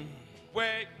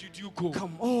 where did you go?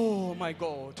 Come. Oh my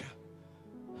God.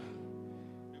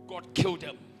 God killed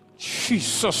them.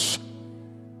 Jesus.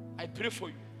 I pray for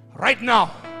you. Right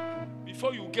now.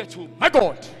 Before you get home, My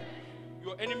God.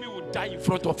 your enemy will die in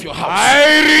front of your house.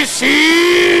 I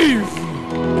receive.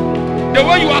 The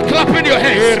way you are clapping your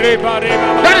hands,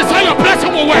 that is how your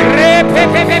blessing will work.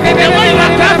 The way you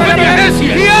are clapping your hands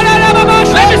here.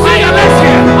 Let me see your legs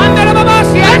here.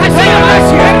 Let me see your legs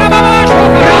here.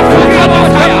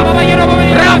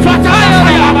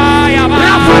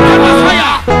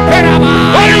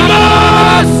 Holy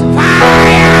Ghost.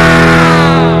 Fire.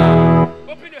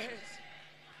 Open your hands.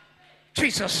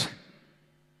 Jesus.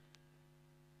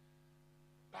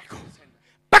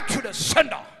 Back to the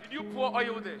sender. Did you pour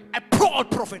oil there? I pour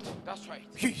out prophet. That's right.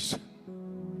 Yes.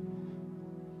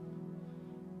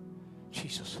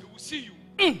 Jesus. They will see you.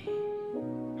 They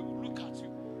will look at you.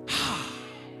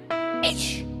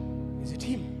 H. Is it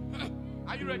him?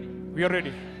 Are you ready? We are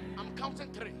ready. I'm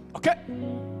counting 3. Okay.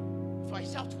 If I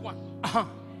shout 1, Uh-huh.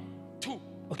 2,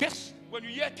 Okay. when you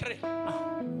hear 3,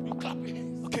 you clap your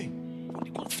hands. Okay. Holy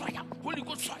Ghost fire. Holy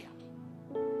Ghost fire.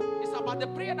 It's about the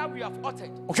prayer that we have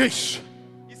uttered. Okay.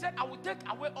 He said, I will take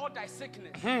away all thy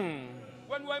sickness. When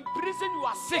you are in prison, you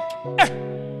are sick.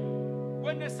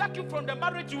 When they sack you from the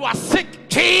marriage, you are sick.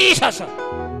 Jesus.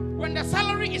 When the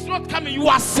salary is not coming, you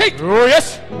are sick. Oh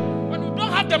yes. When you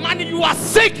don't have the money, you are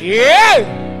sick. Yeah.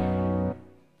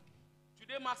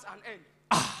 Today marks an end.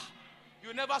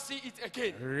 You never see it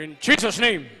again. In Jesus'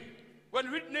 name. When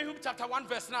we read Nahum chapter 1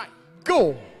 verse 9,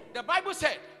 Go. the Bible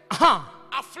said, Uh-huh.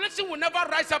 affliction will never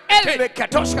rise up again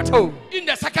in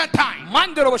the second time.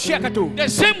 The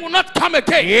same will not come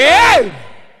again. Yeah.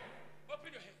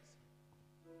 Open your hands.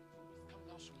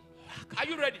 Are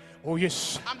you ready? Oh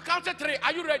yes. I'm counting 3.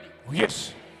 Are you ready? Oh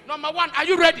yes. Number 1, are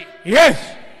you ready? Yes.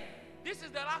 This is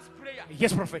the last prayer.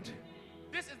 Yes, prophet.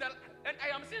 This is the, and I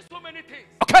am seeing so many things.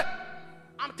 Okay.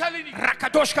 I'm telling you,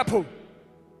 Rakadosh kapu.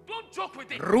 don't joke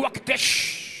with it. Ruak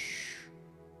desh.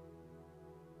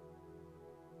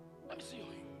 Let me see your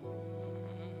hand.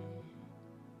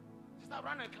 Sister,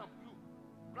 run and come. You,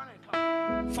 run and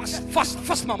come.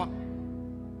 Fast, mama. Be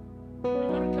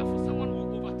very careful. Someone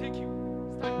will overtake you.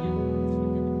 Stand here.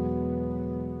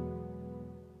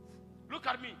 Look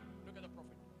at me. Look at the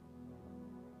prophet.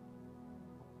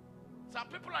 Some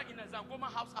people are in a Zangoma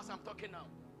house as I'm talking now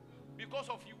because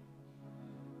of you.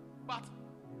 But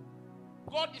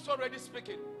God is already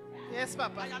speaking. Yes,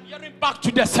 Papa. I am hearing back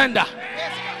to the sender.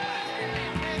 Yes,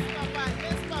 Papa.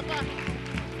 Yes, Papa.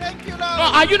 Thank you, Lord.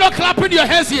 No, are you not clapping your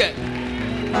hands here?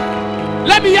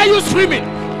 Let me hear you screaming.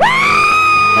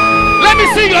 Let me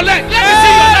see your leg. Let me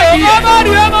see your leg here.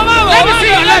 Let me see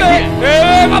your leg here.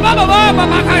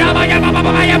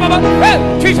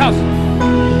 Jesus.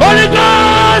 Holy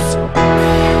Ghost!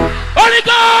 Holy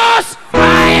Ghost!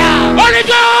 Fire! Holy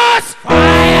Ghost!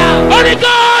 Fire! Holy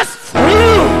Ghost! Let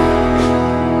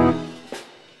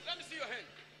me see your hand.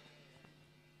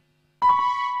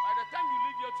 By the time you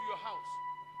leave here to your house,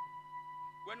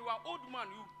 when you are old man,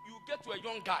 you get to a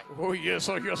young guy. Oh yes,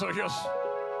 oh yes, oh yes.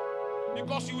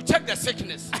 Because you check the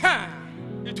sickness.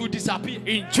 It will disappear.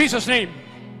 In Jesus' name.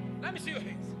 Let me see your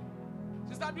hands.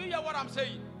 Sister, do you hear what I'm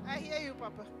saying? I hear you,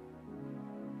 Papa.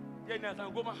 You're in a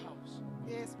Zangoma house.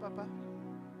 Yes, Papa.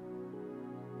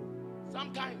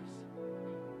 Sometimes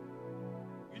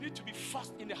you need to be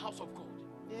fast in the house of God.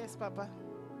 Yes, Papa.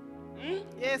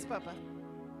 Yes, Papa.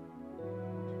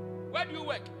 Where do you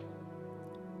work?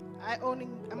 I'm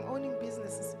owning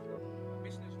businesses.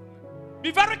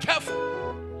 Be very careful.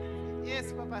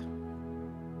 Yes, Papa.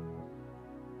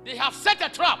 They have set a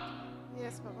trap,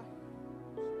 Yes, Papa.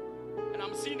 and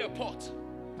I'm seeing a pot.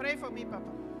 Pray for me, Papa.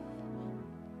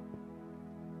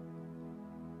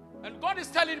 And God is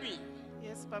telling me,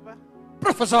 Yes, Papa.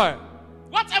 Prophesy.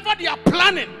 whatever they are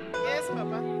planning, Yes,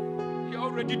 Papa. they are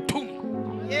already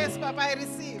doomed. Yes, Papa, I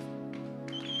receive.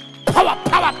 Power,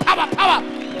 power, power, power.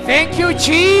 Thank you,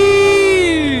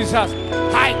 Jesus.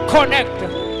 I connect.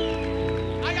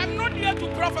 I am not here to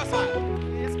prophesy.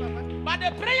 Yes,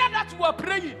 you were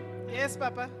praying, Yes,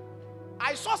 Papa.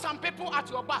 I saw some people at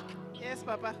your back, Yes,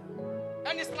 Papa.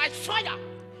 and it's like fire.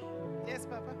 Yes,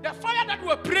 Papa. The fire that you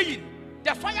were praying,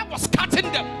 the fire was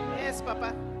cutting them, Yes,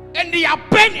 Papa. and they are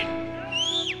burning.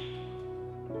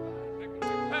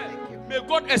 May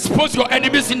God expose your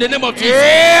enemies in the name of Jesus.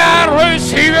 Yeah,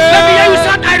 receive it. Let me hear you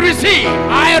shout, I receive.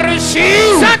 I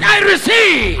receive. Shout, I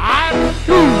receive.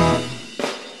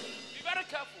 Be very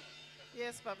careful.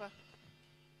 Yes, Papa.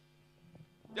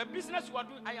 The business you are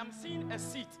doing, I am seeing a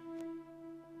seat.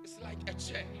 It's like a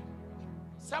chair.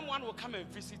 Someone will come and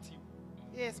visit you.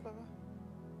 Yes, Papa.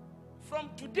 From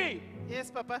today,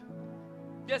 Yes, Papa.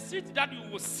 the seat that you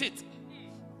will sit,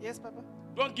 Yes, Papa.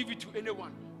 don't give it to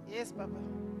anyone. Yes, Papa.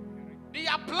 They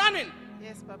are planning.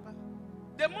 Yes, Papa.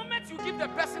 The moment you give the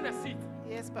person a seat,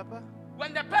 Yes, Papa.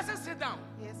 when the person sit down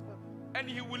Yes, Papa. and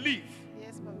he will leave,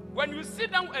 Yes, Papa. when you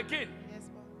sit down again, Yes,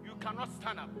 Papa. you cannot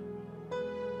stand up.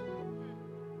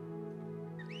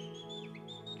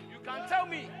 You can tell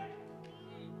me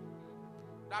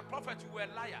that prophet, you were a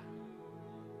liar.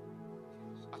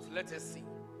 But let us see.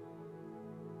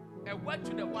 A word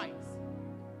to the wise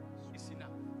is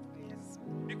enough. Yes.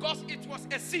 Because it was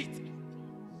a seat.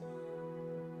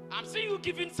 I'm seeing you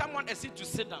giving someone a seat to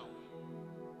sit down.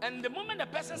 And the moment the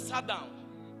person sat down,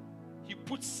 he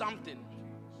put something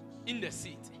in the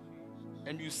seat.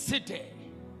 And you sit there.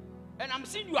 And I'm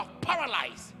seeing you are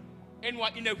paralyzed. And you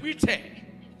are in a wheelchair.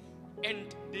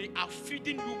 And they are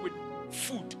feeding you with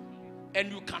food.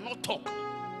 And you cannot talk.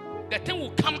 The thing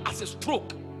will come as a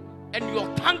stroke. And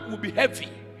your tongue will be heavy.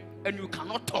 And you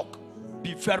cannot talk.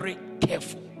 Be very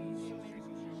careful.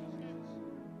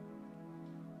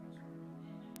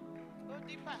 Go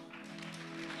deeper.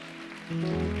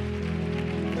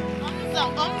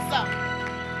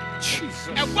 Jesus.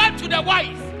 A word to the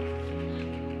wise.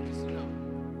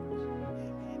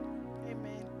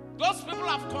 Amen. Those people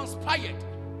have conspired.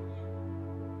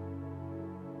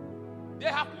 They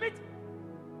have met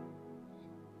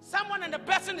someone and the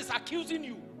person is accusing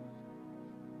you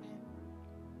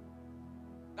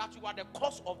that you are the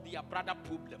cause of their brother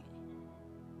problem.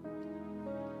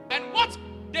 And what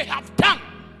they have done.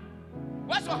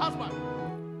 Where's your husband?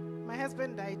 My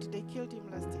husband died. They killed him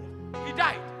last year. He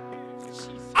died.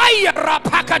 You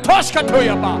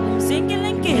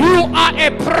are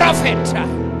a prophet.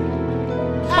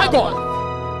 My God.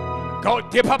 Go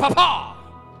deeper, Papa.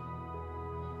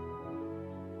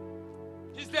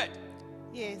 He's dead.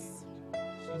 Yes.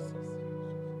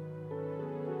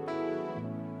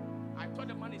 I thought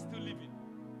the man is still living.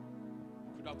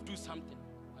 Could have do something,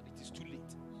 but it is too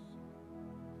late.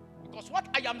 Because what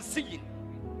I am seeing,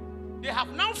 they have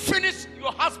now finished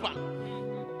your husband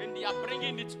and they are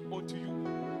bringing it onto you.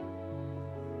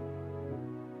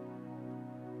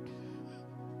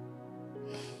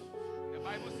 The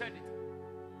Bible said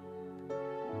it.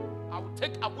 I will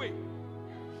take away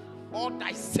all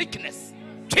thy sickness,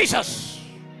 Jesus.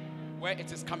 where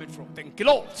it is coming from. Thank you,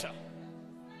 Lord.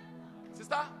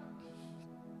 Sister,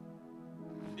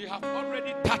 they have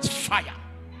already touched fire.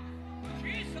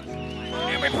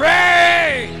 And we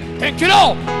pray. Thank you,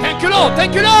 Lord. Thank you, Lord.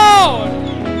 Thank you, Lord.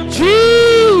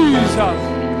 Jesus.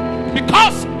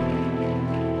 Because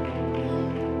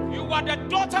you are the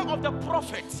daughter of the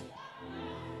prophet.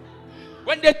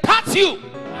 When they touch you,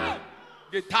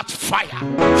 they touch fire.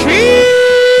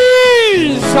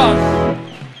 Jesus.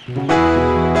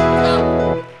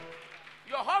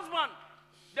 Your husband,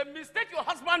 the mistake your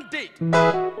husband did,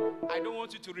 I don't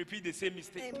want you to repeat the same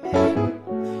mistake.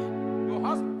 Your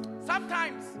husband,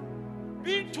 sometimes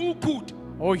being too good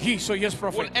Oh, yes, so yes,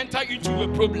 will prophet. enter into a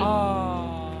problem.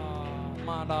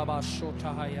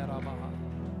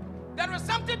 There is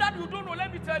something that you don't know,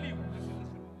 let me tell you.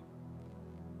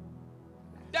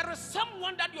 There is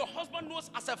someone that your husband knows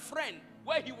as a friend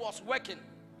where he was working.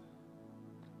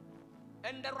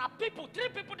 And there are people, 3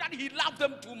 people that he loved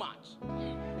them too much.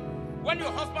 When your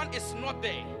husband is not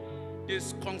there, they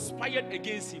conspired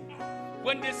against him.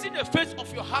 When they see the face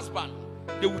of your husband,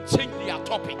 they will change their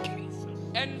topic.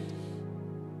 And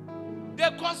they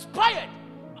conspired.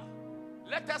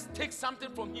 Let us take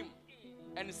something from him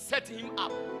and set him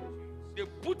up. They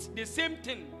put the same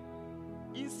thing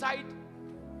inside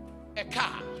a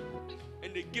car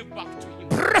and they give back to him.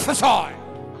 Prophesy. I'm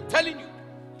telling you.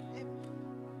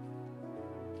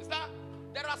 Sister,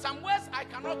 there are some words I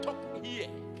cannot talk here.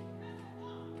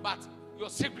 But your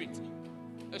secret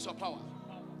is your power.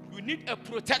 You need a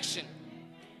protection.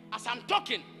 As I'm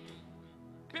talking,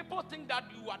 people think that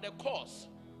you are the cause,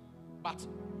 but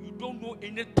you don't know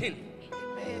anything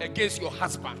against your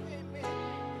husband.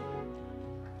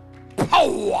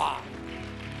 Power.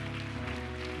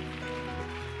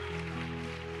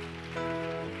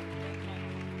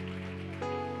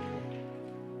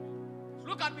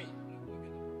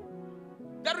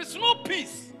 There is no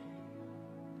peace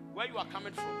where you are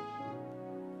coming from.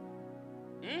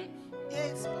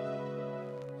 Yes.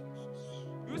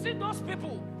 You see those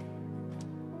people,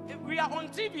 we are on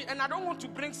TV and I don't want to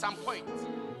bring some points.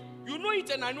 You know it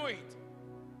and I know it.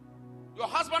 Your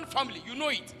husband family, you know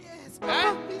it. Yes.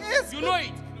 Eh? Yes. You know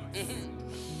it.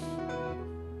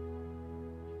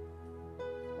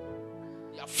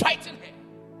 You are fighting her.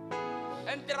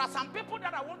 And there are some people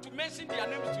that I want to mention their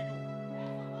names to you.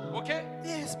 Okay?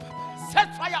 Yes, Papa.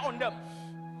 Set fire on them.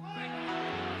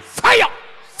 Fire!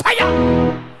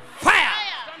 Fire! Fire!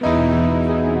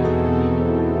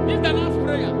 This is the last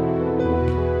prayer.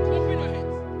 Open your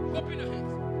hands. Open your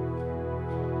hands.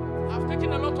 I've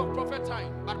taken a lot of prophet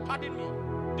time, but pardon me.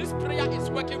 This prayer is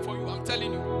working for you. I'm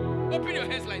telling you. Open your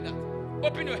hands like that.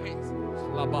 Open your hands.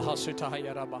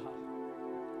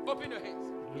 Open your hands.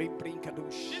 This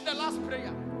is the last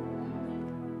prayer.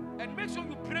 And make sure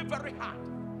you pray very hard.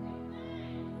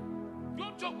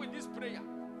 Don't joke with this prayer.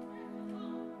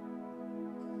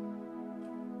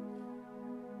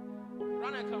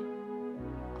 Run and come.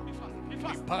 Be fast. Be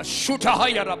fast.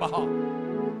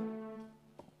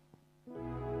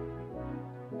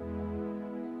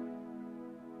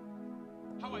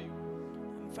 How are you?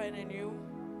 I'm fine, and you?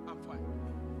 I'm fine.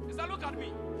 Sister, look at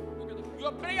me. Look at me.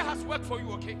 Your prayer has worked for you,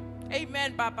 okay?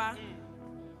 Amen, Papa.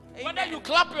 Amen. Whether you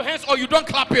clap your hands or you don't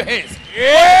clap your hands.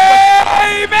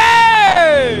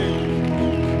 Amen.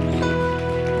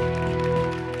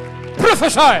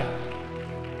 Prophesy.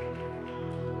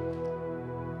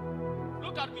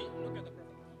 Look at me. Look at the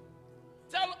prophet.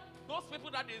 Tell those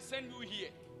people that they send you here.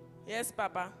 Yes,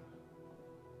 Papa.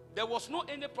 There was no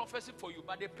any prophecy for you,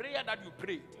 but the prayer that you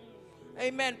prayed,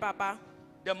 Amen, Papa.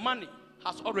 the money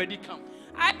has already come.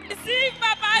 I receive,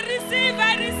 Papa. I receive.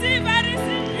 I receive. I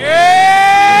receive.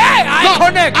 Yeah. I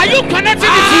connect. Are you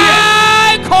connecting it here?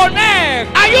 I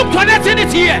connect. Are you connecting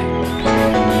it here?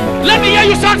 Let me hear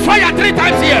you shout fire 3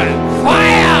 times here.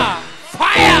 Fire.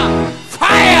 Fire.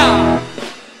 Fire.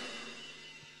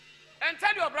 And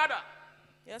tell your brother,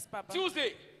 Yes, Papa.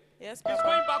 Tuesday, Yes, he's Papa.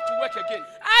 going back to work again.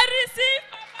 I receive,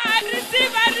 Papa. I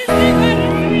receive. I receive. I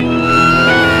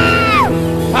receive.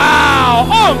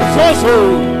 Wow. So.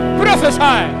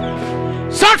 Prophesy.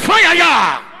 Shout fire,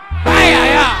 yeah. Fire,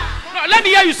 yeah. No, let me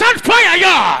hear you shout fire,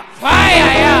 yeah.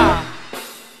 Fire, yeah.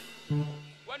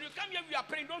 When you come here, we are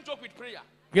praying. Don't joke with prayer.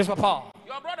 Yes, Papa.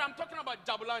 Your brother, I'm talking about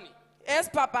Jabulani. Yes,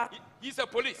 Papa. He's a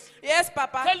police. Yes,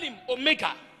 Papa. Tell him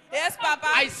Omega. Yes, Papa.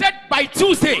 I said by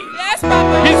Tuesday, Yes,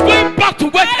 Papa. he's going back to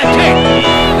work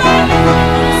again.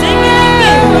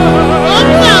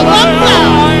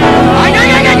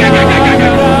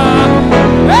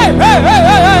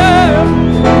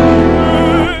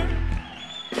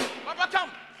 Papa, come.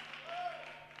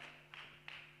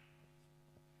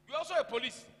 You're also a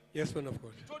police. Yes, man of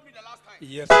God. You told me the last time.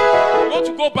 Yes. You want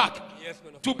to go back Yes,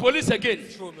 man of to God. police again.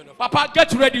 Sure, man of Papa,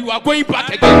 get ready. You are going back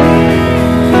again.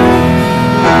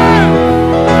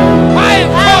 I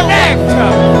connect.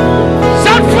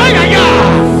 Shout fire,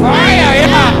 yeah. Fire,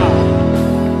 yeah.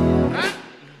 Huh?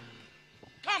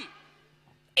 Come.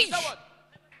 Is that what?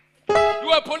 You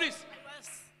are police.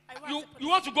 You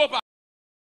want to go back?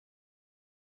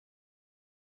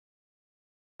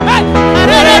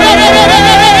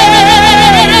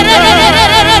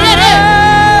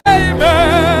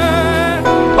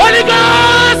 Holy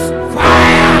Ghost!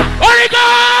 Fire! Holy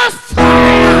Ghost!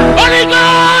 Fire! Holy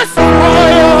Ghost!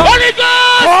 Fire! Holy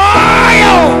Ghost!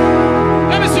 Fire!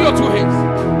 Let me see your 2 hands.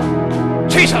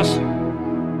 Jesus!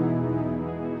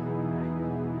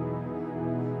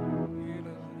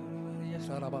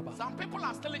 Some people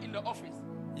are still in the office.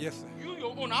 Yes, sir. You,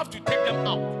 your own, have to take them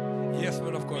out Yes,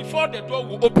 man of God. before the door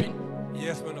will open.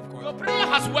 Yes, man of Your God. prayer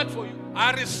has worked for you.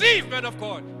 I receive, man of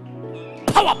God.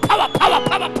 Power, power, power,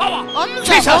 power, power.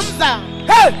 Jesus.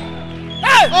 Hey.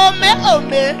 Hey. Ome. Oh,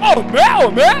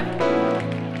 man.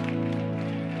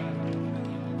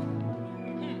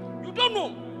 You don't know.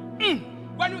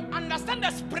 When you understand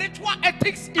the spiritual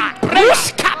ethics in prayer.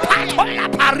 Sister, tell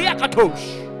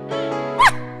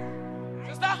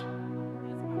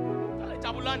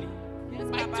Jabulani. Yes,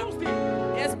 By Papa. Tuesday.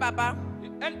 Yes, Papa.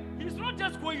 And he's not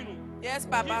just going, Yes, he's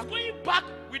Papa. going back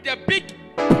with a big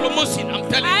promotion. I'm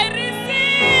telling I you.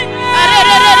 receive.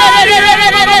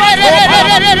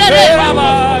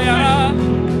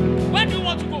 Where do you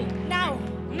want to go? Now.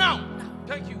 Now.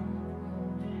 Thank you.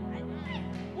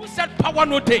 Who said power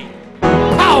no day?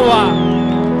 Power.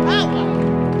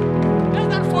 That's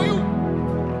that for you.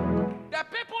 The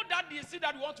people that they see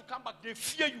that you want to come back, they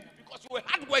fear you because you're a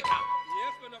hard worker.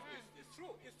 Yes, man of God. It's true.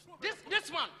 It's true.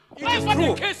 This man, It is whatever the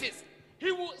true. cases,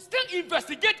 he will still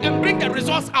investigate and bring the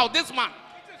results out. This man.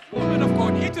 Man of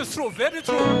God, it is true, very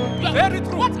true, very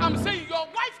true. What I'm saying, your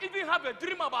wife even have a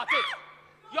dream about it.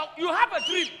 You have a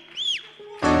dream.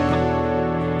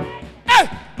 Hey,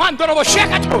 man, don't over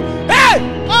shake at you.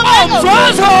 Hey,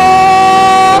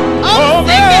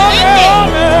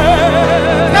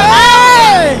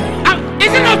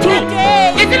 Is it not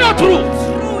true? Is it not true?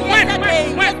 When?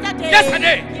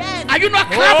 Yesterday. Yes. Are you not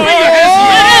clapping your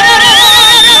hands?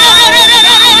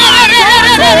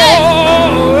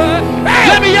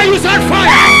 Let me hear you sound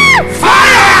fire.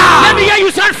 Fire. Let me hear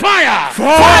you sound fire.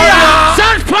 Fire.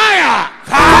 Sound fire.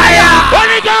 Fire.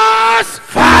 Holy Ghost.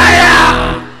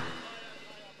 Fire.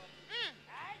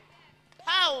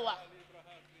 Power.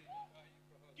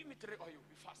 Give me 3 oil.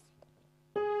 Be fast.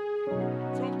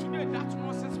 From today, that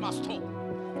nonsense must stop.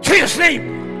 Jesus'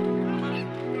 name.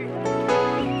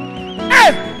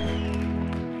 Hey.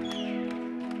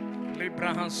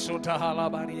 Libra sota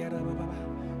halabariera baba.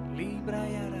 Libra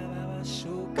yara baba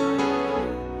suka.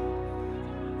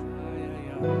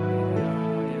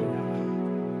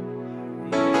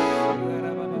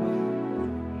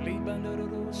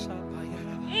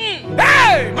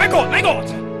 Hey, my God, my God.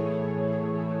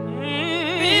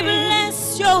 We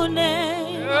bless your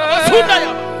name,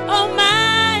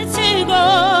 Almighty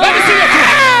God. Let me see your two.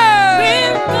 We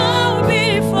go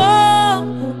before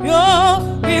you.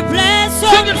 We bless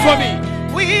your Sing it for me.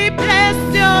 We bless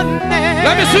your name.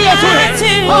 Let me see your two hands.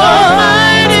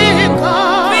 Almighty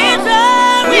God. We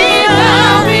We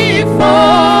bow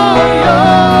before you.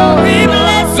 We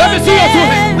bless Let me see your two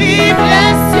hands. We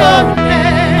bless your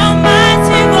name.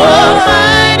 Almighty God.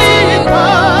 Almighty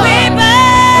God. We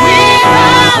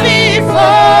bow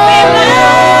before We you.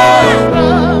 glorify.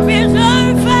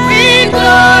 We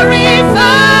glorify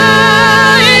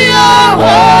your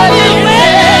holy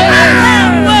name.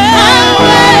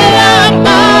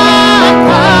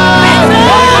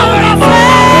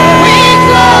 We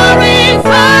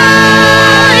glorify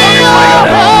your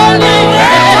holy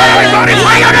name. Everybody,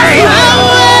 fire your name.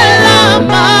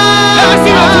 Let me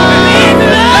see your two hands.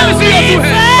 Let me see your two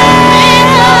hands.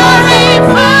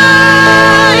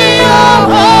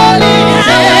 Holy name.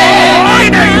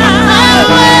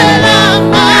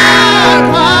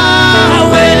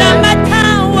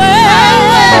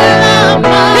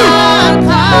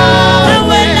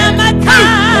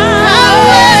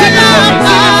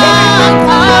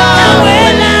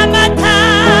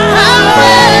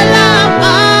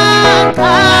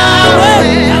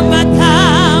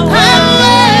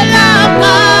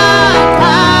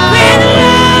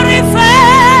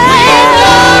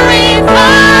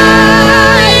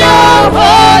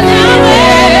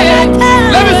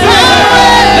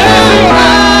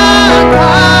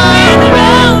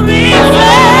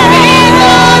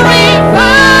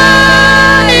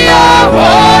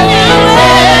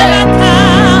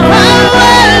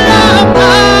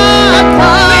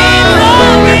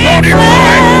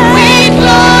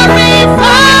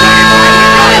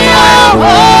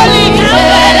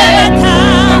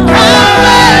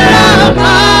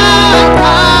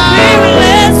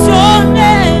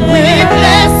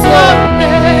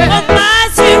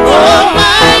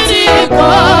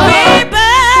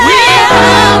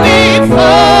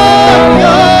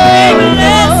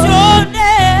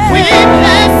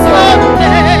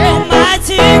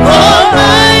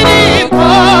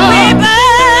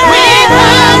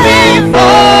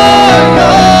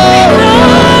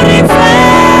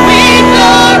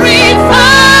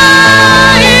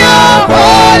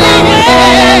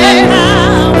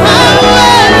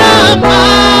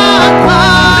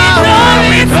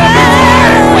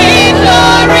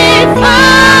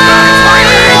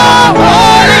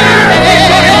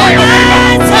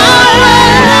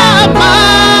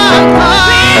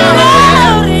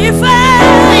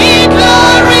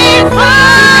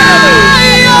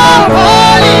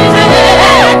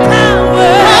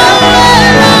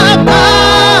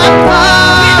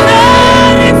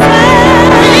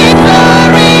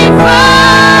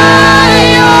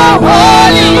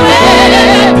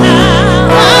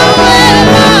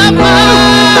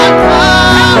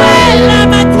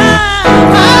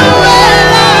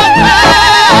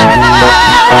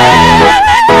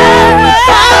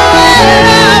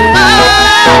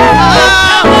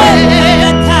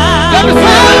 Let me see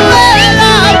your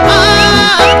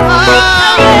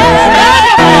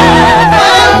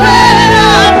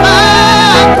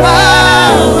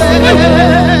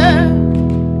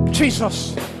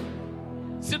Jesus.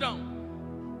 Sit down.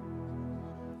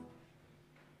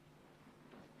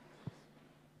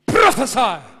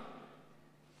 Prophesy.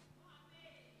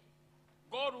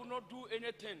 God will not do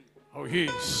anything Oh, he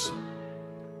is.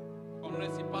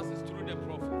 unless he passes through the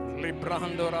prophet.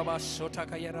 Librando raba sota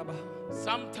kayaraba.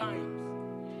 Sometimes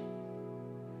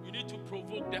need to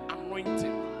provoke the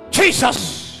anointing.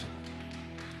 Jesus.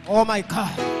 Oh my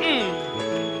God.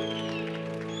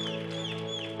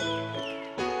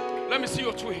 Let me see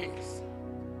your two hands.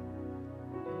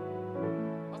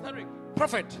 Pastor Rick.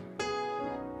 Prophet.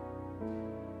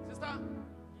 Sister. Yes,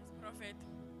 prophet.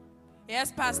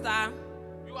 Yes, pastor.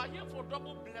 You are here for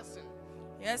double blessing.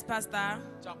 Yes, pastor.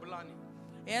 Jabulani.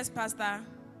 Yes, pastor.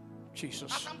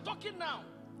 Jesus. As I'm talking now,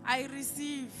 I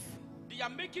receive. they are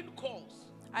making calls.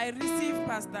 I receive,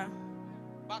 pastor.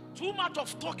 But too much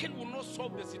of talking will not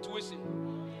solve the situation.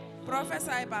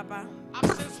 Prophesy, Papa.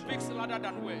 Action speaks louder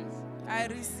than words. I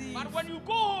receive. But when you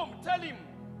go home, tell him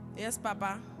Yes,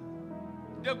 Papa.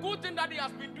 the good thing that he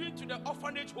has been doing to the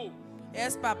orphanage home.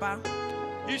 Yes, Papa.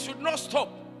 He should not stop.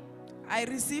 I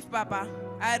receive, Papa.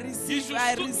 I receive. should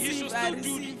I still- he receive. should I still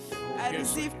do receive. I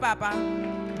receive, Papa.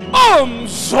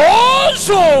 So.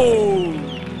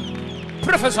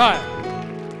 Prophesy.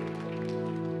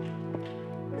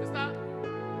 Sister,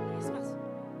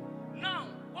 now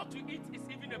what to eat is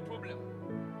even a problem.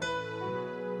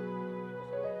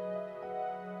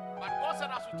 But God said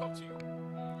I should talk to you.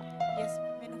 Yes,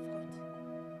 man of God.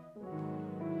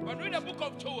 When we read the book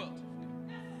of Joel,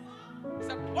 he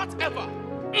said, whatever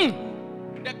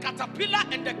the caterpillar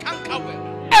and the cankerworm,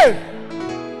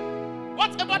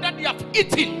 whatever that they have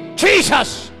eaten,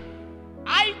 Jesus.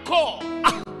 I call.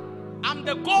 I'm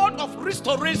the God of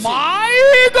restoration.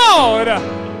 My God.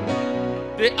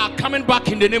 They are coming back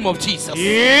in the name of Jesus.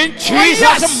 In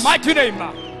Jesus' mighty name.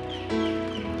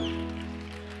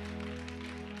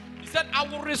 He said, I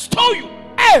will restore you.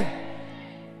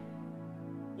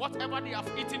 Whatever they have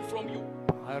eaten from you.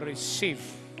 I receive.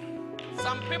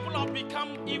 Some people have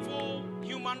become evil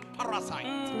human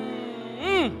parasites.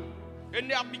 And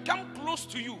they have become close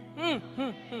to you.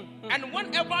 And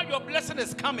whenever your blessing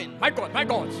is coming, My God, my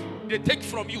God. they take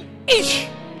from you. Ish.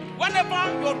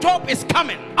 Whenever your job is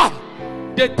coming,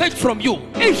 they take from you.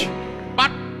 Ish.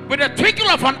 But with a twinkle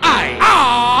of an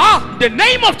eye, the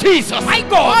name of Jesus, My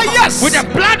God. Yes. with the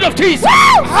blood of Jesus,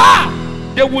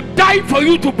 they would die for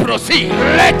you to proceed.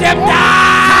 Let them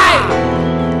die.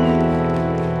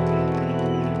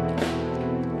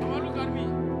 Now look at me.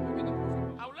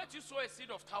 I will let you sow a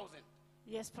seed of 1,000.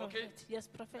 Yes, prophet. Okay. Yes,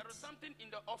 prophet. There is something in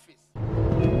the office.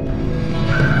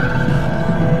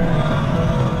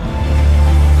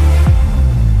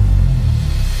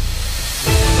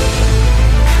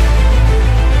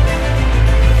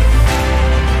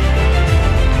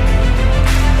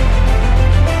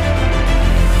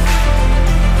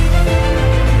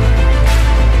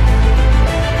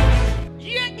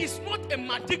 Here is not a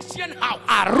magician house.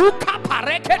 Aruka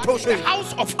pareke But it's the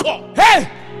house of God. Hey.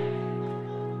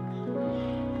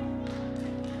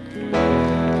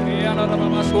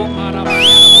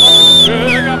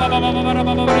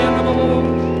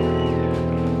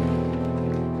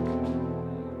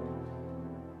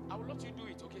 I will let you do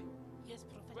it, okay? Yes,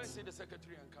 Go and prophet. see the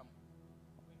secretary and come.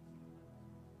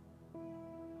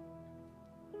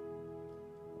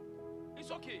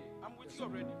 It's okay. I'm with you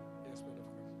already. Yes, man of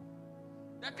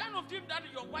God. The kind of dream that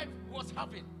your wife was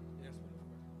having, Yes, man of God.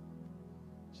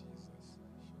 Jesus.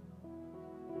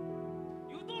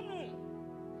 you don't know.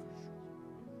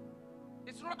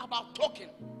 It's not about talking.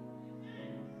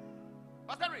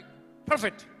 Pastor Rick,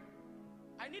 Prophet.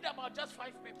 I need about just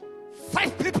 5 people.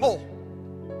 5 people.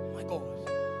 My God.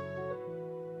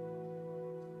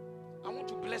 I want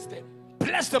to bless them.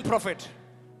 Bless them, prophet.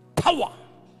 Power.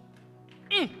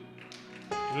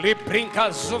 Librinka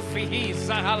Zufihi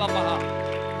Zahalabaha.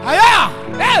 Aya!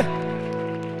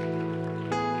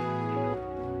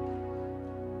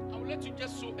 I will let you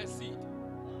just sow a seed.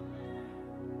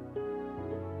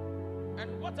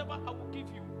 And whatever I will give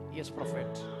you, Yes,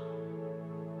 prophet.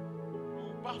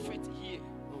 you buff it here.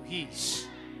 Oh, yes.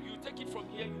 You take it from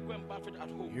here, you go and buff it at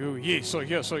home. You, yes, oh,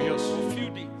 yes, oh, yes. For a few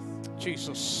days.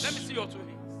 Jesus. Let me see your 2 hands.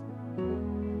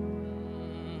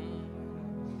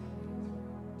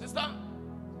 Sister,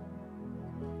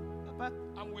 Papa.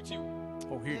 I'm with you.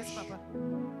 Oh, yes. Yes, Papa.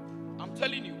 I'm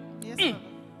telling you, Yes, Papa.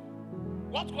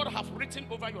 what God has written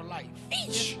over your life,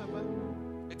 Yes, Papa.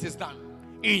 it is done.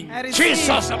 In I receive.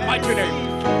 Jesus' I mighty receive.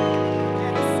 name. I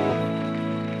receive.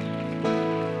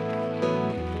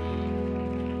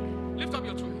 Lift up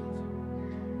your 2 hands.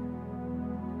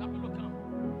 That will come.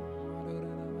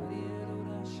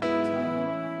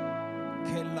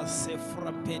 Kela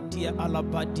sefra pedia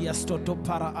alabadia stoto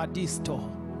para adisto.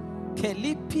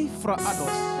 Kelipi fra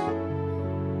ados.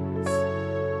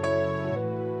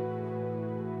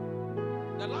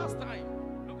 The last time,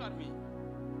 look at me.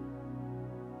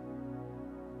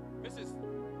 Mrs.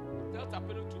 Tell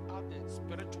Tapelo to add the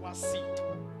spiritual seed.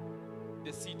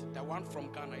 the seed, the one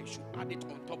from Ghana, you should add it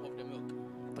on top of the milk.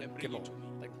 Then bring it to me.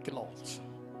 Thank you, Lord.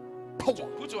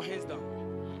 Put your hands down.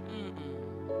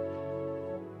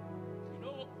 You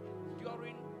know,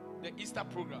 during the Easter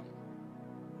program,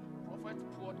 Prophet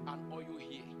poured an oil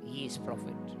here. Yes,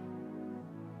 Prophet.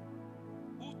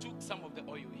 Who took some of the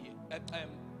oil here?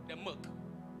 The milk.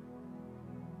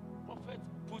 Prophet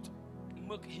put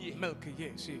milk here. Milk,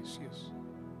 yes, yes, yes.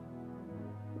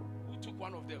 Who took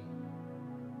one of them?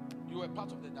 You were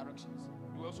part of the directions.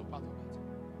 You were also part of it.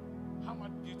 How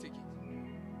much do you take it?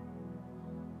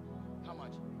 How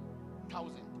much?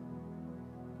 1,000.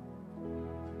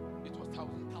 It was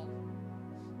 1,000.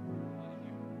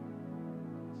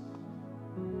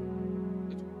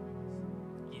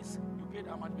 Yes. You paid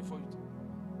how much before you took?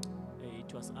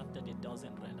 It was after the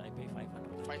 1,000 rand. I pay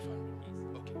 500. 500. Yes.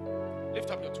 Okay.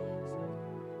 Lift up your two hands.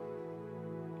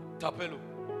 Tapelo.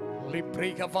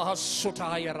 Librika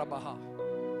vahasutaya rabaha.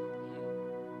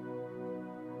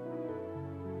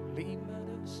 Bring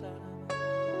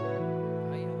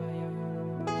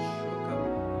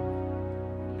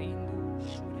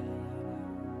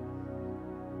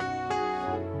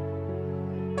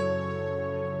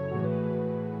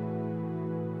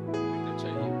the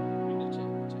chair here. Bring the chair.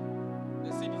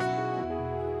 The seed is here.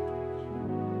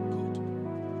 Good.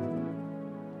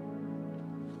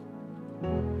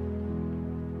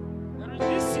 There is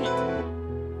this seed.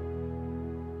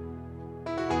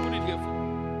 Put it here for me.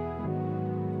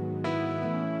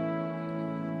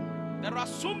 There are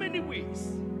so many ways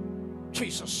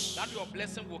Jesus. that your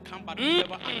blessing will come, but you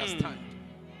never understand.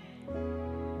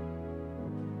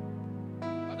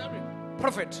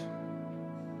 Prophet.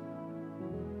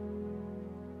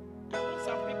 I want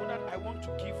some people that I want to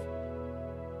give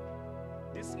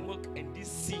this milk and this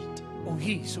seed. Oh,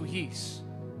 yes, oh, yes.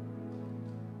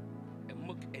 A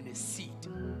milk and a seed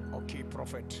Okay,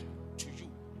 Prophet. to you.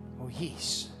 Oh,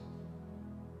 yes.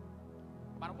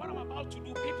 But what I'm about to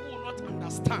do, people will not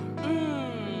understand.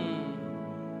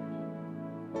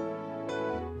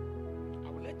 I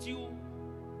will let you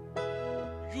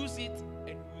use it and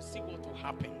you will see what will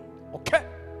happen. Okay.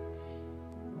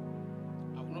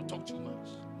 I will not talk too much.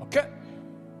 Okay.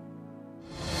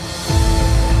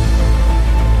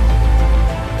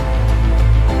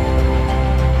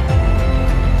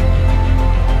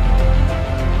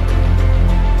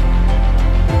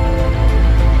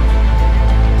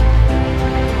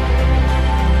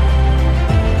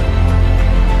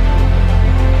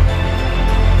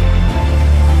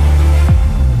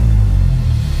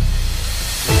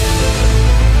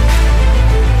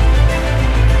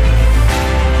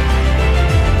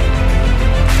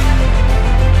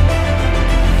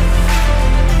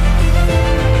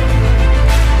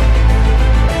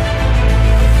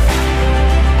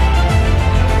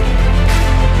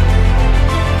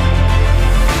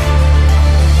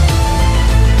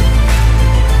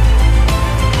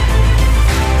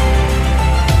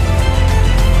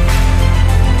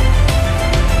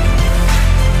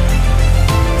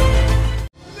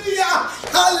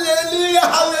 Hallelujah,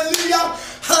 hallelujah,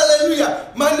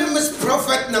 hallelujah. My name is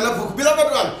Prophet Nanapoku.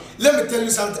 Beloved one, let me tell you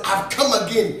something. I've come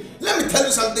again. Let me tell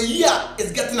you something. The year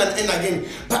is getting an end again.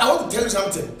 But I want to tell you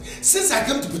something. Since I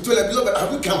came to Pretoria, beloved,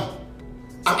 have we come?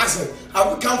 I'm asking,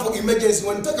 have we come for emergency?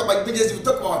 When we talk about emergency, we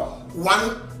talk about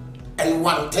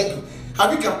 1-on-1. Thank you.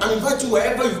 Have we come? I'm inviting you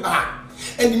wherever you are.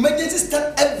 And emergency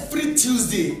start every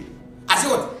Tuesday. I say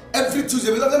what? Every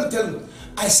Tuesday. Beloved, let me tell you.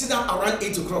 I sit down around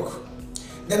 8 o'clock.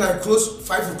 Then I close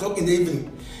 5 o'clock in the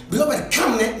evening. Beloved,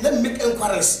 come let me make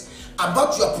inquiries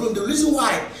about your problem. The reason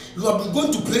why you have been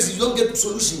going to places you don't get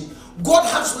solution. God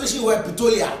has solution where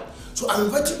Pretoria. So I'm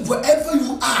inviting you wherever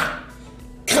you are.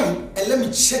 Come and let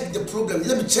me check the problem.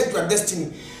 Let me check your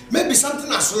destiny. Maybe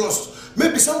something has lost.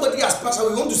 Maybe somebody has passed away.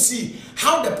 We want to see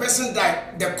how the person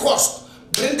died, the cost.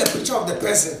 Bring the picture of the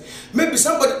person. Maybe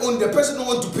somebody on the person don't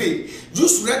want to pay.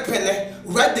 Use red pen,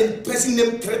 write the person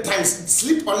name 3 times,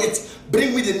 sleep on it,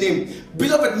 bring me the name.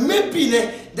 Beloved, maybe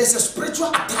there's a spiritual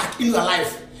attack in your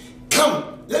life.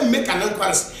 Come, let me make an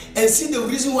inquiry and see the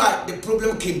reason why the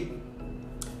problem came.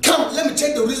 Come, let me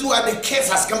check the reason why the case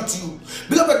has come to you.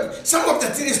 Beloved, some of the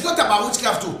things is not about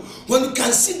witchcraft too. When you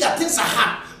can see that things are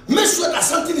hard, make sure that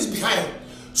something is behind.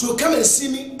 So come and see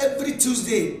me every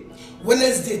Tuesday,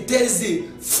 Wednesday, Thursday,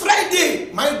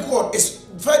 Friday. My God,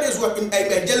 Friday is what in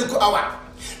evangelical hour.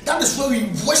 That is where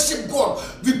we worship God.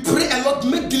 We pray a lot,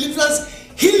 make deliverance,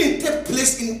 healing take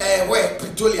place in where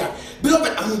Pretoria.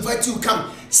 Beloved, I'm inviting you to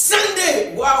come.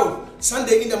 Sunday, wow,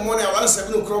 Sunday in the morning around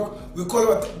 7 o'clock, we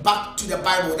call it back to the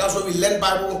Bible. That's where we learn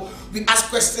Bible. We ask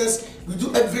questions. We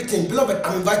do everything. Beloved,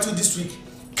 I'm inviting you this week.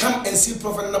 Come and see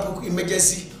Prophet Napoku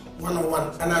Emergency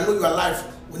 101. And I know your life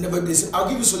will never be the same. I'll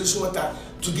give you solution water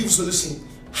to give solution.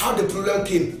 How the problem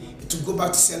came to go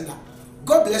back to sender.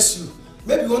 God bless you.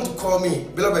 Maybe you want to call me,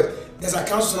 beloved. There's an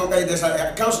account number. There's an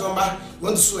account number. You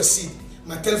want to sow a seed.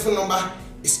 My telephone number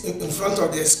is in front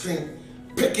of the screen.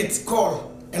 Pick it,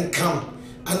 call, and come.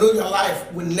 I know your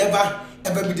life will never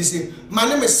ever be the same. My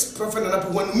name is Prophet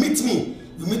Nanapo. When you meet me,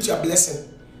 you meet your blessing.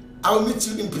 I will meet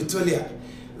you in Pretoria,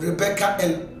 Rebecca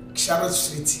and Charlotte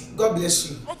Street. God bless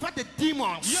you. Over the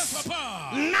demons. Yes,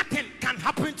 Papa. Nothing can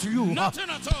happen to you. Nothing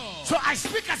at all. So I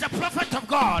speak as a prophet of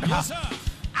God. Yes, sir.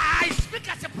 I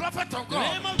speak as a prophet of In the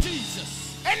God. name of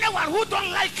Jesus. Anyone who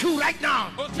don't like you right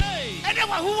now. Okay.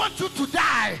 Anyone who wants you to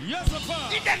die. Yes,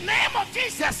 Papa. In the name of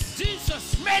Jesus.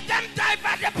 Jesus. May them die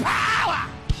by the power.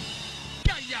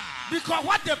 Yeah, yeah. Because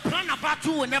what they plan about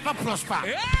you will never prosper.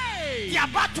 Hey. They are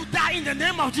about to die in the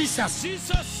name of Jesus.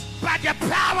 Jesus. By the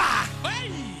power.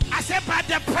 Hey. I said by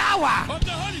the power. Of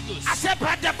the Holy Ghost. I said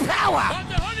by the power. Of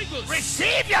the Holy Ghost.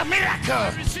 Receive your miracle.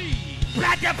 I receive.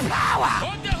 By the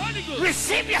power. Of the Holy Ghost.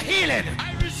 Receive your healing.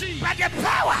 I receive. By the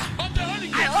power. Of the Holy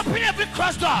Ghost. I open every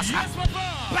closed door. Yes,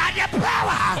 Papa. By the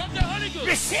power. Of the Holy Ghost.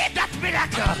 Receive that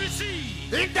miracle. I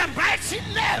receive. In the mighty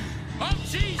name. Of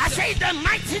Jesus. I say in the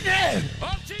mighty name.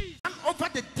 Of Jesus. Over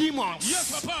the demons.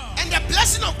 Yes, Papa. And the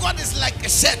blessing of God is like a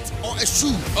shirt or a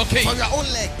shoe Okay. for your own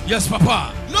leg. Yes,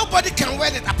 Papa. Nobody can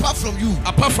wear it apart from you.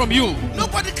 Apart from you.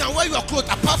 Nobody can wear your clothes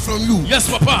apart from you. Yes,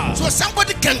 Papa. So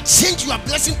somebody can change your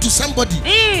blessing to somebody.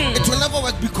 It will never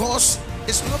work because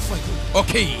it's not for you.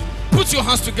 Okay. Put your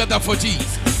hands together for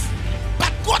Jesus.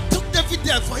 But God took David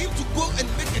there for him to go and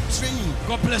make a training.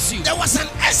 God bless you. There was an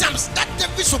exam that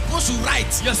David supposed to write.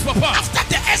 Yes, Papa. After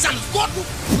the exam, God will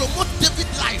promote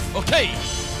David's life. Okay.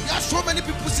 There are so many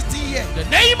people sitting here. The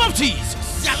name of Jesus.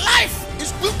 Their life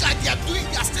is good like they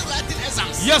are still writing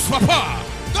exams. Yes, Papa.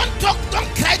 Don't talk, don't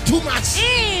cry too much.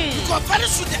 Because very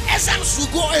soon the exams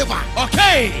will go over.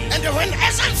 Okay. And then when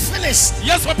exams finish,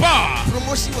 Yes, Papa.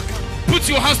 promotion will come. Put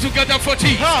your hands together for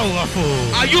Jesus.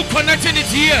 Powerful. Are you connecting it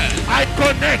here? I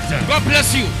connect. God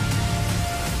bless you.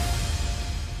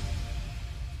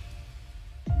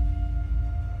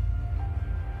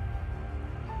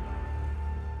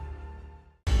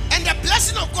 And the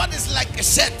blessing of God is like a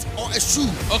shirt or a shoe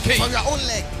Okay. for your own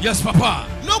leg. Yes, Papa.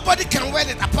 Nobody can wear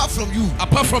it apart from you.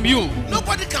 Apart from you.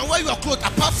 Nobody can wear your clothes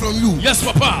apart from you. Yes,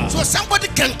 Papa. So somebody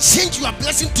can change your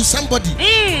blessing to somebody.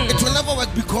 It will never work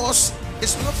because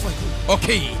it's not for you.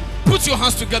 Okay. Put your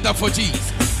hands together for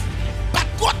Jesus. But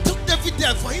God took David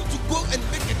there for him to go and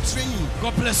make a training.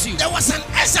 God bless you. There was an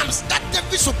exam that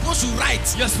David supposed to write.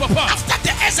 Yes, Papa. After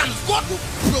the exam, God will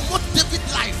promote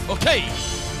David's life. Okay.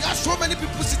 There are so many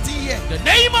people sitting here. The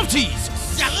name of Jesus.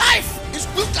 Their life is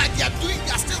good like they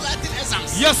are still writing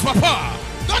exams. Yes, Papa.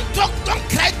 Don't talk, don't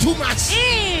cry too much.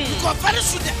 Because very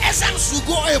soon the exams will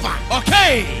go over.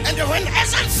 Okay. And then when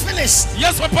exams finish,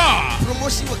 Yes, Papa.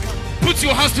 promotion will come. Put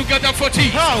your hands together for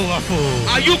Jesus. Powerful.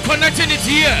 Are you connecting it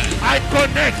here? I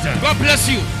connect. God bless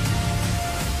you.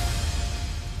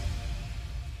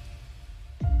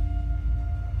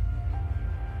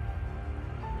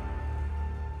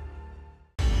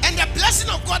 And the blessing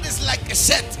of God is like a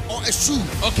shirt or a shoe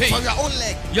Okay. for your own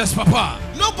leg. Yes, Papa.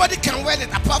 Nobody can wear it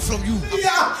apart from you.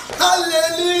 Yeah.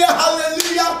 Hallelujah,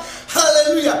 hallelujah,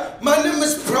 hallelujah. My name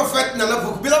is Prophet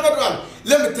Nanapo. Beloved one,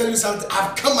 let me tell you something.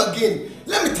 I've come again.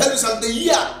 Let me tell you something. The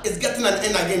year is getting an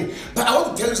end again. But I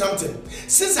want to tell you something.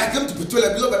 Since I came to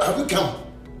Pretoria, beloved, have you come?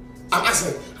 I'm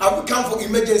asking, have you come for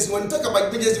emergency? When you talk about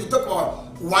emergency, we talk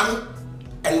about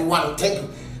 1-on-1. Thank you.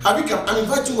 Have you come? I'm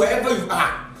inviting you wherever you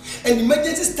are. And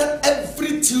emergency start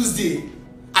every Tuesday.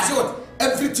 I say what?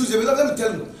 Every Tuesday. Beloved, let me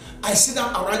tell you. I sit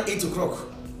down around 8 o'clock.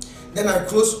 Then I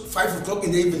close 5 o'clock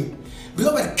in the evening.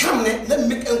 Beloved, come let me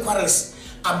make inquiries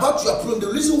about your problem.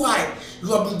 The reason why you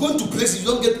have been going to places you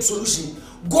don't get solution.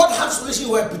 God has solution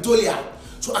where Pretoria.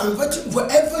 So I'm inviting you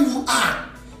wherever you are.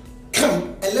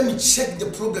 Come and let me check the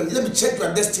problem. Let me check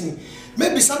your destiny.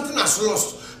 Maybe something has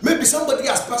lost. Maybe somebody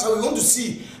has passed away. We want to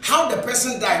see how the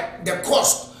person died, the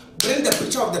cost. Bring the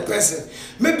picture of the person.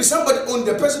 Maybe somebody on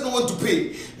the person don't want to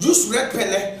pay. Use red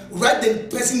pen, write the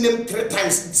person name 3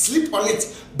 times, sleep on it,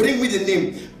 bring me the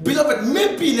name. Beloved,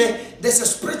 maybe there's a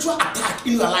spiritual attack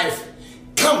in your life.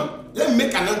 Come, let me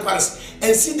make an inquiry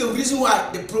and see the reason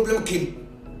why the problem came.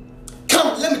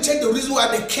 Come, let me check the reason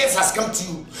why the case has come to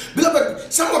you.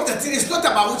 Beloved, some of the things is not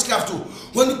about witchcraft too.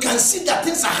 When you can see that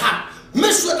things are hard,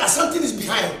 make sure that something is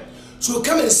behind. So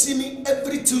come and see me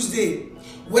every Tuesday,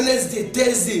 Wednesday,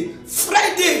 Thursday,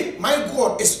 Friday. My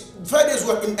God, Friday is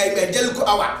what in evangelical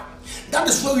hour. That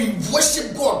is where we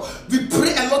worship God. We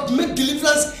pray a lot, make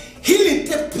deliverance, healing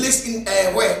take place in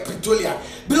where Pretoria.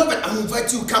 Beloved, I'm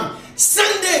inviting you. Come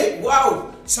Sunday,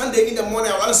 wow. Sunday in the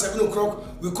morning around 7 o'clock,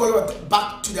 we call it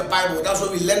back to the Bible. That's where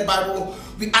we learn Bible.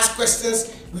 We ask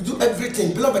questions. We do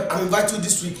everything. Beloved, I'm inviting you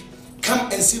this week.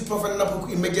 Come and see Prophet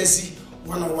Napoku Emergency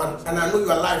 101. And I know your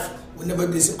life will never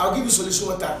be the same. I'll give you solution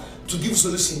water to give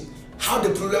solution. How the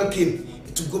problem came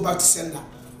to go back to sender.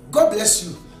 God bless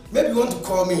you. Maybe you want to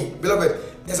call me, beloved.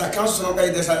 There's an account number.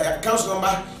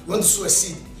 You want to sow a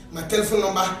seed. My telephone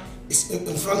number is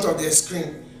in front of the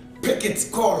screen. Pick it,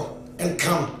 call, and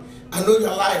come. I know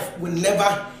your life will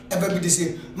never ever be the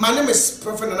same. My name is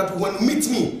Prophet Nanapo. When you meet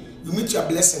me, you meet your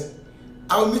blessing.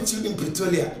 I will meet you in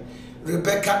Pretoria,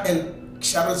 Rebecca and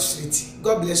Charlotte Street.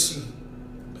 God bless you.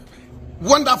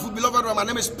 Wonderful, beloved. My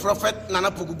name is Prophet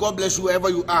Nanapo. God bless you wherever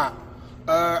you are.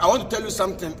 I want to tell you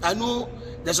something. I know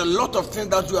there's a lot of things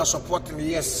that you are supporting.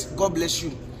 Yes, God bless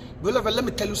you. Beloved, let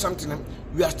me tell you something.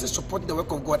 We are still supporting the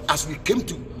work of God as we came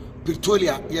to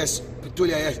Pretoria. Yes,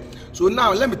 Pretoria, yes. So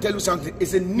now, let me tell you something.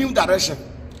 It's a new direction.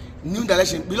 New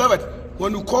direction. Beloved,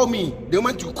 when you call me, the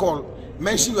moment you call,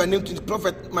 mention your name to the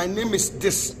prophet. My name is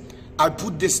this. I'll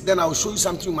put this, then I'll show you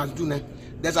something you must do now.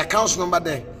 There's an account number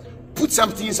there. Put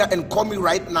something inside and call me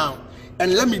right now.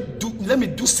 And let me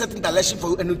do certain direction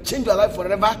for you, and you'll change your life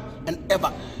forever and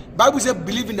ever. Bible says,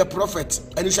 believe in the prophet,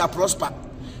 and you shall prosper.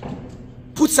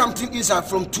 Put something inside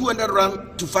from 200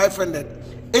 rand to 500.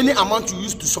 Any amount you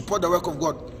use to support the work of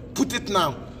God, put it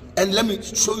now. And let me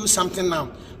show you something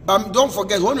now. But don't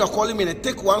forget, when you're calling me,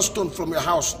 take one stone from your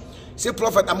house. Say,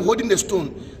 prophet, I'm holding the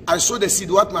stone. I sow the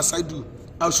seed. What must I do?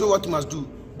 I'll show you what you must do.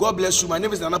 God bless you. My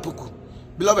name is Nanapoku.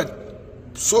 Beloved,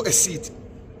 sow a seed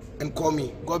and call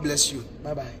me. God bless you.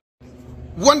 Bye-bye.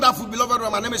 Wonderful, beloved.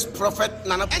 My name is Prophet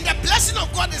Nana. And the blessing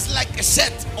of God is like a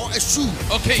shirt or a shoe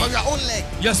for your own leg.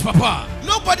 Yes, Papa.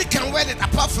 Nobody can wear it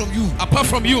apart from you. Apart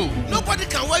from you. Nobody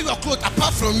can wear your clothes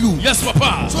apart from you. Yes,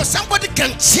 Papa. So somebody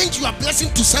can change your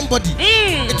blessing to somebody.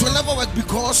 It will never work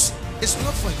because it's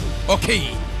not for you.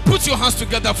 Okay. Put your hands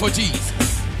together for Jesus.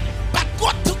 But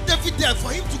God took David there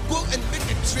for him to go and make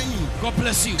a training. God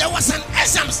bless you. There was an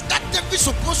exam that David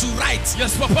supposed to write.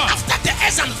 Yes, Papa. After the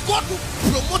exam, God will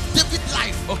promote David's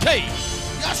life. Okay.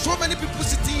 There are so many people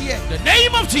sitting here. The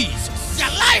name of Jesus. Their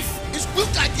life is good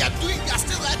like they are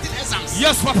still writing exams.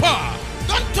 Yes, Papa.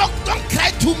 Don't talk, don't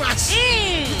cry too much.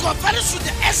 Because very soon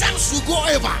the exams will go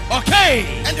over. Okay.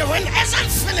 And then when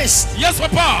exams finish, yes,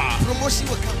 Papa, promotion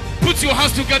will come. Put your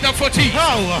hands together for Jesus.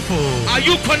 Powerful. Are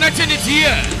you connecting it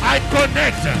here? I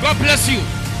connect. God bless you.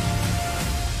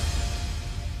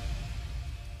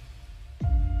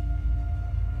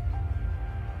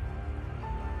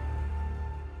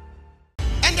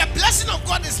 And the blessing of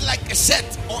God is like a shirt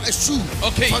or a shoe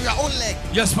for your own leg.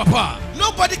 Yes, Papa.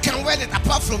 Nobody can wear it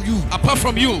apart from you. Apart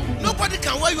from you. Nobody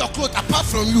can wear your clothes apart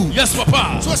from you. Yes,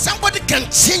 Papa. So somebody can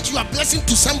change your blessing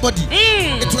to somebody.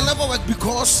 It will never work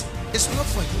because it's not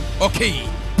for you. Okay.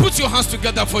 Put your hands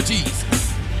together for Jesus.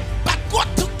 But God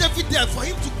took David there for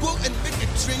him to go and make a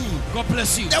training. God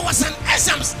bless you. There was an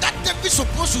exam that David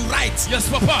supposed to write. Yes,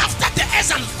 Papa. After the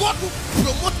exam, God will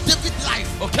promote David's life.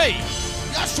 Okay.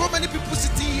 There are so many people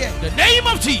sitting here. The name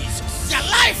of Jesus. Their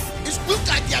life is good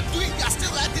like they are still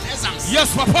writing exams.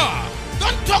 Yes, Papa.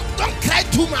 Don't talk, don't cry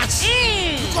too much.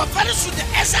 Because very soon the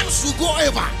exams will go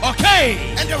over. Okay.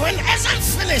 And then when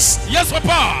exams finish, yes,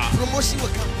 Papa, promotion will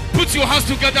come. Put your hands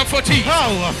together for Jesus.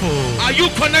 Powerful. Are you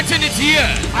connecting it here?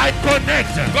 I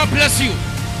connect. God bless you.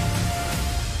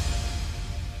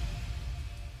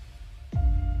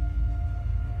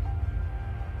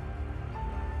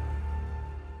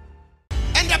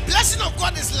 And the blessing of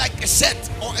God is like a shirt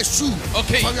or a shoe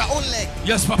for your own leg.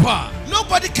 Yes, Papa.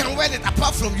 Nobody can wear it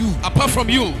apart from you. Apart from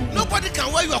you. Nobody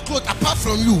can wear your clothes apart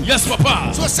from you. Yes,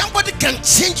 Papa. So somebody can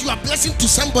change your blessing to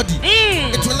somebody.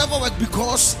 It will never work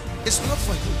because it's not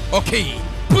for you. Okay.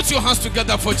 Put your hands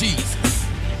together for Jesus.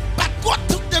 But God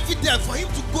took David there for him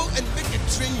to go and make a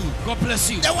training. God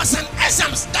bless you. There was an exam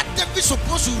that David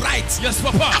supposed to write. Yes,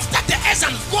 Papa. After the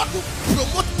exam, God will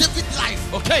promote David's life.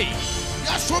 Okay.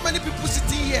 There are so many people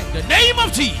sitting here. The name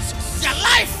of Jesus. Their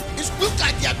life is good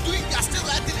like they are still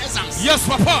writing exams. Yes,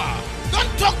 Papa. Don't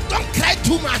talk, don't cry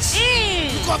too much.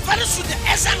 Because very soon the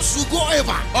exams will go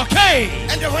over. Okay.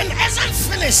 And then when exams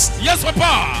finish, yes,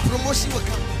 Papa, promotion will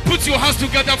come. Put your hands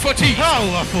together for Jesus.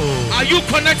 Powerful. Are you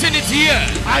connecting it here?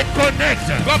 I connect.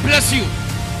 God bless you.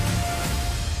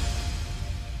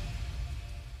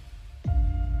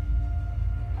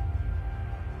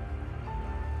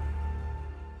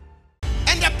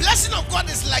 And the blessing of God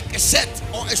is like a shirt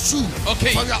or a shoe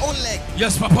for your own leg.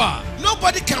 Yes, Papa.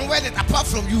 Nobody can wear it apart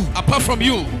from you. Apart from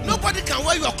you. Nobody can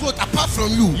wear your clothes apart from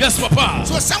you. Yes, Papa.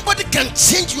 So somebody can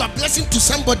change your blessing to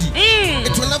somebody.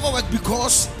 It will never work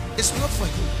because It's not for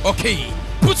him. Okay.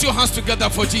 Put your hands together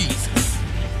for Jesus.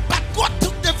 But God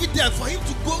took David there for him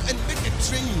to go and make a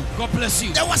training. God bless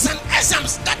you. There was an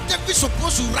exams that David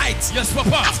supposed to write. Yes,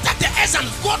 Papa. After the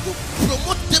exams, God will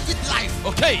promote David's life.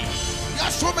 Okay. There are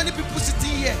so many people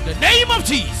sitting here. The name of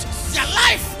Jesus. Their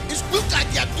life is look like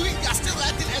they are still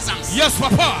writing exams. Yes,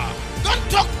 Papa. Don't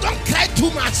talk, don't cry too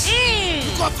much.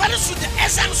 Because very soon the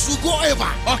exams will go over.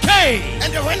 Okay. And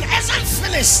then when exams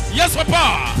finish, yes,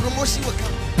 Papa, promotion will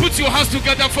come. Put your hands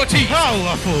together for Jesus.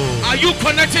 Powerful. Are you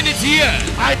connecting it here?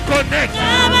 I connect.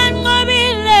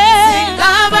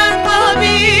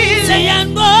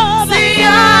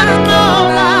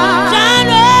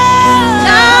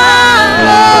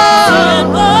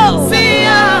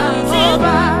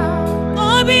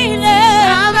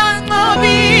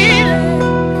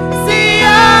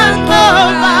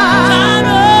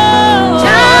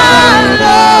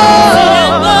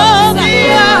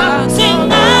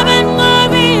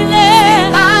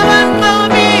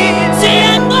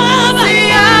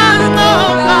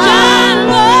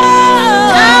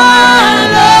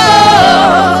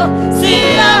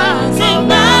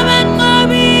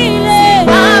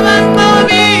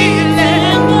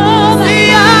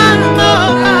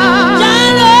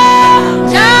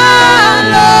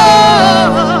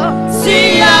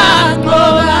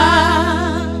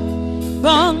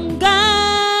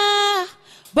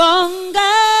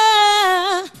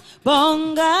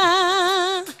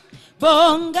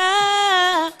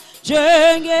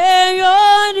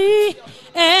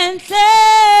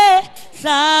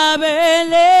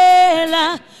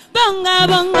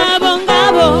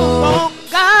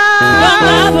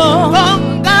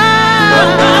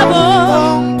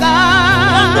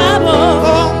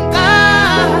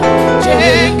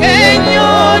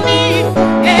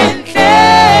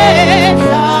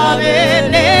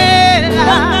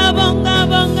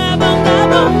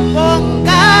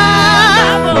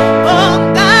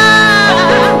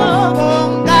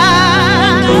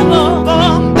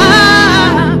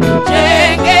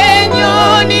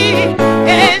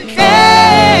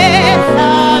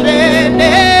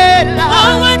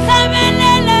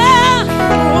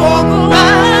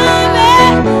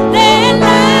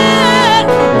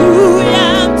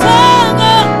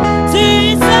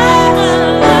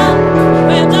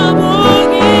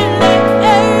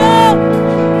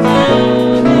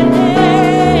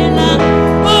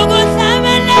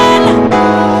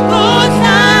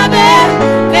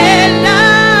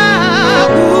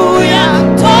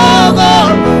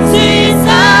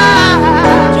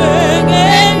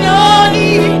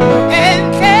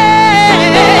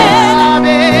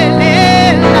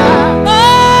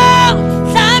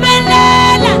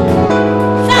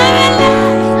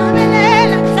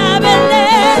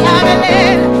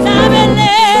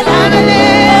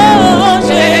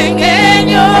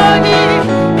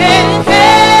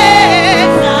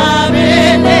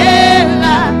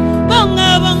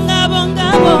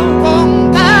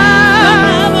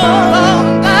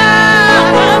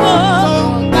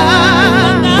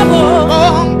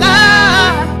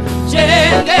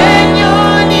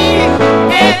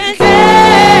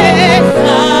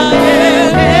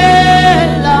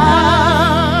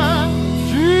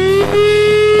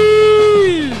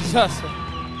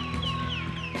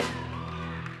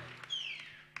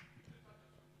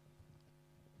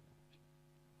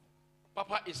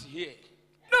 Papa is here.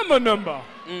 Number.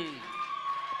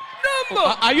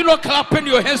 Are you not clapping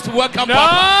your hands to welcome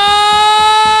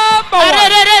Papa?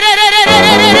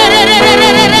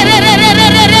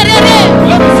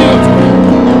 Let me see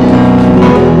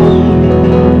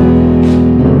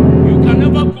you can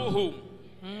never go home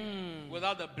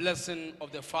without the blessing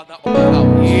of the Father of the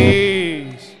house.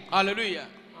 Yes. Hallelujah.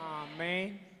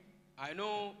 Amen. I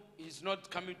know he's not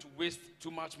coming to waste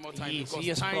too much more time Yes, because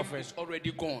yes, time prophet. is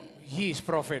already gone. He is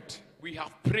prophet. We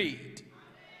have prayed.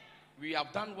 We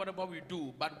have done whatever we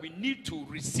do, but we need to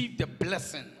receive the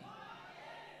blessing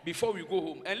before we go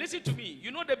home. And listen to me.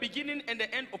 You know the beginning and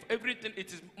the end of everything,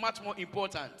 it is much more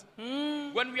important.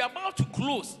 When we are about to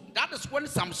close, that is when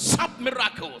some sharp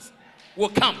miracles will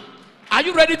come. Are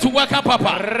you ready to welcome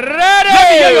Papa? Ready. Let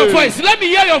me hear your voice. Let me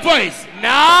hear your voice.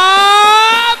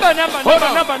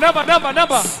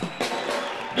 Number.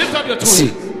 Lift up your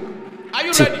two. Are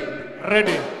you ready?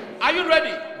 Ready. Are you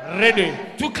ready? Ready.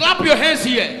 To clap your hands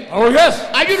here. Oh yes.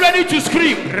 Are you ready to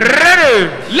scream? Ready.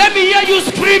 Let me hear you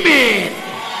screaming.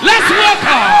 Let's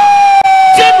welcome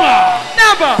General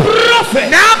Prophet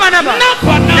Number.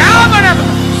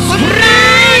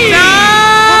 Scream.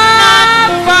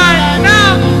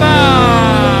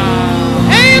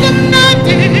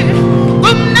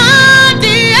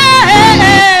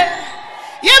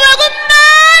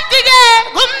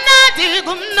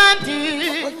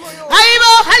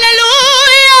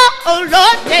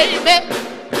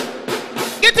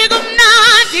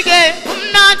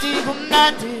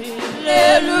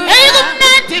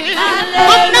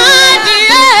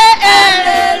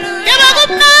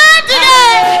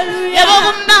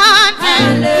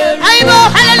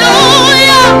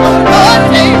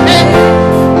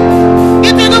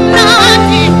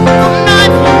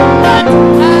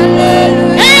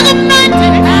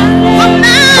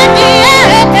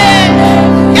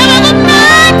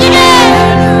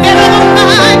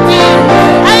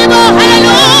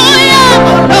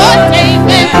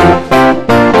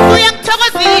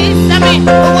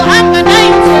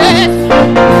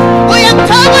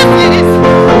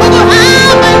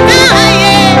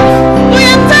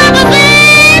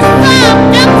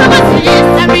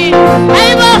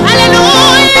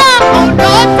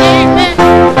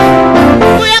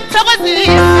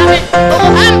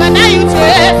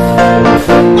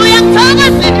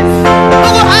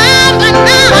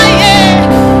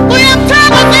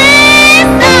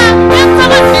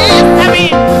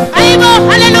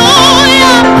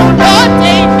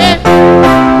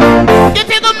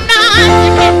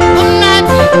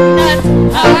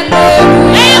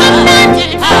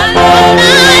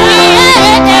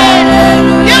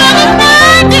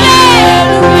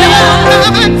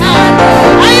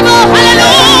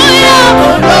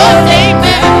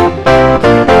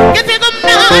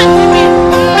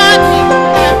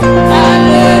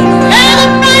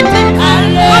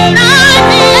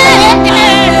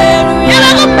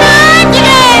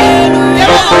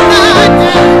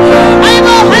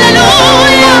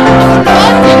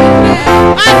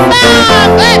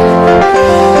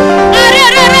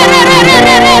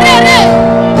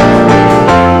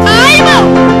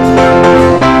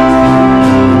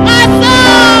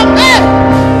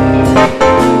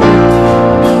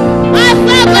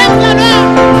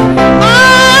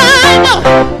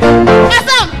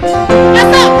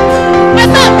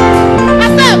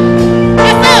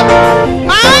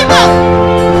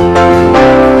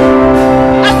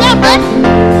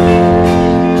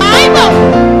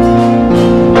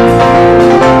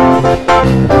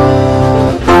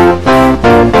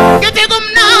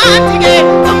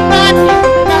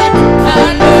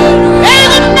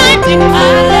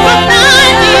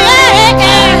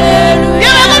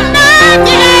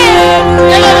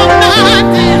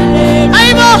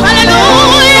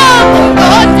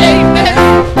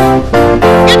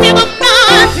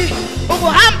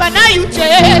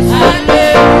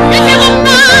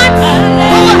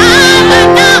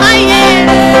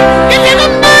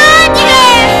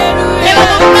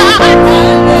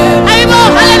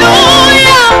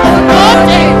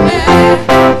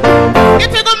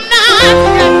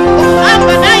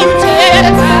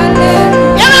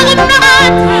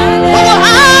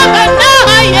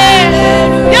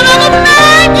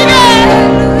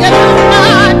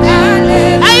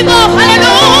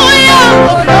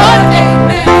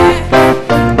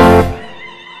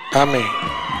 Amen.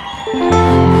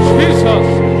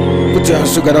 Jesus. Put your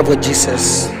hands together for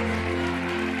Jesus.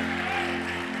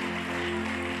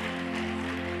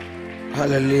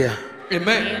 Hallelujah.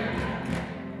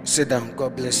 Amen. Sit down.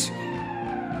 God bless you.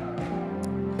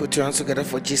 Put your hands together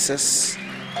for Jesus.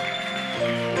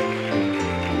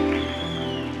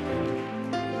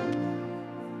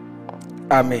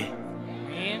 Amen.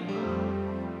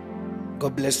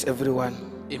 God bless everyone.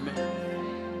 Amen.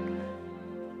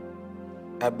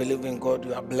 I believe in God.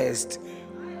 You are blessed.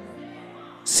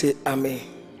 Say Amen.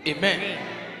 Amen.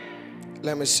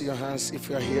 Let me see your hands if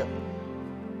you are here.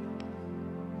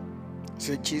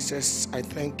 Say, Jesus, I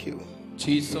thank you.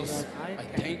 Jesus, I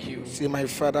thank you. Say, my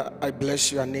Father, I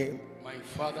bless your name. My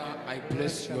Father, I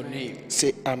bless your name.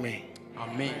 Say Amen.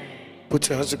 Amen. Put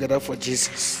your hands together for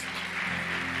Jesus.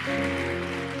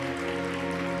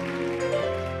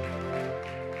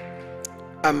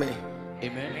 Amen.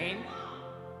 Amen.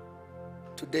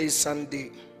 Today is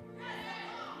Sunday.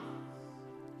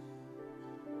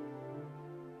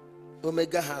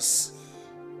 Omega has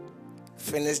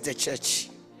finished the church.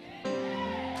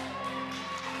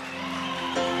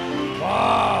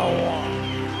 Wow.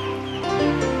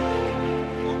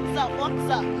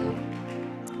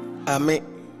 Amen.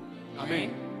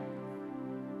 Amen.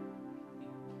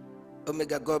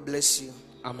 Omega, God bless you.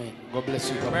 Amen. God bless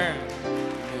you. Amen.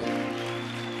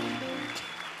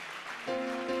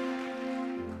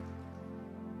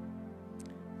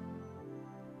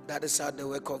 That is how the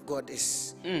work of God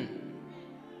is.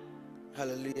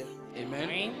 Hallelujah.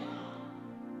 Amen.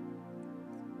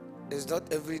 It's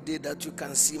not every day that you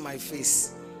can see my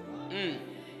face.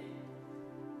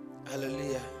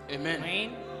 Hallelujah.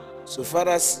 Amen. So far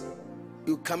as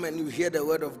you come and you hear the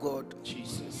word of God,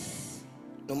 Jesus.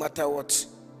 no matter what,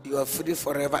 you are free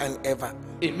forever and ever.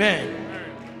 Amen.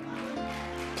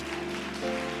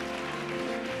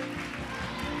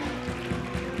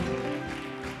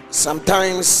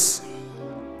 Sometimes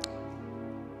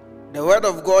the word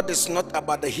of God is not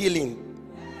about the healing.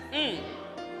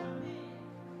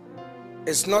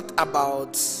 It's not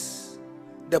about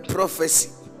the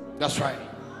prophecy. That's right.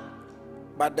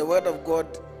 But the word of God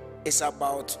is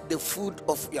about the food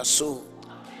of your soul.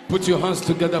 Put your hands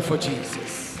together for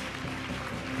Jesus.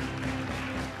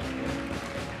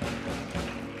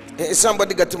 Is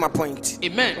somebody got to my point?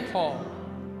 Amen.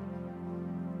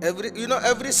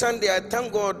 Every Sunday I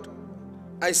thank God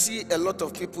I see a lot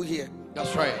of people here.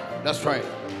 That's right. That's right.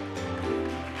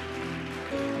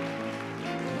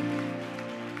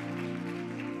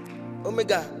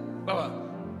 Omega. Baba.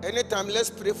 Anytime, let's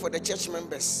pray for the church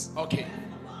members. Okay.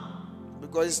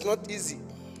 Because it's not easy.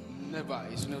 Never.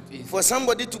 It's not easy. For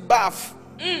somebody to bath.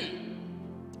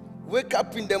 Wake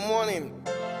up in the morning.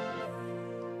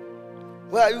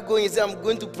 Where are you going? He said, I'm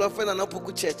going to Prophet and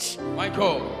Opoku Church. My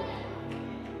God.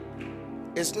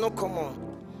 It's not common.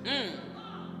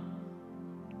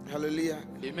 Hallelujah.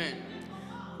 Amen.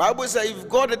 Bible says if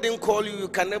God didn't call you, you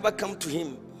can never come to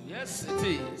him. Yes, it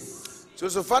is.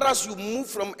 So far as you move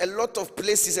from a lot of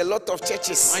places, a lot of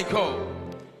churches. My God.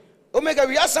 Omega,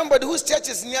 we have somebody whose church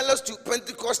is nearest to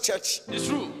Pentecost church. It's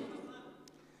true.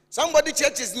 Somebody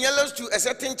church is nearest to a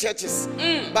certain churches.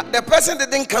 But the person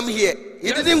didn't come here.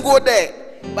 He didn't go there.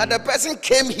 But the person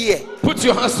came here. Put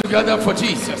your hands together for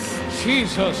Jesus.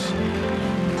 Jesus.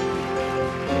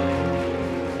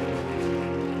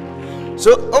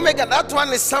 So, Omega, that one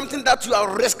is something that you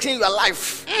are risking your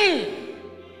life.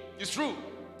 It's true.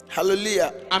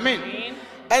 Hallelujah. Amen.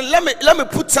 And let me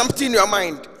put something in your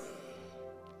mind.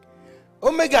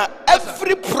 Omega,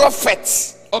 every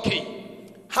prophet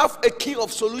have a key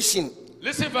of solution.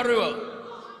 Listen very well.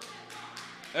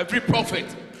 Every prophet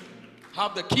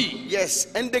have the key.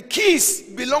 Yes, and the keys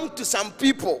belong to some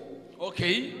people.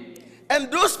 Okay.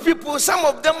 And those people, some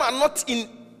of them are not in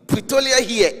Pretoria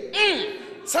here.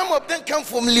 Some of them come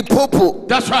from Limpopo.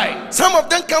 That's right. Some of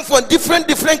them come from different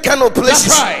kind of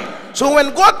places. That's right. So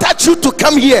when God touch you to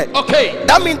come here,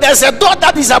 that means there's a door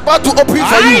that is about to open for you.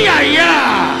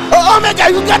 Oh, Omega,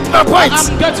 you get my point.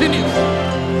 I'm getting you.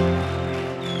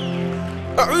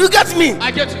 You get me? I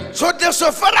get you.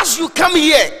 So far as you come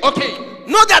here,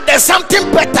 know that there's something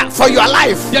better for your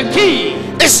life. The key.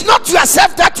 It's not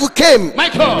yourself that you came,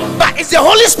 Michael, but it's the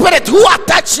Holy Spirit who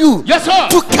attached you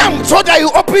to come so that you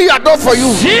open your door for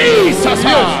you. Jesus.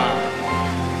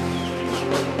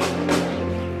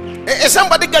 Is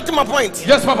somebody getting my point?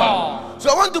 Yes, Papa.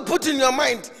 So I want to put in your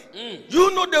mind,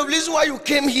 you know the reason why you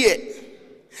came here.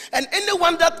 And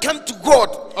anyone that comes to God,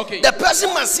 the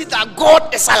person must see that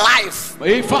God is alive.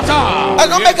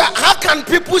 And Omega, how can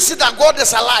people see that God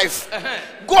is alive?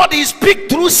 God is speak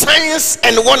through signs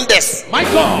and wonders. My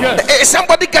God. Is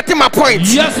somebody getting my point?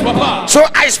 Yes, Papa. So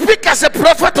I speak as a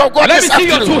prophet of God. Let me see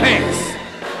your two hands.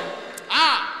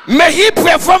 May he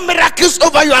perform miracles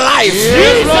over your life.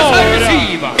 Jesus, I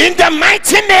receive. In the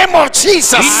mighty name of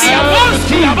Jesus.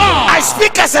 I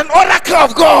speak as an oracle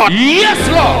of God. Yes,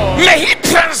 Lord. May he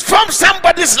transform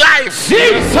somebody's life.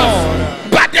 Jesus.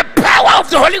 By the power of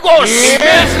the Holy Ghost.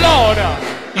 Yes, Lord.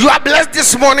 You are blessed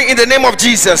this morning in the name of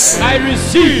Jesus. I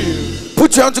receive.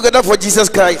 Put your hand together for Jesus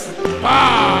Christ.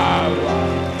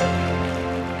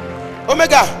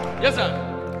 Omega. Yes,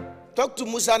 sir. Talk to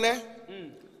Musa.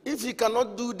 If he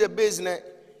cannot do the business,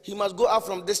 he must go out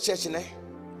from this church. Do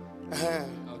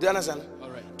you understand? All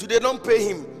right. Today, don't pay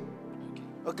him.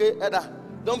 Okay, Eda,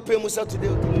 don't pay Musa today.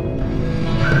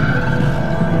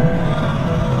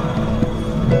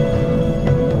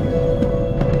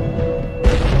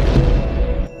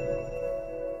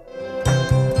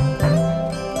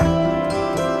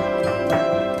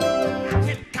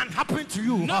 It can happen to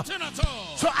you. Nothing at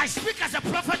all. So I speak as a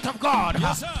prophet of God.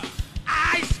 Yes, sir.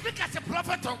 I speak as a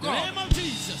prophet of In the God. name of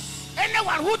Jesus.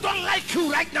 Anyone who don't like you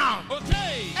right now,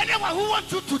 anyone who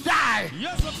wants you to die,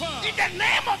 Yes, Papa. in the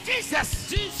name of Jesus,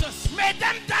 Jesus. may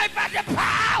them die by the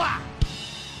power.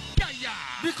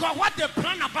 Because what they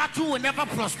plan about you will never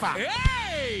prosper.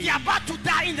 Hey. They are about to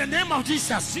die in the name of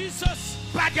Jesus. Jesus.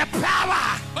 By the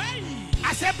power. Hey.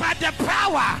 I said by the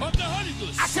power. Of the Holy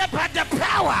Ghost. I said by the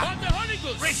power. Of the Holy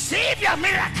Ghost. Receive your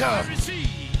miracle. I receive.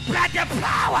 By the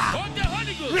power. Of the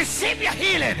Holy Ghost. Receive your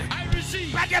healing. I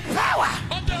receive. By the power.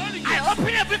 Of the Holy Ghost. I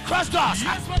open every closed door.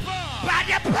 Yes, Papa. By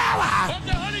the power. Of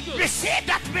the Holy Ghost. Receive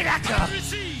that miracle. I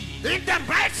receive. In the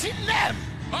mighty name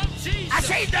I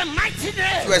say the mighty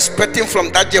name. You're expecting from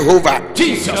that Jehovah.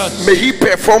 Jesus. May he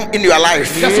perform in your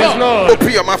life. Yes, Lord.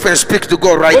 Open your mouth and speak to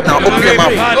God right now. Open your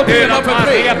mouth. Open your mouth and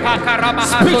pray.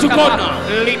 Speak to God now.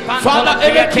 Father,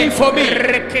 anything for me.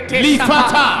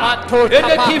 Lifata.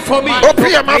 Anything for me. Open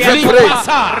your mouth and pray.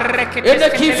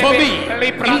 Anything for me.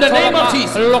 In the name of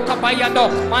Jesus. Open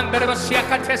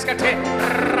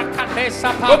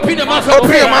your mouth and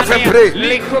Open your mouth and pray.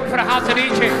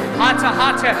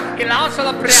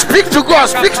 Speak to God.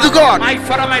 Speak to God. My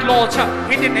Father, my Lord,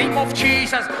 in the name of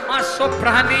Jesus. Open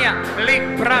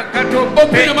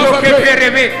your mouth and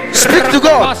pray. Speak to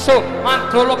God.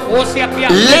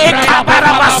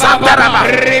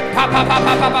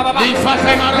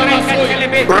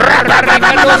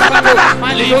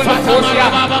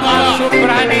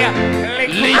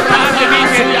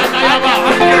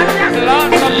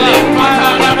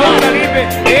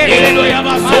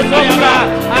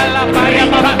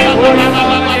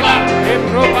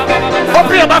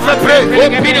 Open your mouth and pray.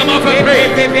 Open your mouth and pray.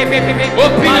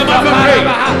 Open your mouth and pray.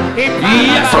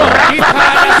 Yes, Lord.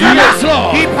 Yes,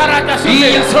 Lord.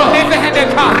 Yes, Lord.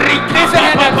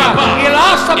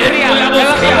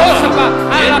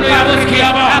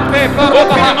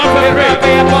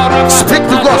 Speak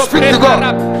to God. Speak to God.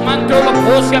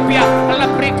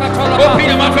 Open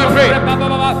your mouth and pray.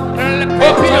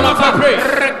 Open your mouth and pray.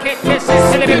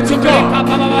 Speak to God.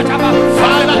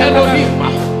 Father Elohim.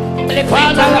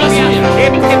 Father, bless me. In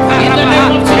the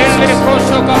name of Jesus.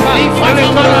 Open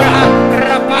your mouth and pray.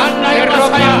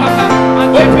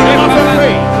 Open your mouth and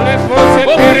pray.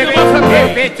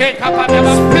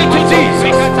 Speak to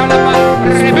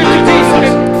Jesus. Speak to Jesus.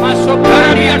 Let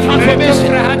there be a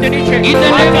transformation. In the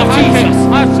name of Jesus.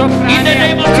 In the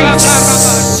name of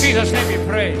Jesus. Jesus' name we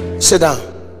pray. Sit down.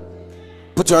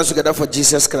 Put your hands together for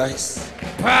Jesus Christ.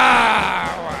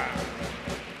 Power.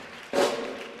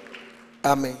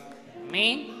 Amen.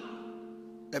 Me.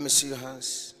 Let me see your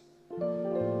hands.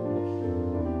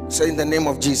 Say in the name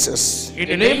of Jesus. In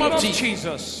the name of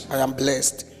Jesus. I am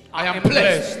blessed. I am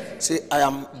blessed. Say I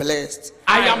am blessed.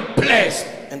 I am blessed.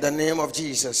 In the name of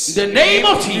Jesus. In the name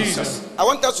of Jesus. I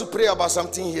want us to pray about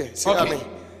something here. Say amen.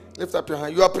 Lift up your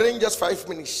hand. You are praying just 5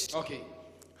 minutes. Okay.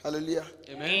 Hallelujah.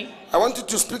 Amen. I want you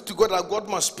to speak to God that God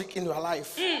must speak in your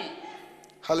life.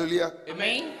 Hallelujah.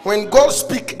 Amen. When God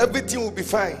speaks, everything will be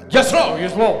fine. Yes, Lord.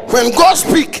 Yes, Lord. When God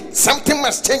speaks, something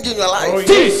must change in your life. Oh,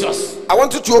 Jesus. I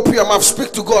want you to open your mouth.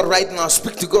 Speak to God right now.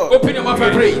 Speak to God. Open your mouth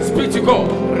and pray. Speak to God.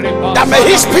 That may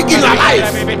He speak in your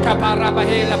life.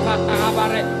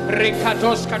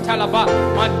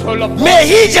 May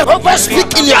He Jehovah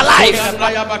speak in your life.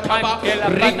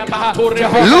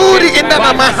 Luri in the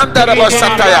name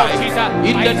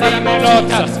of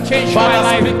Jesus.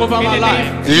 Father, speak over my life.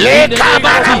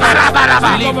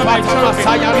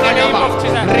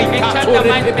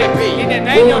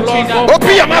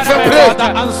 Open your mouth and pray.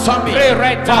 Answer me.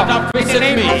 Father, visit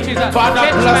me. Father,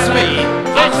 bless me.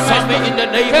 Answer me in the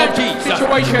name of Jesus.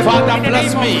 Father,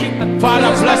 bless me.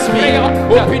 Father, bless me.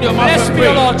 Open your mouth and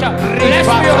pray. Bless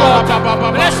me, Lord.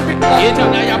 Bless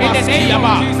me,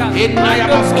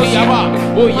 Lord.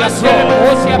 Oh, yes, Lord. Oh,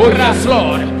 yes,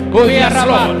 Lord. Oh, yes,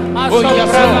 Lord. Oh,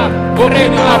 yes, Lord.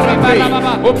 Open your mouth and pray.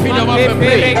 Open your mouth and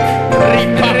pray.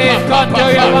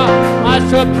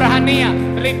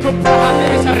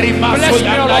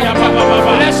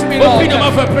 Bless me, Lord. Open your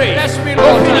mouth and pray. Bless me, Lord.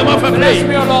 Open your mouth and pray.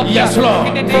 Yes, Lord.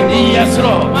 Yes,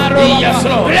 Lord. Yes,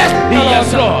 Lord. Yes,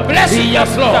 Lord. Yes, Lord.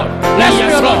 Yes, Lord.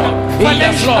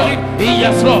 Yes, Lord.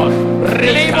 Yes, Lord.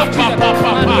 Rika papa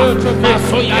papa.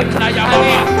 Masoya kraya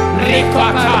baba.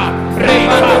 Rifata.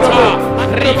 Rifata.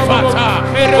 Rifata.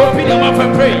 Open your mouth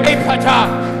and pray. Rifata.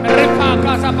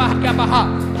 Rifaka sabah baha.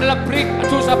 La brick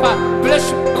to sapa.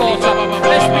 Bless Lord.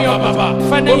 Bless me,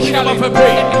 financially.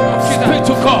 Speak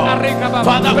to God.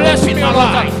 Father, bless me, Lord.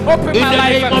 Open my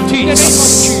life in the name of Jesus.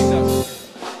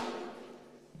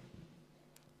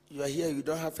 You are here, you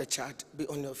don't have a child. Be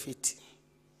on your feet.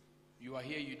 You are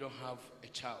here, you don't have a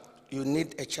child. You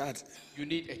need a child. You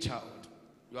need a child.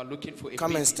 You are looking for a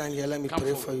Come baby. and stand here. Let me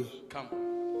pray for you.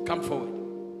 Come forward.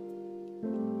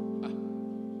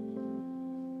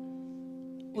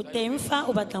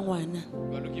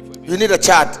 You need a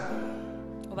child.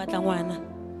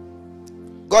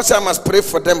 God said I must pray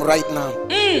for them right now.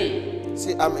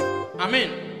 Say amen. Amen.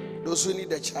 Those who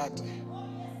need a child.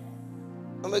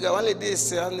 Omega, one lady is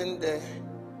standing there.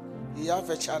 You have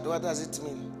a child. What does it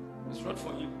mean? It's not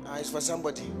for you. It's for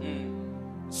somebody.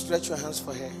 Stretch your hands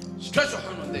for her. Stretch your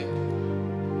hand on them.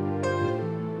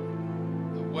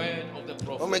 The word of the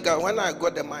prophet. Omega, when I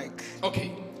got the mic,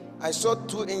 okay, I saw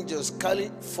 2 angels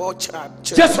carry 4 children.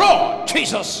 Yes, Lord.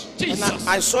 Jesus. And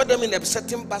I saw them in a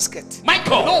certain basket.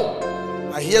 Michael.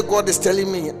 I hear God is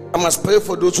telling me I must pray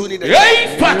for those who need it.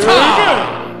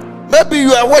 Maybe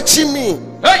you are watching me.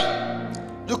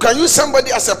 You can use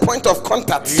somebody as a point of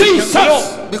contact.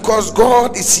 Jesus. Because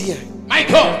God is here.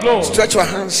 Michael. Stretch your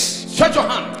hands. Stretch your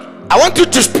hand. I want you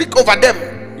to speak over them.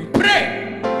 Pray.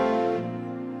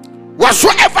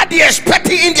 Whatsoever they are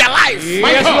expecting in their life.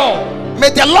 Yes, Lord. May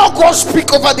the Lord God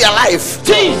speak over their life.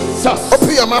 Jesus.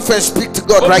 Open your mouth and speak to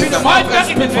God right now.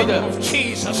 In the name of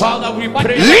Jesus. Father, we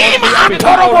pray.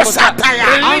 Answer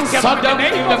them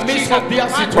in the midst of their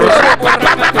situation. You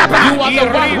are the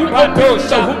one who opens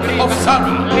the womb of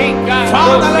Sarah.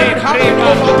 Father, let it happen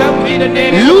over them in the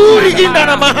name of Jesus. You have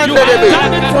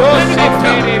done it for many of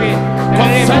them.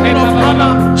 Concerning of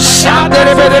Hannah, in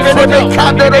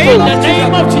the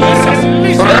name of Jesus,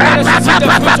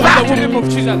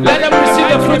 let them receive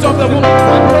the fruit of the womb.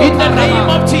 In the name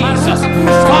of Jesus,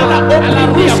 Father,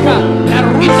 open this womb.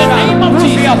 In the name of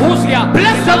Jesus,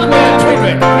 bless them with their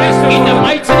children. In the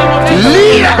mighty name of Jesus,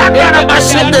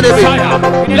 let it be done.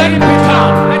 Let it be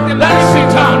done.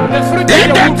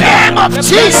 In the name of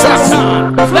Jesus. Let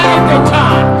it be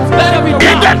done. Let it be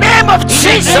done. In the name of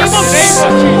Jesus.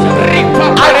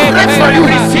 I pray for you.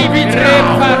 Receive it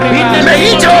now. May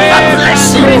He Jehovah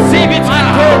bless you Receive it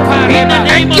now. In the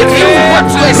name and of give you Jesus. what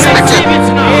you expected. Receive it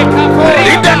now.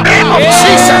 In the name of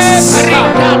Jesus,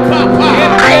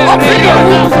 I open your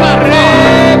womb.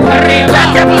 Let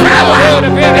the power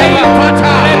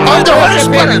of the Holy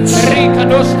Spirit.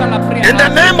 In the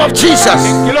name of Jesus.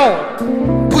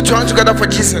 Put your hands together for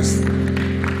Jesus.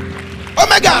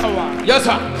 Omega. Yes,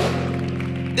 sir.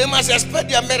 They must expect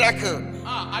their miracle.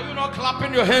 Are you not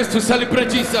clapping your hands to celebrate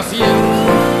Jesus here?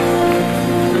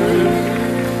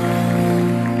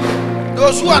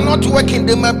 Those who are not working,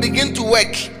 they must begin to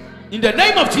work. In the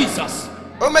name of Jesus.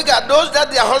 Omega, those that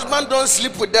their husband don't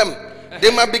sleep with them,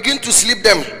 they must begin to sleep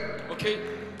them. Okay.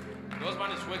 The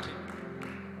husband is working.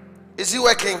 Is he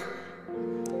working?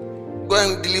 Go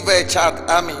and deliver a child.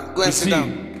 Amen. Go and sit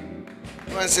down.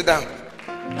 Go and sit down.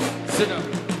 Sit down.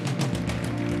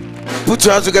 Put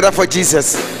your hands together for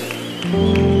Jesus.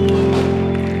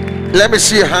 Let me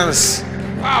see your hands.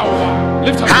 Wow.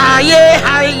 Lift up. Haye,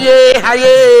 haye,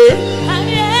 haye.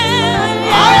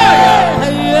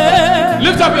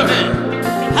 Lift up your hand.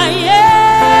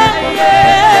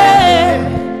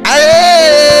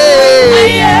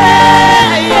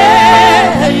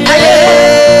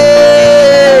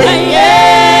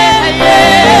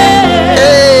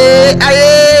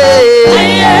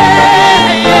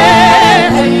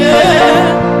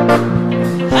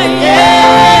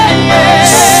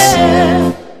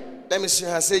 Let me see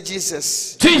her say,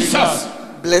 Jesus. Jesus.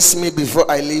 Bless me before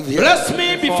I leave here. Bless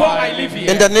me before I leave here.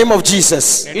 In the name of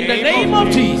Jesus. In the name of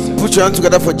Jesus. Put your hands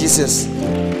together for Jesus.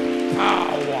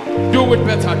 Power. Do it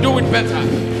better. Do it better.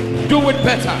 Do it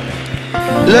better.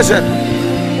 Listen.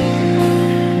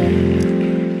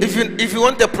 If you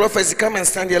want the prophecy, come and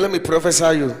stand here. Let me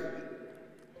prophesy you.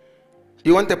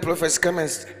 You want the prophecy? Come and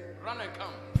stand. Run and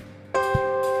come.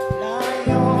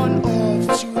 Lion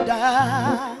of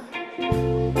Judah.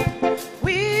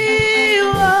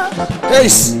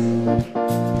 Yes.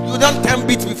 You don't 10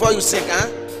 beats before you sing, huh?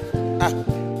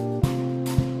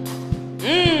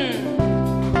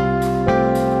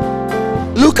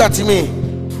 Look at me.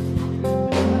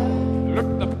 Look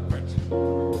at the prophet.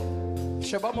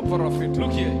 Shabam prophet.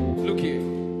 Look here. Look here.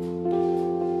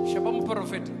 Shabam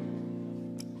prophet.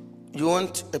 You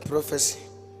want a prophecy?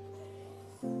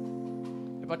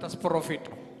 But as prophet.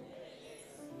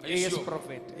 Yes,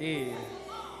 prophet.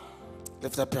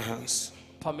 Lift up your hands.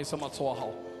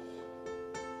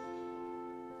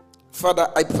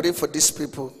 Father, I pray for these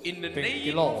people. in the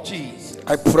name of Jesus.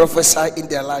 I prophesy in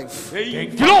their life.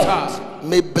 Thank you, Lord.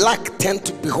 May black tend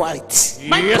to be white.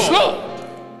 Yes, Lord.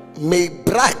 May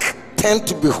black tend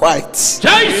to be white.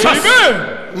 Jesus.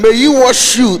 Amen. May you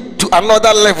wash you to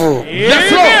another level.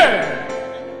 Yes, Lord.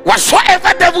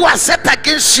 Whatsoever devil has set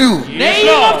against you, Name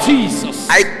of Jesus.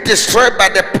 I destroy by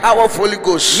the power of Holy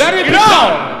Ghost. Let it be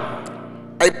done.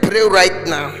 I pray right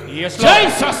now. Yes, Lord.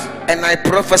 Jesus. And I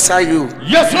prophesy you.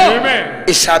 Yes, Lord. Amen.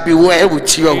 It shall be well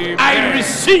with you. I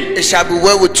receive. It shall be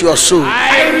well with your soul.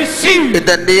 I receive. In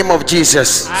the name of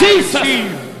Jesus. Jesus.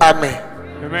 Amen.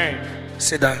 Amen.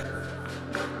 Sit down.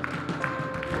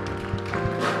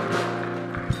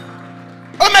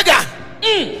 Omega.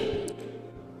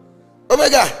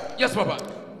 Omega. Yes, Papa.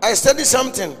 I studied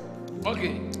something.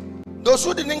 Okay. Those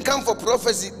who didn't come for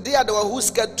prophecy, they are the one who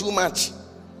scared too much.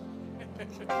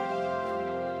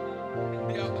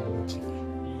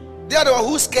 They are the one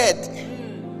who scared.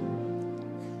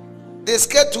 They're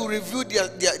scared to review their.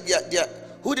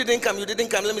 Who didn't come? You didn't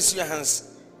come. Let me see your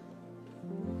hands.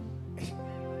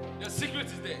 The secret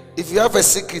is there. If you have a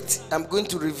secret, I'm going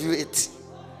to review it.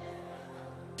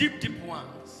 Deep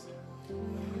ones.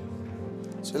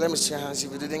 So let me see your hands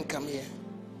if you didn't come here.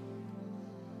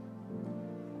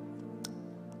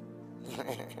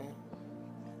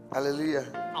 Hallelujah.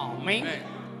 Amen.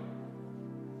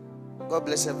 God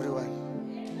bless everyone.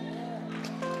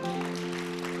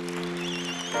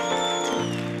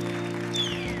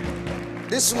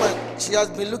 This woman, she has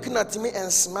been looking at me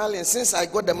and smiling since I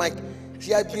got the mic.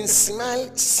 She has been smile.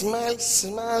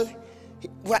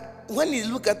 When you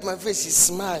look at my face, she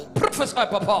smile. Prophesy,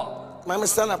 Papa. Mama,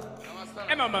 stand up.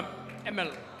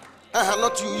 ML.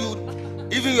 Not you.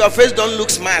 Even your face don't look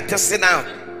smart. Just sit down.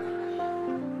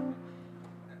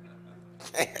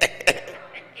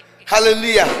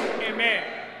 Hallelujah. Amen.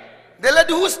 The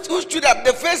lady who stood up,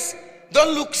 the face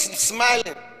don't look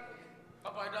smiling.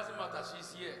 Papa, it doesn't matter.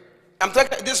 She's here. I'm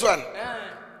talking this one.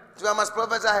 So I must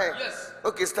prophesy her. Yes.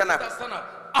 Okay, stand up. Stand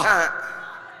up.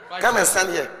 Come and stand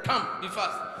here. Come, be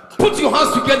fast. Put your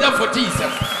hands together for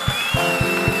Jesus.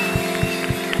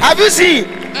 Have you seen?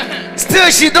 Still,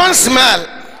 she don't smile.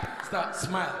 Start,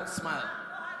 smile.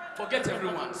 Forget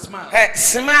everyone. Smile. Hey,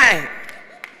 smile.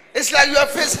 It's like your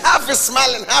face half is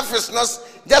smiling, half is not.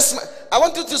 Just I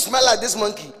want you to smile like this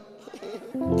monkey.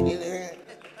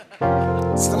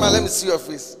 Smile. Let me see your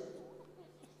face.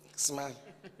 Smile.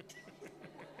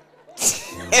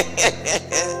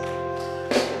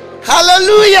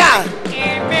 Hallelujah.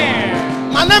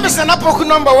 Amen. My name is Anapoku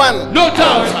number 1. No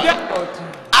doubt.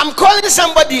 I'm calling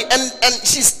somebody and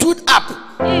she stood up.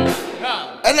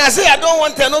 And I say I don't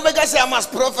want her. No, because I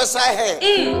must prophesy her.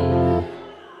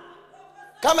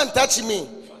 Come and touch me.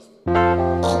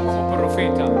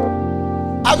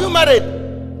 Are you married?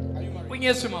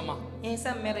 Yes, Mama. Yes,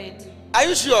 I'm married. Are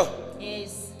you sure?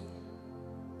 Yes.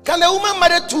 Can a woman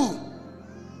marry 2?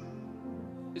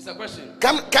 It's a question.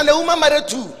 Can a woman marry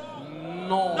 2?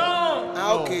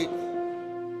 No. Okay.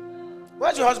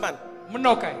 Where's your husband?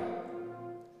 Mnokai.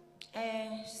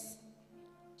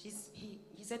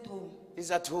 He's at home.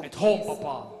 He's at home. At home,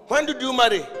 Papa. When did you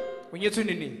marry? When you're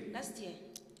tuning Last year.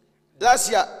 Last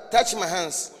year. Touch my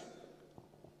hands.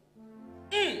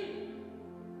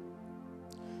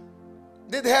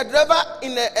 Did her driver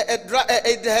in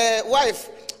her wife,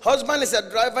 husband is a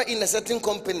driver in a certain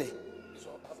company?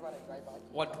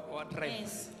 What driver?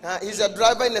 Yes. He's a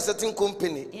driver in a certain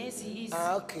company. Yes, he is.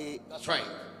 Okay. That's right.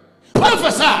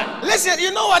 Prophesy. Listen,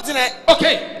 you know what?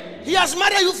 Okay. He has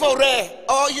married you for rare,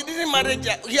 or you didn't marry?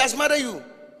 He has married you.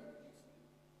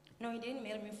 No, he didn't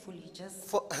marry me fully. Just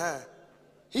For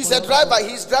he's a driver.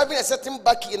 He's driving a certain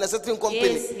back in a certain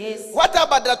company. Yes. What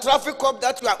about the traffic cop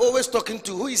that you are always talking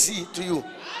to? Who is he to you?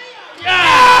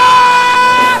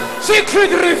 Yeah!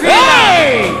 Secret reveal.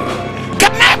 Hey!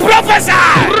 Can I prophesy?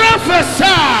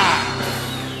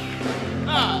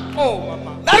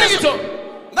 Mama.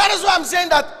 That is why I'm saying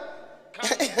that.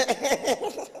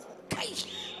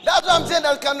 That's why I'm saying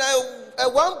that can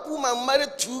one woman marry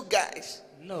 2 guys?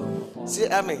 No. Say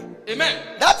amen.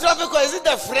 Amen. That traffic cop, is it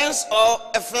a friends or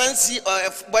a fiancé or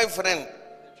a boyfriend?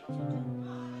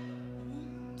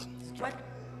 what?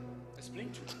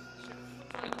 Explain to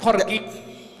Forgive.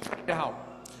 How?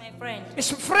 My friend.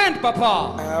 It's a friend,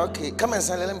 Papa. Okay, come and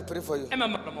stand. Let me pray for you.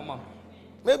 Mama.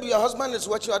 Maybe your husband is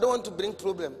watching. I don't want to bring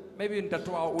problem. Maybe in that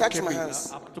 2 hours. Touch my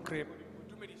hands. Up to create.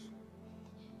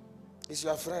 He's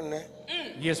your friend, eh?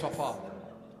 Yes, Papa.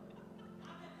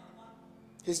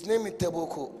 His name is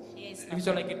Teboko. Yes, He's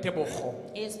like a table.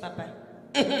 yes, Papa.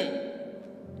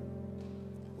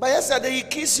 But yesterday he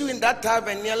kissed you in that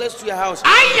tavern nearest to your house.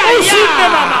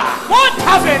 What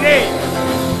happened?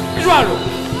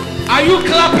 Are you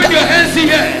clapping your hands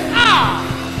here?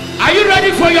 Are you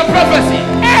ready for your prophecy?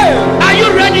 Are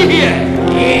you ready here?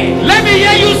 Yeah. Let me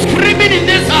hear you screaming in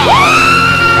this house.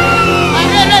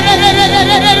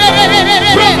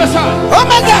 Professor. Oh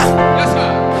my God! Yes, sir.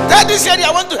 Daddy said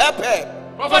I want to help her.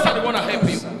 Professor, I want to help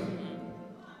you.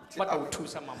 But I will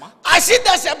choose Mama. I see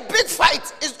there's a big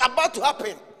fight is about to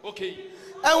happen. Okay.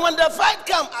 And when the fight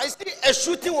comes, I see a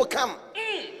shooting will come.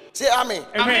 Say amen.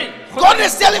 Amen. God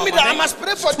is telling me that I must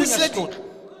pray for this lady.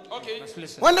 Okay.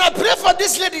 When I pray for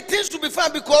this lady, things will be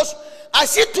fine because I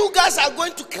see 2 guys are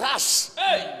going to crash.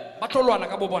 Hey.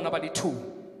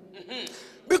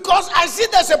 Because I see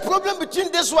there's a problem between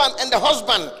this one and the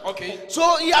husband. Okay.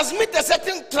 So he has met a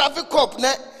certain traffic cop.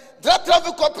 That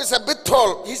traffic cop is a bit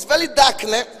tall. He's very dark.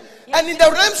 And in the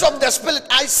realms of the spirit,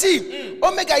 I see,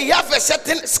 Omega, he have a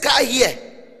certain scar here.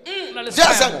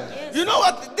 You know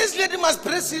what? This lady must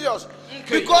pray serious.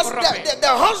 Because the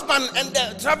husband and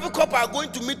the traffic cop are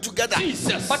going to meet together.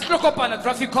 Jesus. But look up on the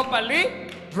traffic cop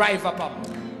drive up.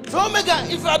 So Omega,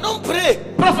 if I don't pray,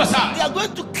 Prophesy. they are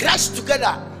going to crash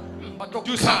together. But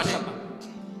Do something.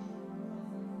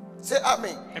 Say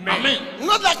amen. Amen.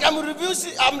 Not like I'm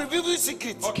revealing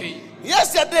secrets. Okay.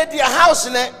 Yesterday, their house,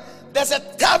 there's a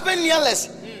tavern nearness.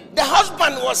 The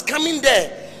husband was coming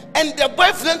there, and the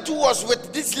boyfriend too was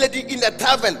with this lady in the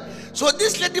tavern. So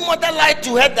this lady mother lied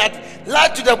to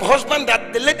the husband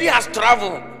that the lady has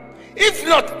traveled. If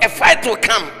not, a fight will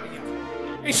come.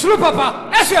 it's true, Papa.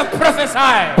 Let's hear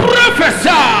prophesy. Prophesy.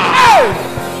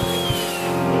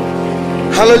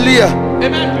 Hallelujah.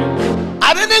 Amen.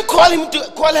 I didn't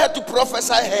call her to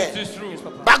prophesy her. This is true.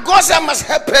 But God said I must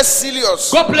help her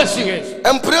serious God bless you.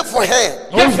 and pray for her.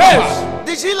 Yes, Papa.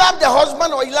 Did she love the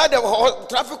husband or he loved the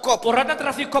traffic cop?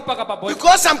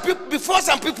 Because before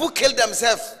some people kill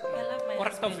themselves.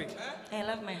 I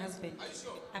love my husband.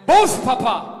 Both,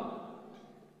 Papa.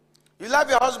 You love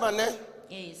your husband, eh?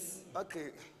 Yes. Okay.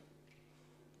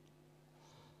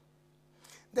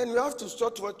 Then you have to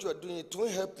stop what you are doing. It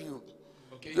won't help you.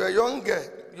 Okay. You are young girl.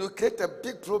 You create a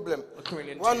big problem.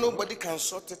 Why nobody can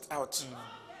sort it out.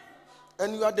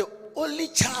 And you are the only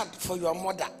child for your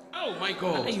mother. Oh my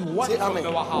God. You want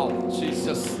from our house.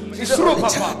 Jesus. It's true,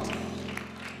 Papa.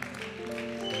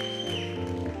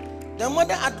 The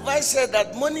mother advised her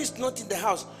that money is not in the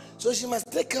house, so she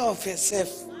must take care of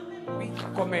herself.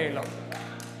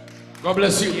 God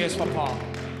bless you. Yes, Papa.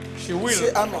 She will.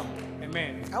 Say amen.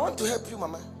 Amen. I want to help you,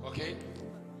 Mama. Okay.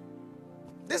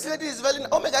 This lady is very,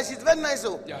 oh my God, she's very nice,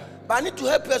 though. Yeah. But I need to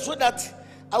help her so that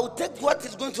I will take what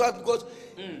is going to happen, because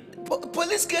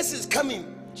police case is coming.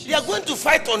 Jesus. They are going to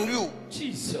fight on you.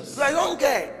 Jesus. You are a young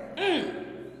girl.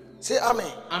 Say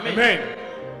amen. Amen. Amen.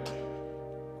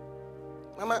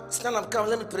 Mama, stand up, come.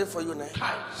 Let me pray for you now.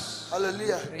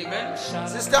 Hallelujah. Amen.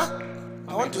 Sister,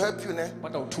 I want to help you now.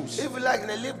 If you like,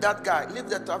 leave that guy, leave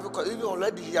the traffic, even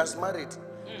already he has married.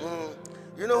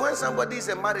 You know, when somebody is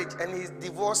in marriage and he's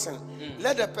divorcing,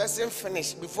 let the person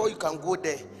finish before you can go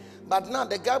there. But now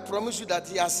the guy promised you that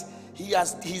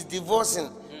he's divorcing,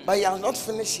 but he has not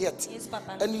finished yet. Yes,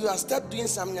 Papa. And you have started doing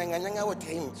some nyanga with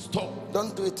him. Stop.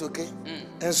 Don't do it, okay?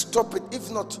 And stop it. If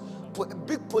not, a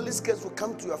big police case will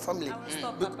come to your family. I will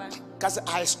stop, Papa. Because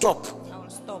I stop. I will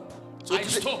stop. So I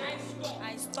stop.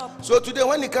 I stop. So today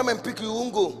when he come and pick you, you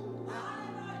won't go.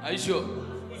 Are you sure?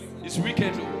 It's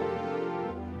weekend though.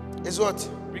 It's what?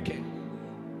 Weekend.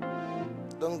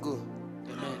 Don't go.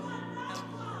 Amen.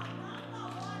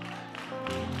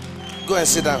 Go and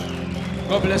sit down.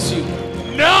 God bless you.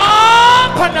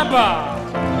 Number.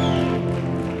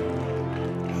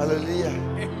 Hallelujah.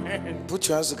 Amen. Put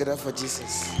your hands together for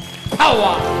Jesus.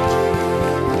 Power.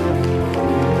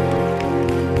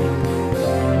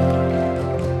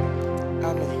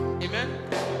 Amen. Amen.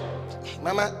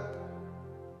 Mama,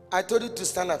 I told you to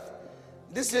stand up.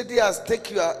 This lady has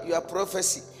taken your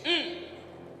prophecy.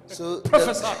 So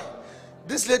Professor.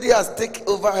 This lady has taken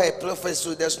over her prophecy,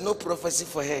 so there's no prophecy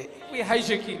for her. We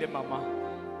hijacking the mama.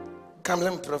 Come,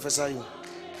 let me prophesy you.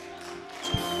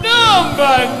 Number.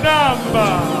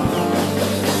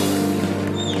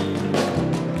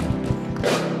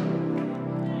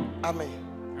 Amen.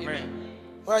 Amen.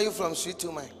 Where are you from, sweet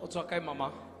to mine? What's okay,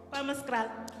 mama? Pamaskral.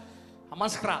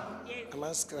 Amaskra.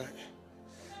 Amaskra.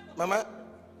 Mama,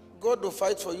 God will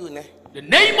fight for you, ne? The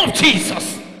name of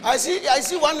Jesus. I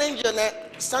see one angel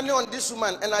standing on this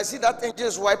woman, and I see that angel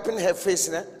is wiping her face.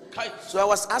 Ne? So I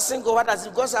was asking God, what does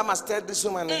it? God, I must tell this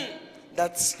woman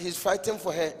that he's fighting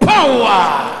for her.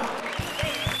 Power.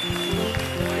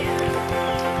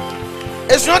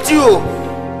 It's not you.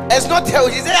 It's not her.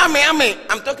 He said, Amen.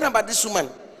 I'm talking about this woman.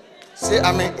 Say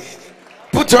Amen.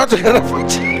 Put your hand together for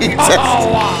Jesus.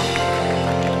 Power.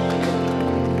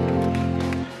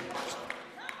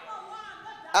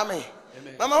 Amen.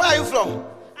 Mama, where are you from?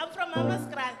 I'm from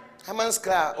Amaskral.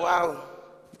 Amaskra. Wow.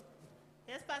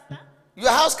 Yes, Pastor?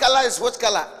 Your house color is what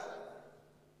color?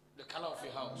 The color of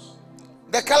your house.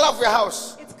 The color of your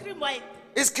house? It's cream white.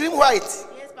 It's cream white.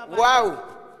 Yes, Papa. Wow.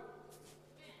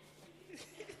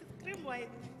 Cream white.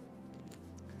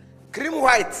 Cream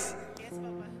white. Yes,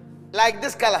 Papa. Like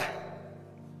this color.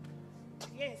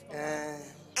 Yes, Papa.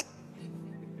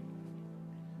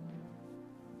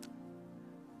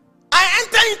 I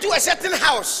enter into a certain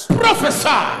house. Prophesy.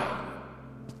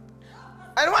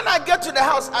 And when I get to the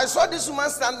house, I saw this woman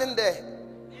standing there.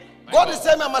 God is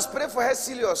telling me I must pray for her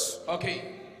serious.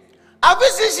 Okay.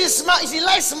 Obviously, she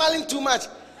likes smiling too much.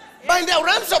 But in the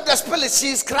realms of the spirit,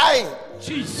 she is crying.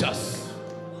 Jesus.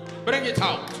 Bring it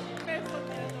out. Pray for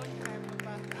me, I don't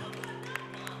cry,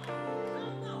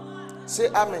 Papa. Say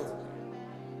amen.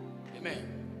 Amen.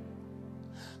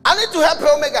 I need to help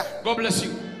her, Omega. God bless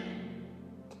you.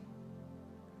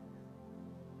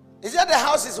 Is that the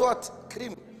house is what?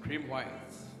 Cream. Cream white.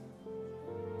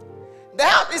 The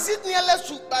house, is it nearest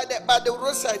to by the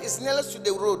roadside? It's nearest to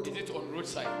the road. Is it on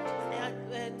roadside?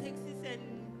 Taxis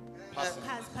and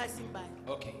cars passing by.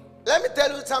 Okay. Let me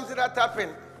tell you something that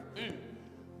happened.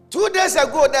 2 days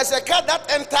ago, there's a car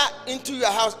that entered into your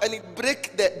house and it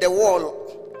break the wall.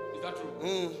 Is that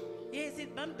true? Yes,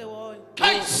 it bumped the wall.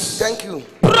 Guys. Thank you.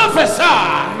 Professor.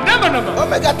 Number.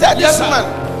 Omega, tell Yes, this sir.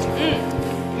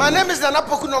 man. My name is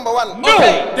Nanapoku number 1. No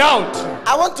doubt.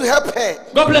 I want to help her.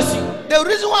 God bless you. The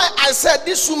reason why I said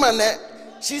this woman,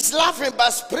 she's laughing,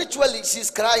 but spiritually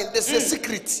she's crying. There's a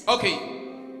secret. Okay.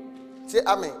 Say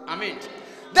amen. Amen.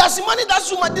 There's money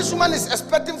this woman is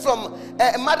expecting from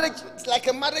a marriage, it's like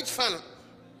a marriage fund.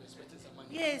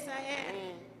 Yes, I am.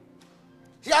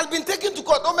 She has been taken to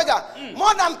court. Omega,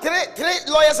 more than three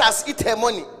lawyers has eat her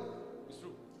money. It's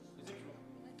true. Is it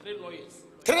true? 3 lawyers.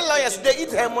 3 lawyers, they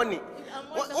eat her money.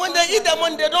 When they eat the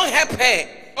money, they don't help her.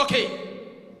 Okay.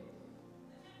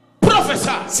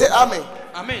 Professor. Say amen.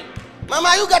 Amen. Mama,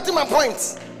 are you getting my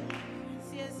point?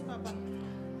 Yes, Papa.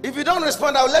 If you don't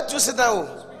respond, I'll let you sit down.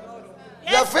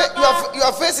 Yes,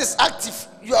 Your face is active.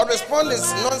 Your response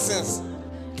is nonsense.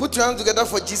 Put your hands together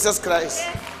for Jesus Christ.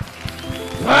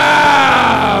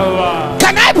 Power.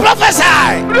 Can I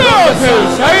prophesy?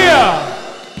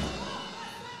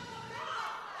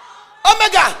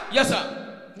 Omega. Yes, sir.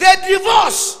 They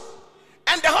divorce,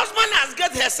 and the husband has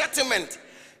got her settlement,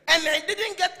 and they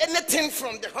didn't get anything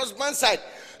from the husband's side.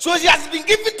 So she has been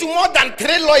given to more than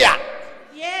 3 lawyers.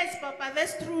 Yes, Papa,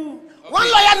 that's true. Okay. One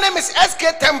lawyer name is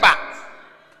SK Temba.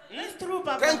 That's true,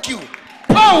 Papa. Thank you.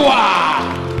 Power.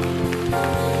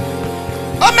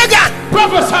 Omega.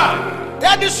 Professor.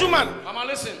 Tell this woman. Mama,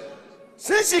 listen.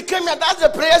 Since she came here, that's the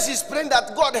prayer she's praying,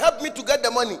 that God help me to get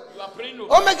the money. You are praying.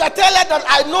 Omega, tell her that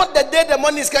I know the day the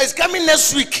money is coming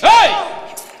next week. Hey.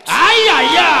 Ay.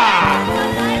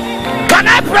 Can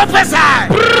I prophesy?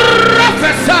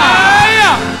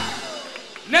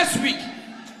 Professor. Next week.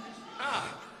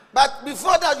 But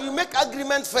before that, we make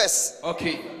agreement first.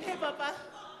 Okay. Okay, Papa.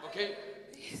 Okay.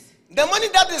 The money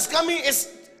that is coming is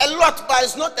a lot, but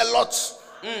it's not a lot.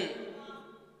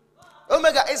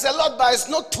 Omega, it's a lot, but it's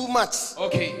not too much.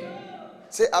 Okay.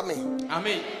 Say amen.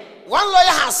 Amen. One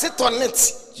lawyer has sit on it.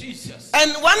 Jesus.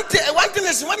 And one thing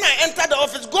is, when I entered the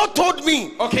office, God told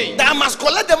me that I must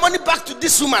collect the money back to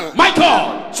this woman. My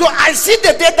God. So I see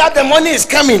the day that the money is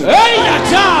coming. Hey,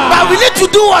 but we need to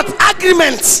do what?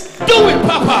 Agreements. Do it,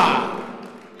 Papa.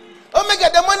 Omega,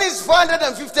 the money is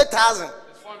 450,000.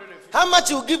 How much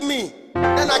you give me?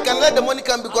 Then I can let the money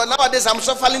come, because nowadays I'm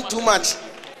suffering too much.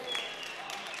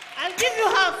 I'll give you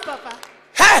half, Papa.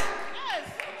 Hey! Yes.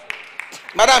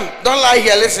 Madam, don't lie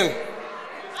here, listen.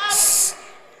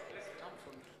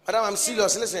 Madam, I'm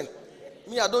serious, listen.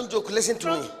 Me, I don't joke, listen to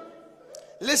me.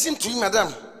 Listen to me,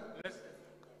 madam.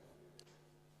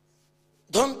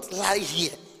 Don't lie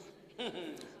here.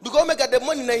 Because Omega, the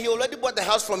money, he already bought the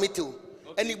house from it too.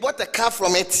 And he bought a car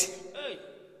from it.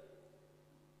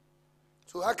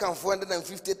 So how can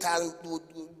 450,000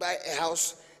 buy a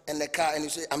house and a car, and you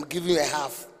say, I'm giving you a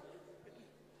half?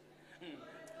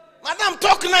 Madam,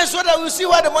 talk nice so that we'll see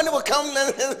where the money will come.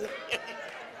 Oh,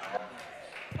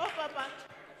 Papa.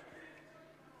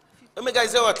 Omega,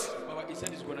 is that what? Papa, he said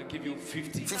he's going to give you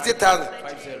 50,000.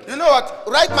 50. You know what?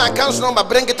 Write my account number,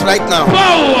 bring it right now.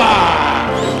 Power.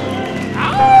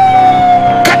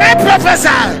 Can I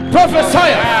prophesy?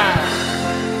 Prophesy.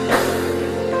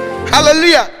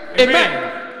 Hallelujah.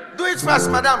 Amen. Do it fast,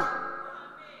 madam.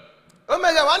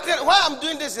 Omega, one thing, why I'm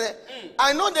doing this,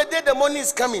 I know the day the money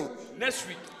is coming. Next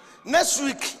week. Next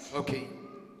week. Okay.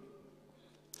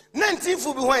 19th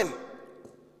will be when?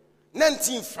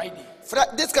 19th. Friday.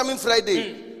 This coming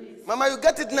Friday. Mama, you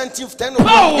get it 19th, 10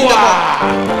 Power.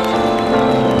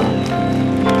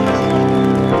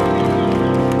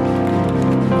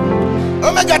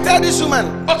 Omega, tell this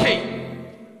woman. Okay.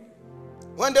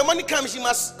 When the money comes, she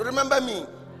must remember me.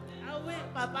 I will,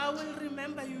 Papa. I will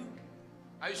remember you.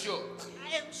 Are you sure?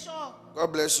 I am sure.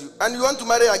 God bless you. And you want to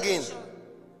marry again?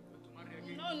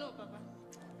 No, Papa.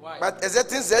 Why? But a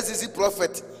certain ZCC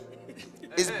prophet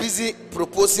is busy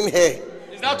proposing her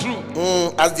Is that true?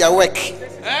 as their work.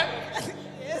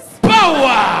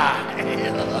 Power.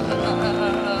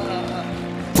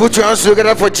 Put your hands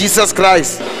together for Jesus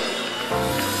Christ.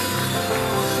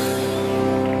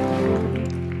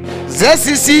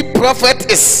 ZCC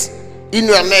prophet is in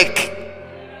your neck.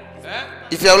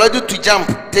 If you are ready to jump,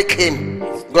 take him.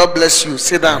 God bless you.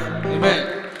 Sit down.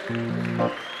 Amen.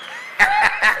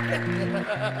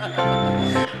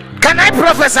 Can I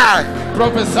prophesy?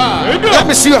 Prophesy. Let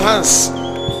me see your hands.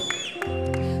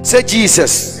 Say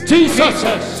Jesus. Jesus.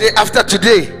 Say after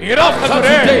today. After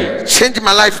today. Change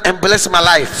my life and bless my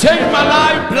life. Change my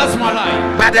life, bless my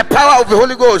life. By the power of the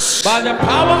Holy Ghost. By the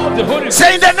power of the Holy Ghost.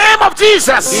 Say in the name of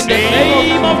Jesus. In the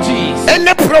name of Jesus.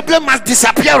 Any problem must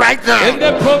disappear right now.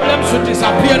 Any problem should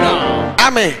disappear now.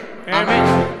 Amen.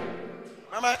 Amen.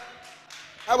 Mama,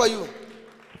 how are you?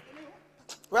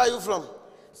 Where are you from?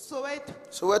 Soweto.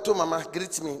 Soweto, Mama.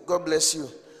 Greet me. God bless you.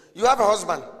 You have a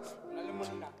husband?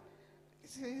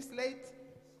 He's late.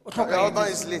 Your husband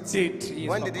is late.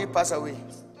 When did he pass away?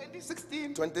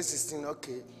 2016. 2016,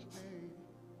 okay.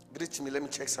 Greet me, let me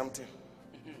check something.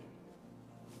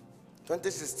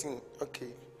 2016,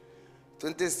 okay.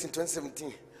 2016,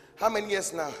 2017. How many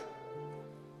years now?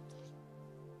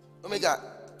 Omega?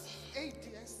 8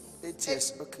 years. 8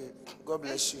 years, okay. God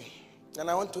bless you. And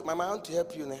Mama, I want to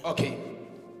help you now. Okay.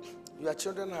 Your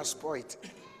children are spoiled.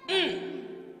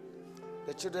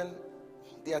 The children,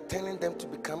 they are turning them to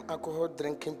become alcohol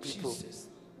drinking people.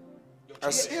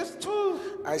 I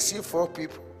see 4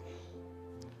 people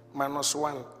minus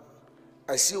 1.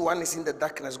 I see 1 is in the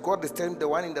darkness. God is telling the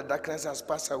one in the darkness has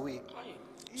passed away.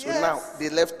 So now they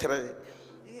left 3.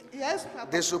 Yes,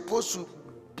 Papa. They're supposed to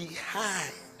be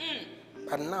high.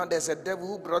 But now there's a devil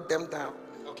who brought them down.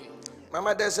 Okay.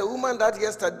 Mama, there's a woman that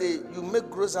yesterday you make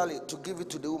grocery to give it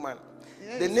to the woman.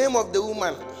 The name of the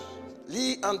woman,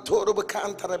 Lee Antoro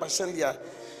Bakantara Basendia.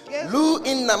 Lu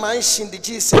in Namashin the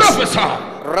Jesus. Professor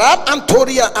Rab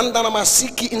Antoria and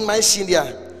Maxeke in my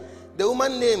Shindia. The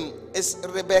woman name is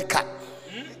Rebecca.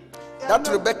 That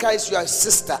Rebecca is your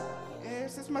sister.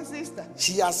 Yes, it's my sister.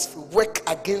 She has worked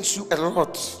against you a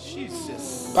lot.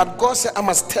 Jesus. But God said, I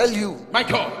must tell you, My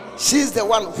God. she's the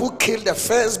one who killed the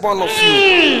firstborn of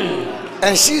you.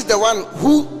 And she's the one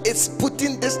who is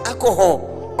putting this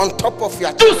alcohol on top of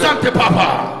your Do something,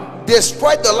 Papa. They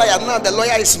spoiled the lawyer. Now the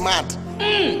lawyer is mad.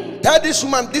 Tell this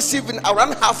woman this evening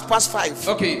around 5:30.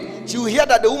 Okay. She will hear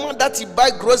that the woman that he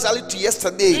buy grocery to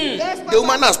yesterday, the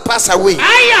woman has passed away.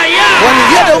 When you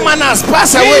hear the woman has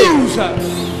passed away,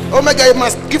 oh my God, you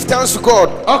must give thanks to God.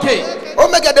 Okay. Oh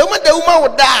my God, the woman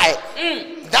will die.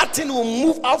 That thing will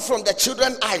move out from the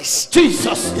children's eyes.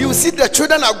 Jesus. You will see the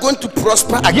children are going to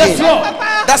prosper again. Yes, Lord.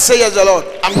 That says the Lord.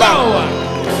 I'm down.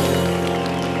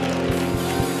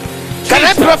 Can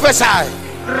I prophesy?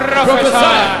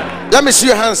 Prophesy. Let me see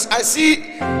your hands. I see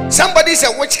somebody is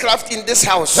a witchcraft in this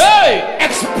house. Hey,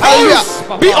 expose.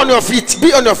 Hallelujah. Be on your feet.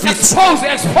 Be on your feet.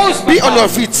 Expose. Be on your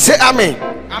feet. Say amen.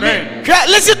 Amen.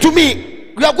 Listen to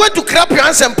me. We are going to clap your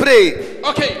hands and pray.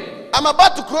 Okay. I'm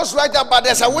about to close right now, but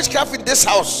there's a witchcraft in this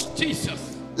house. Jesus.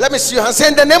 Let me see your hands. Say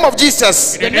in the name of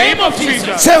Jesus. In the name of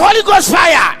Jesus. Say Holy Ghost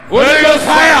fire. Holy Ghost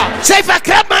fire. Say if I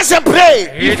clap my hands and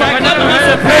pray. If I clap my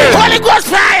hands and pray. Holy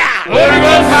Ghost fire. Holy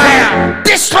Ghost fire.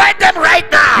 Destroy them right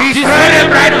now. Destroy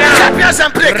them right now. Clap your hands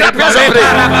and pray. Clap your hands and pray.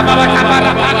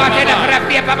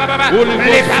 Holy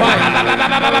Ghost fire.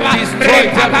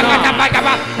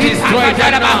 Destroy them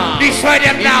now. Destroy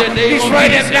them now. Destroy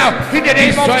them now. Destroy them now. In the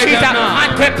name of Jesus.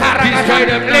 Destroy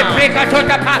them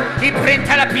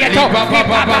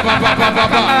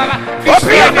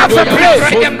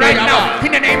Destroy them right now.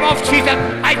 In the name of Jesus.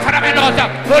 I Karamelota.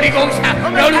 Holy Ghost.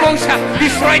 Holy Ghost.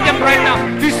 Destroy them right now.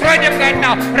 Destroy them right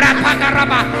now. Destroy them.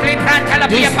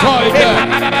 Destroy them.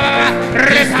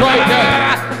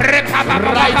 Right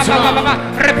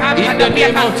now. In the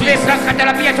name of Jesus.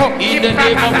 In the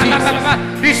name of Jesus.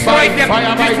 Destroy them.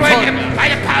 Destroy them by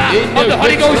the power of the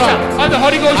Holy Ghost. Of the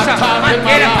Holy Ghost.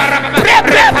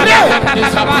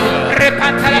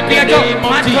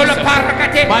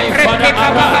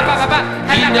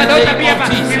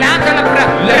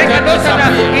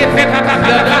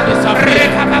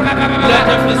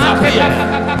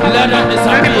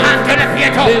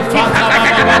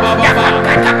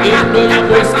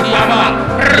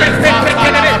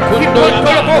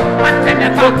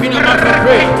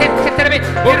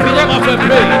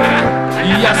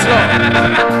 Yes, Lord.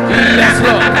 Yes,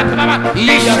 Lord.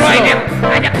 Destroy them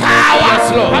by the power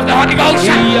of the Holy Ghost.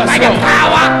 By the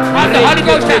power of the Holy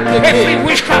Ghost. Every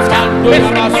witchcraft.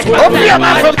 Open your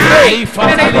mouth and pray. In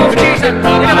the name of Jesus. In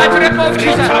the mighty name of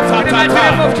Jesus. In the mighty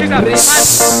name of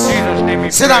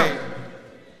Jesus. Sit down.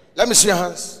 Let me see your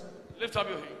hands. Lift up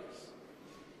your hands.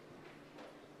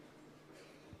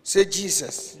 Say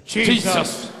Jesus.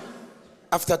 Jesus.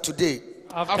 After today,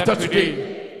 After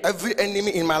today, every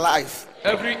enemy in my life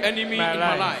Every enemy in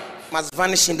my life must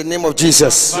vanish in the name of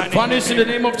Jesus. vanish in the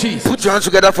name of Jesus. Put your hands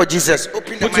together for Jesus.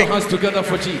 Open the Put your mic. hands together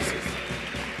for Jesus.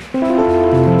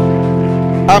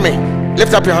 Amen.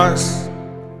 Lift up your hands.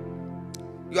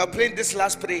 You are praying these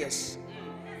last prayers.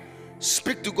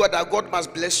 Speak to God that God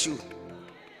must bless you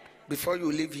before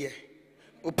you leave here.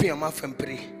 Open your mouth and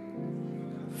pray.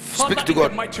 Father, Speak to God. in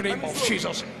the mighty name of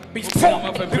Jesus. Before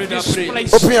I leave this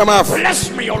place, Open your mouth. bless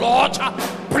me, O Lord.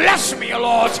 Bless me, O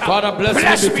Lord. Father,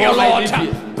 bless me me, before O I Lord. leave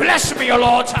here. Bless me, O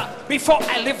Lord. Before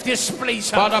I leave this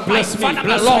place, Father, bless me, Father,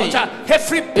 bless my Lord, me.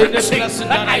 every blessing blessing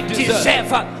that I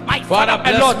deserve, my Father, my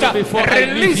bless Lord, me before I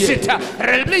leave release here. it,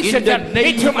 release In the it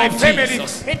name into my of family,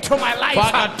 Jesus. into my life,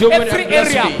 Father, do it and every bless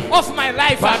area me. of my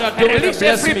life. Father, do it and Release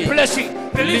bless every me. blessing.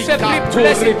 Release Lika every tori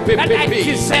blessing that I pepepe.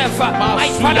 deserve, my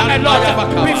Masula Father, my Lord.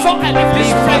 Nayabakaba. Before I leave this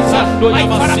Lika place, Zando my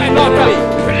Father, my Yamasi Lord, pepe.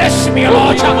 bless me, O Open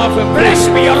Lord. your mouth and pray. Bless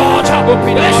me, O Lord. Open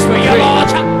your Bless mouth and me, O pray.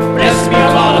 Lord. Bless me, O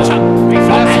Lord. Father.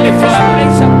 Before Bless I me, leave this Father.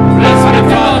 place, my Bless me, Father,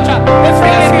 my Father. Lord,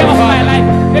 every Bless me, area of my Father. life,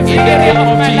 every In the area name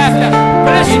of of my life, Jesus.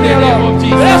 bless In me, the O name Lord. of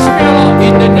Jesus. Bless me, O Lord.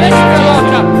 In the name Bless of me, O Lord.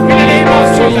 Jesus. In the name of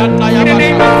Jesus. In the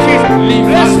name of Jesus.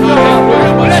 Bless me, O Lord.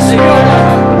 Bless me, O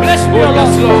Lord. Bless me, O Oh,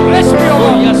 yes, Lord. Lord. Bless me, O Oh,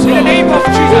 Lord. yes, In the Lord. name of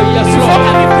Jesus. Oh, yes, Before Lord.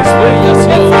 I leave this Oh, place, yes,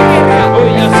 Lord. every area, Oh,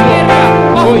 yes, every Lord. area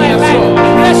of Oh, my yes, life, Lord.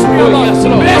 bless me, O Oh, Lord. yes,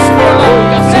 Lord. Bless me, O Lord.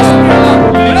 Oh, yes, Bless me, O Lord.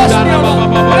 Lord. Bless me, O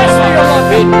Lord.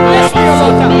 Bless me, O Lord. In Bless me, O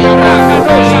Lord.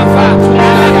 Rakadosa fa,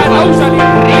 Alagadosa li,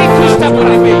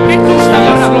 Rikustabra,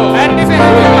 Rikustabra, and the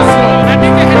Vehaneka, and the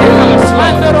Vehaneka,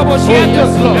 and the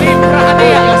Robosiato,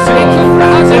 Librahania,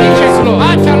 Librahania,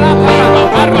 Atalapa,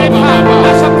 Arepa,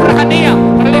 Asaprahania,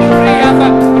 Libriava,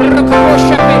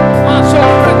 Rokoshape, Maso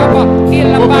Brakapa,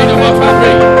 Ilabaya,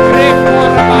 Repo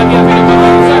Rabania,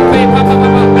 Zape Papa,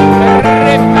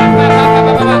 Repa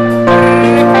Papa,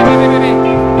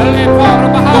 Lepo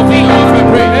Rabahavi,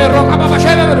 Rokaba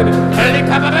Shebe,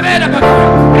 Likababera,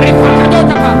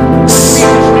 Repakadotapa.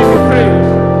 Jesus, we pray.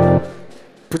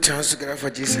 Put your hands together for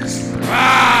Jesus.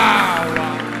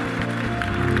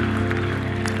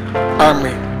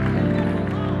 Amen.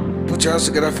 Put your hands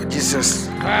together for Jesus.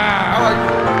 How are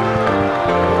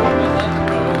you?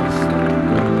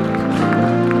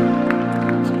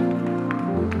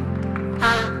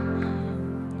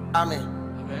 Amen.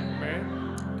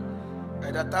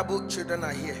 And the Tabu children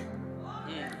are here.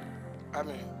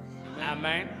 Amen.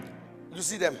 Amen. You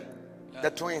see them? The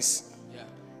twins.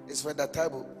 It's for the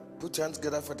Tabu. Put your hands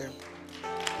together for them.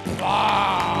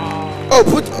 Wow. Oh,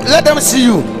 let them see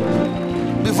you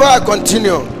before I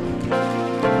continue.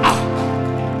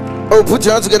 Oh, put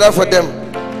your hands together for them.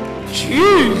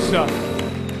 Jesus.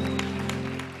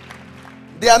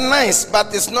 They are nice,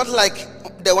 but it's not like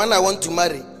the one I want to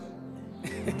marry.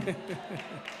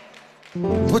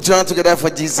 Put your hands together for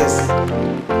Jesus.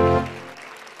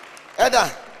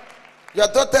 Edda, your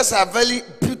daughters are very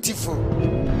beautiful.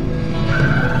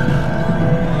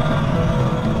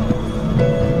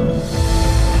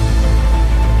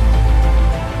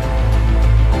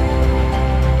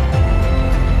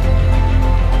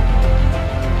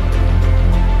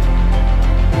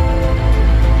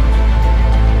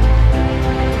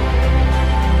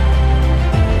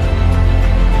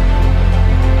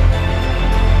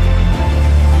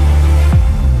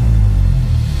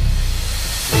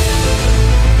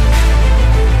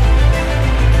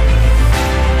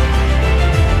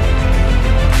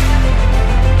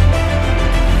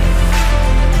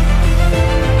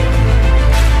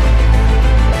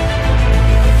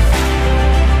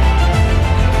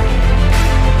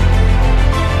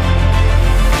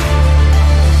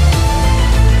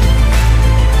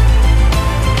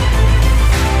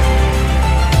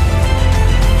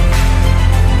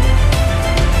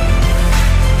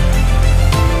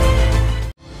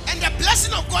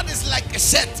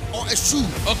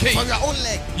 For your own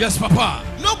leg. Yes, Papa.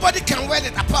 Nobody can wear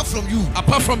it apart from you.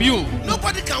 Apart from you.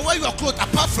 Nobody can wear your clothes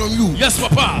apart from you. Yes,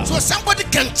 Papa. So somebody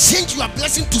can change your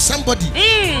blessing to somebody.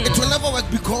 It will never work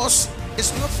because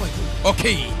it's not for you.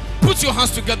 Okay. Put your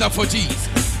hands together for Jesus.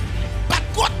 But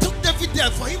God took David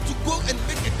there for him to go and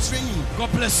make a training.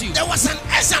 God bless you. There was an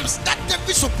exams that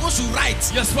David supposed to write.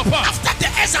 Yes, Papa. After the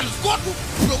exams, God will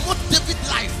promote David's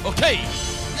life. Okay.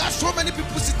 There are so many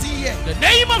people sitting here. The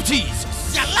name of Jesus.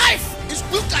 Their life is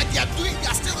look like they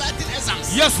are still writing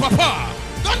exams. Yes, Papa.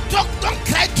 Don't talk, don't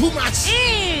cry too much.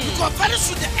 Because very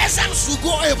soon the exams will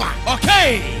go over.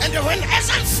 Okay. And then when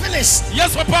exams finish,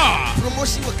 yes, Papa,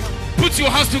 promotion will come. Put your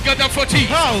hands together for Jesus.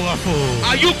 Powerful.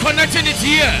 Are you connecting it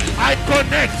here? I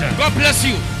connect. God bless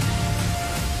you.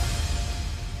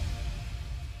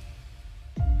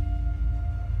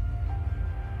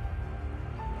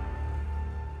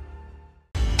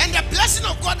 Blessing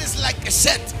of God is like a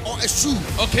shirt or a shoe.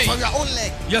 Okay. For your own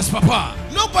leg. Yes, Papa.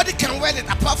 Nobody can wear it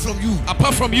apart from you.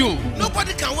 Apart from you.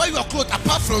 Nobody can wear your clothes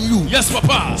apart from you. Yes,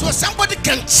 Papa. So somebody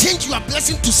can change your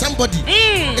blessing to somebody.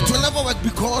 It will never work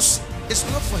because it's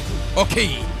not for you.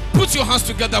 Okay. Put your hands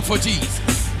together for Jesus.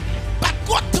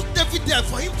 God took David there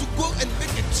for him to go and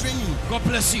make a training. God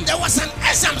bless you. There was an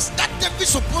exams that David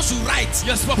supposed to write.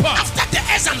 Yes, Papa. After the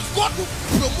exams, God will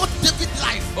promote David's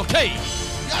life. Okay.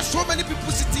 There are so many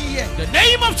people sitting here. The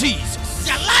name of Jesus.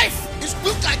 Their life is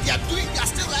look like they are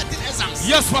still writing exams.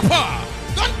 Yes, Papa.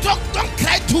 Don't talk, don't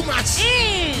cry too much.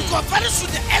 Because very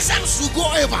soon the exams will go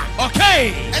over.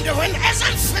 Okay. And then when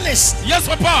exams finish,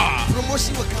 yes, Papa,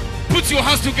 promotion will come. Put your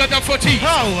hands together for Jesus.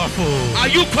 Powerful. Are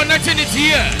you connecting it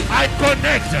here? I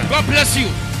connect. God bless you.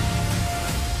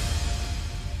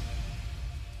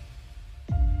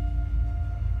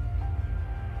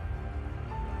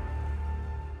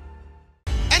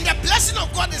 And the blessing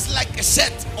of God is like a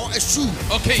shirt or a shoe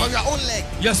for your own leg.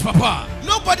 Yes, Papa.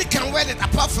 Nobody can wear it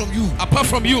apart from you. Apart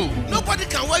from you. Nobody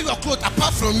can wear your clothes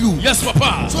apart from you. Yes,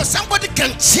 Papa. So somebody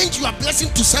can change your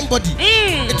blessing to somebody.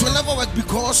 It will never work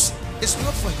because it's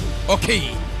not for you.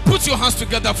 Okay. Put your hands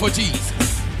together for Jesus.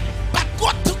 But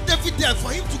God took David there for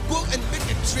him to go and make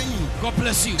a training. God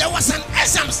bless you. There was an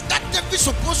exams that David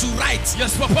supposed to write.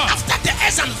 Yes, Papa. After the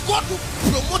exams, God will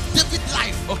promote David's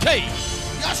life. Okay.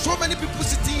 There are so many people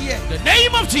sitting here. The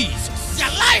name of Jesus. Their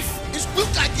life is look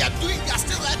like they are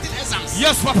still writing exams.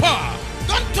 Yes, Papa.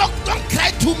 Don't talk, don't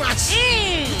cry too much.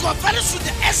 Because very soon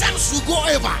the exams will go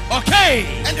over. Okay.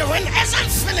 And then when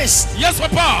exams finish, yes,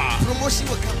 Papa, promotion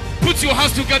will come. Put your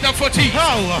hands together for Jesus.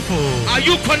 Powerful. Are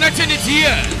you connecting it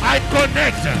here? I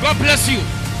connect. God bless you.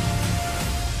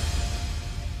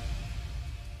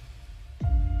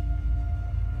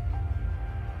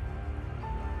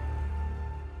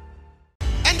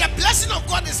 Blessing of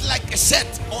God is like a shirt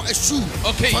or a shoe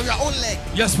for your own leg.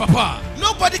 Yes, Papa.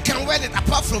 Nobody can wear it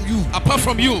apart from you. Apart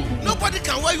from you. Nobody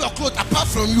can wear your clothes apart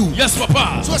from you. Yes,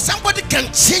 Papa. So somebody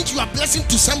can change your blessing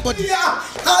to somebody. Yeah.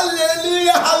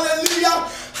 Hallelujah, hallelujah,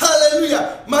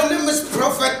 hallelujah. My name is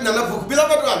Prophet Nana.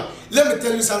 Beloved one, let me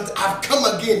tell you something. I've come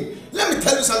again. Let me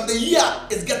tell you something. The year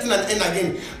is getting an end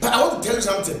again. But I want to tell you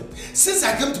something. Since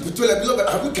I came to Pretoria, beloved,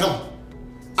 have we come?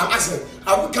 I'm asking,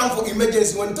 have we come for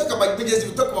emergency? When you talk about emergency,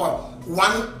 we talk about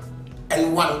 1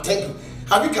 and 1. Thank you.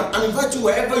 Have you come? I'm inviting you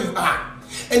wherever you are.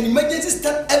 And emergency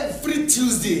start every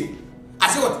Tuesday. I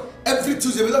say what? Every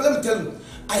Tuesday. Beloved, let me tell you.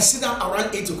 I sit down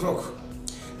around 8 o'clock.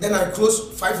 Then I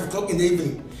close 5 o'clock in the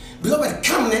evening. Beloved,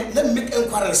 come let me make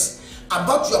inquiries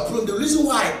about your problem. The reason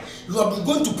why you have been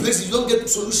going to places you don't get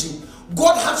solution.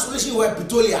 God has solution where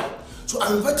Pretoria. So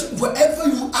I'm inviting you wherever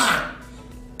you are.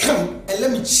 Come and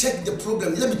let me check the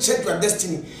problem. Let me check your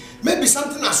destiny. Maybe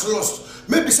something has lost.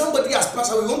 Maybe somebody has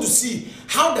passed away. We want to see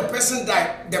how the person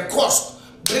died, the cost.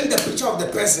 Bring the picture of the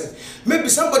person. Maybe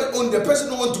somebody owned the person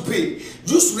don't want to pay.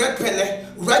 Use red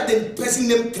pen, write the person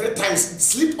name 3 times,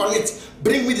 sleep on it,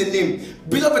 bring me the name.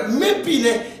 Beloved, maybe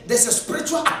there's a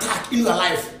spiritual attack in your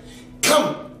life.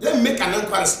 Come, let me make an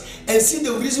inquiry and see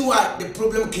the reason why the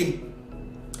problem came.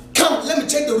 Come, let me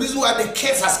check the reason why the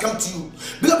case has come to you.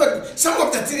 Beloved, some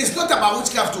of the things is not about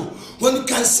witchcraft too. When you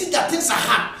can see that things are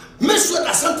hard, make sure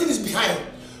that something is behind.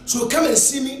 So come and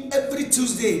see me every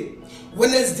Tuesday,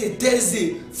 Wednesday,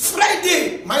 Thursday,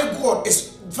 Friday. My God,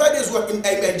 Friday is what in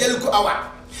evangelical hour.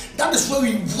 That is where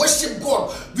we worship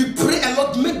God. We pray a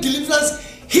lot, make deliverance,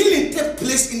 healing take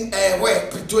place in where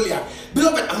Pretoria.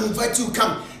 Beloved, I'm inviting you to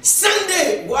come.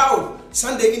 Sunday, wow.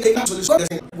 Sunday in the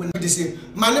solution. When we say,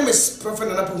 my name is Prophet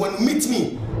Nanapo. When you meet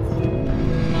me,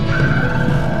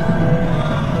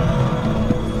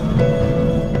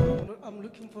 I'm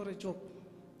looking for a job.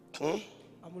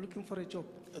 I'm looking for a job.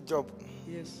 A job?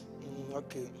 Yes.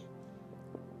 Okay.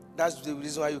 That's the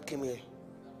reason why you came here.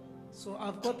 So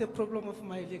I've got the problem of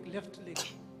my leg, left leg.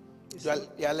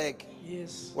 Your leg?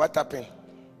 Yes. What happened?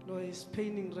 No, it's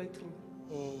paining right through.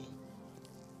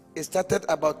 It started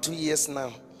about 2 years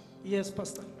now. Yes,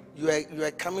 Pastor. You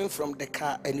are coming from the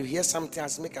car and you hear something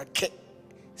has make a kick.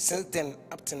 Since then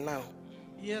up to now.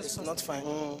 Yes, it's Pastor. not fine.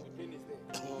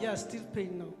 Yeah, still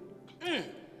pain now.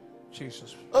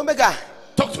 Jesus. Omega,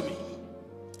 talk to me.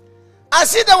 I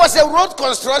see there was a road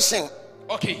construction.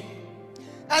 Okay.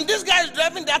 And this guy is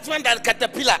driving that one, that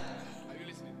caterpillar. Are you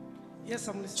listening? Yes,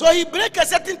 I'm listening. So he break a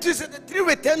certain tree, so the tree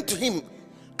returned to him.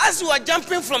 As you were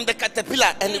jumping from the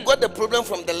caterpillar and he got the problem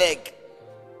from the leg.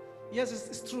 Yes,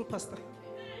 it's true, Pastor.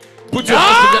 Put your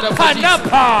hands together for Jesus.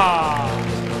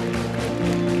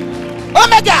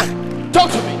 Omega, talk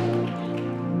to me.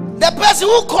 The person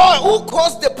who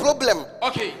caused the problem.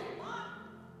 Okay.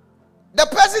 The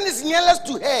person is nearest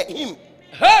to him.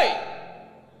 Hey,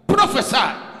 prophesy.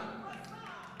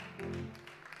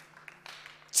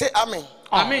 Say amen.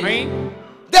 Amen.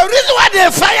 The reason why they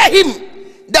fire him,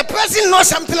 the person knows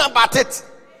something about it.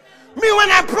 Me, when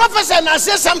I prophesy and I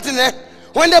say something,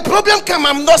 when the problem comes,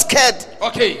 I'm not scared.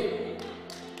 Okay.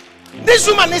 This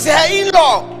woman is her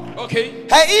in-law. Okay.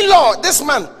 Her in-law, this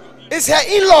man, is her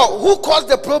in-law who caused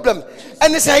the problem.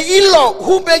 And it's her in-law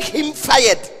who make him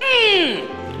fired.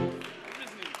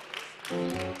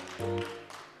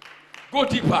 Go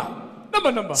deeper.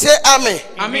 Number. Say amen.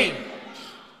 Amen.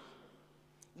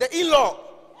 The in-law.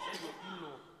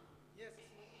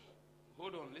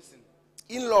 Hold on, listen.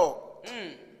 In-law.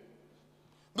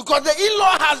 Because the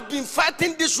in-law has been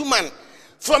fighting this woman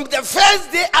from the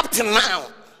first day up to now.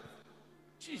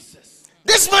 Jesus.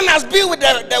 This man has been with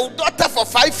the daughter for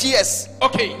 5 years.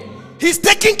 Okay. He's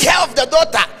taking care of the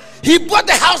daughter. He bought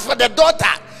the house for the daughter.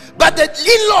 But the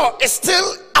in-law is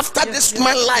still after this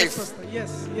man's life.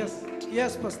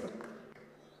 Yes, Pastor.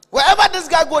 Wherever this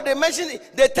guy go, they mention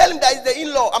it. They tell him that it's the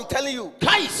in-law. I'm telling you.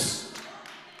 Guys.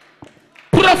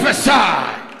 Prophesy.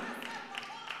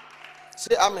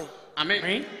 Say amen.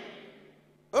 Amen.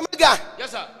 Oh my God.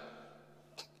 Yes, sir.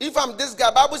 If I'm this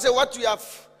guy, Bible says what we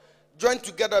have joined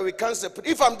together, we can't separate.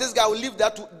 If I'm this guy, I will leave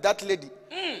that lady.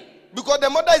 Because the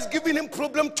mother is giving him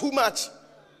problem too much.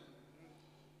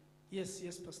 Yes,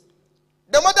 Pastor.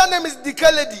 The mother name is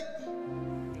Dika Lady.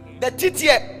 The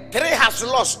TTA 3 has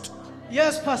lost.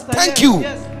 Yes, Pastor. Thank you.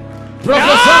 Yes.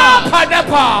 Prophesy.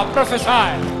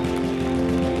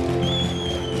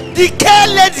 Dika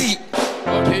Lady.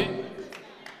 Okay.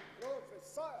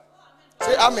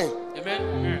 Say amen.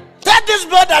 Amen. Tell this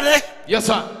brother, yes,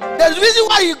 sir. There's a reason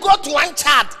why he got one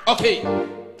child. Okay.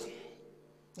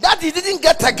 That he didn't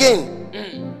get again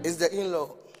is the in-law.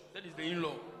 That is the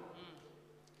in-law.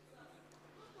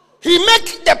 He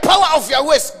make the power of your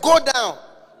waist go down.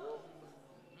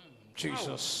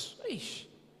 Jesus.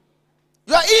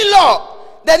 Your in-law,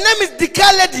 the name is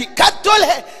Dika Lady.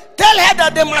 Tell her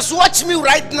that they must watch me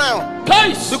right now.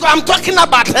 Guys. Because I'm talking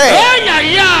about her.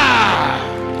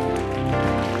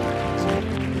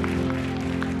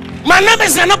 My name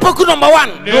is Nanapoku number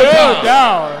 1. No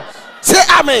doubt. Say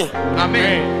amen.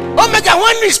 Amen. Omega,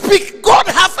 when we speak, God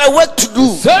have a work to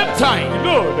do. Same time.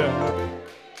 Lord.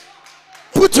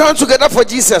 Put your hands together for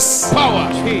Jesus.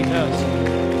 Power. Jesus.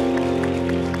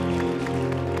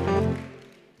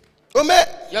 Ome,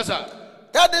 Yes, sir.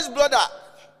 tell this brother,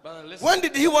 But listen. when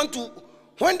did he want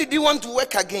to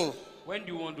work again? When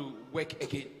do you want to work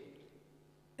again?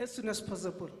 As soon as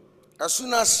possible. As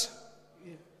soon as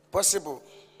possible.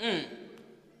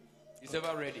 He's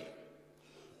ever ready.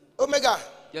 Omega,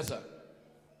 Yes, sir.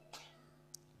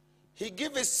 he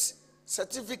gave his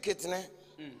certificate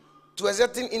to a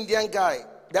certain Indian guy.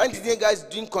 The Indian guy is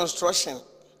doing construction.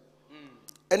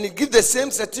 And he give the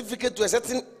same certificate to a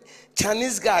certain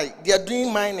Chinese guy. They are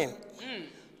doing mining.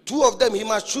 Two of them, he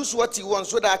must choose what he wants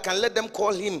so that I can let them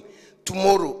call him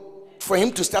tomorrow for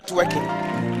him to start working.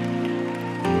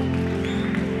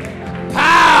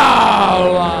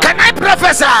 Power. Can I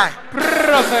prophesy?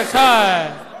 Prophesy.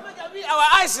 Our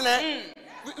eyes,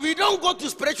 we don't go to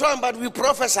spiritual, but we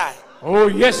prophesy. Oh,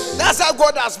 yes. That's how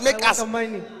God has made us.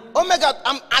 Mining. Oh my God,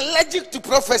 I'm allergic to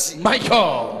prophecy.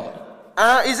 Michael.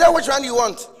 Is that which one you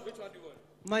want? Which one do you want?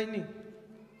 Mining.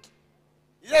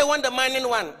 Is that you want the mining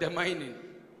one? The mining.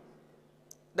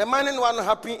 The mining one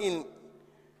happening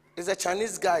is the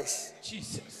Chinese guys.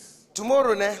 Jesus.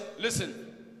 Tomorrow, Listen.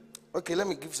 Okay, let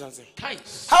me give something.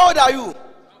 Guys. How old are you?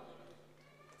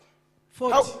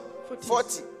 40. How? 40.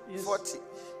 40. Yes. 40.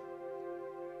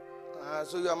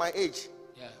 So you are my age.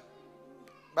 Yeah.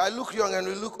 But I look young and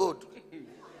you look old.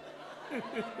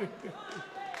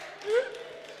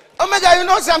 Oh my God, you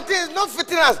know something is not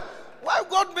fitting us. Why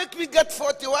God make me get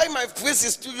 40? Why my face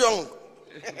is too young?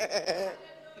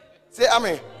 Say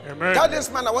amen. Amen. Tell this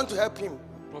man I want to help him.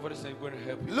 Prophet is going to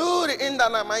help you. Lord, in the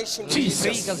name of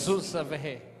Jesus.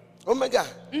 Oh my God.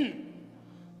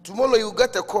 Tomorrow you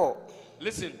get a call.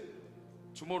 Listen.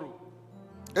 Tomorrow.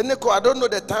 Any call, I don't know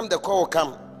the time the call will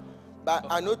come. But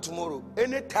I know tomorrow.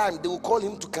 Anytime they will call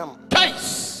him to come.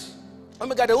 Guys. Oh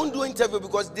my God, they won't do interview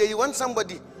because they want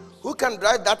somebody who can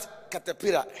drive that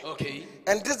caterpillar. Okay.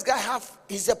 And this guy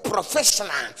he's a professional.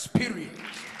 Experience.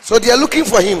 So they are looking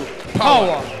for him.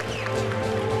 Power.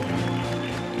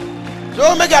 So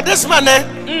oh my God, this man,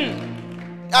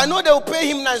 I know they will pay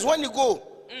him nice when you go.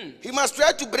 He must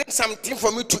try to bring something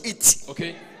for me to eat.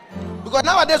 Okay. Because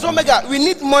nowadays, oh my God, we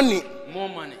need money. More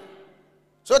money.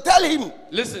 So tell him.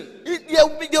 Listen. They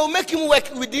will make him work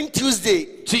within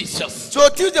Tuesday. Jesus. So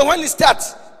Tuesday when he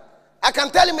starts, I can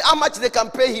tell him how much they can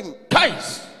pay him.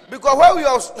 Guys. Because while we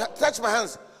was touch my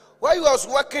hands, while you was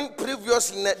working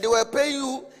previously, they were paying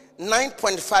you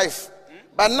 9.5.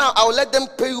 But now I will let them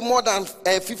pay you more than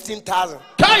 15,000.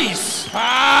 Guys.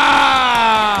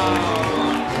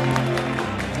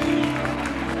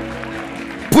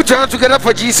 Put your hands together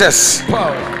for Jesus.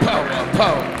 Power, power,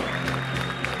 power.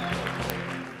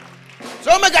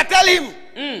 So Omega, tell him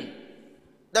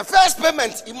the first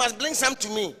payment he must bring some to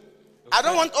me. I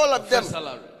don't want all of them.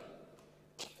 Salary.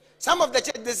 Some of the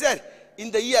church they said in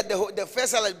the year the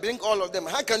first salary bring all of them.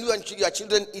 How can you and your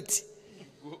children eat?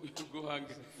 Go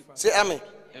hungry. Say amen.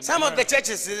 Some of the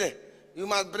churches say you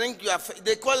must bring your.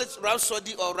 They call it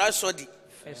rhapsody or rhapsody.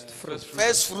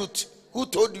 First fruit. Who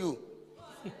told you?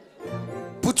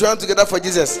 Put your hand together for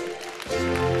Jesus.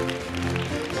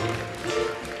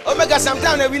 Omega,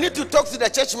 sometimes we need to talk to the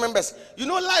church members. You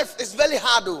know, life is very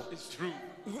hard, though. It's true.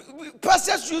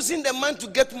 Pastors using the man to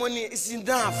get money is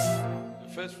enough.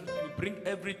 First, you bring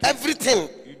everything. Everything.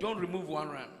 You don't remove 1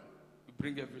 rand. You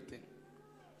bring everything.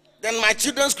 Then my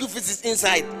children's school fees is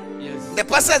inside. Yes. The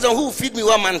pastor is on who feed me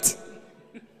 1 month.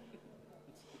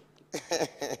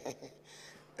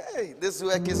 Hey, this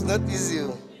work is not easy.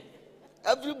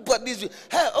 Everybody's.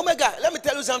 Hey, Omega, let me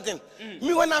tell you something.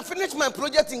 Me, when I finish my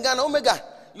project in Ghana, Omega,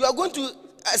 you are going to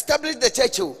establish the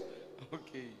church.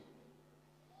 Okay.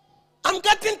 I'm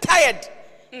getting tired.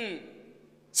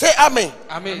 Say amen.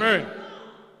 Amen.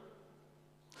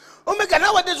 Omega,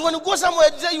 nowadays when you go somewhere,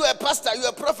 they say you are a pastor, you are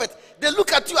a prophet. They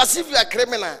look at you as if you are a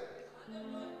criminal.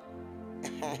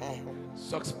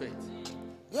 Suspect.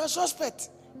 You are a suspect.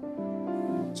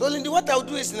 So, Lindy, what I'll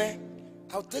do is,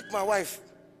 I'll take my wife.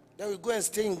 Then we go and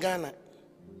stay in Ghana.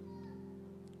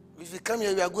 If we come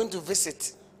here, we are going to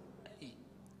visit.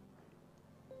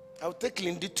 I'll take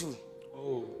Lindy too.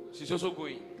 Oh, she's also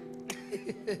going.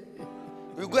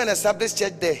 We'll go and establish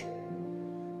church there.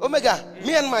 Omega,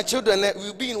 me and my children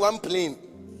will be in one plane.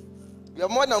 We are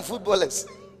more than footballers.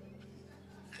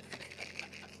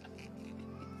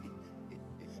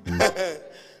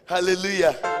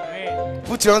 Hallelujah. Amen.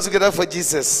 Put your hands together for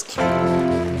Jesus.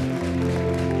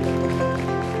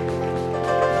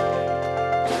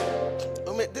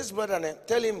 This brother,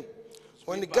 tell him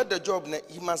when he get the job,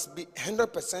 he must be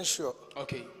 100% sure.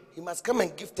 Okay. He must come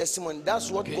and give testimony.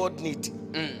 That's what God needs.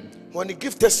 When he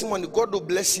gives testimony, God will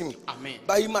bless him. Amen.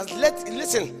 But he must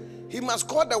listen. He must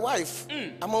call the wife.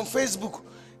 I'm on Facebook,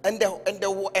 and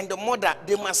the mother.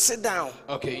 They must sit down.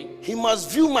 Okay. He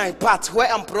must view my part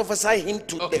where I'm prophesying him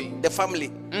to the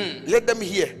family. Let them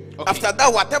hear. Okay. After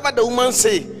that, whatever the woman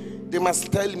say, they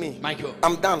must tell me. Michael,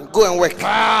 I'm done. Go and work.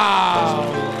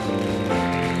 Wow.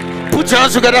 Put your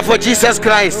hands together for Jesus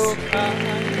Christ.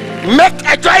 Make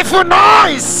a joyful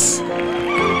noise.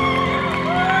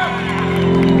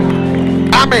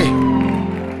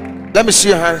 Amen. Let me see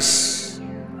your hands.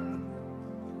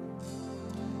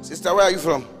 Sister, where are you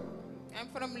from? I'm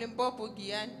from Limpopo,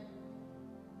 Guyana.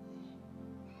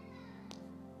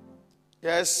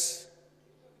 Yes.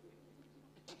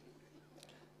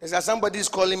 Is that somebody is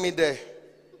calling me there?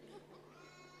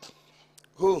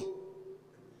 Who?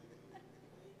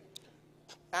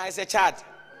 It's a child.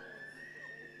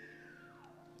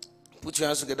 Put your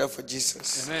hands together for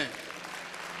Jesus. Amen.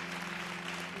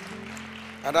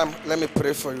 Adam, let me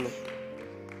pray for you.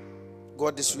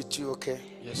 God is with you, okay?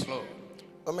 Yes, Lord.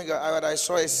 Omega, what I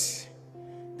saw is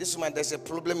this woman, there's a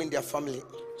problem in their family.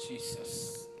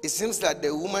 Jesus. It seems that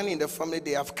the woman in the family,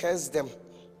 they have cursed them.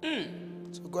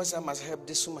 So God said, I must help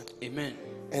this woman. Amen.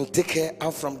 And take her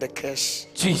out from the curse.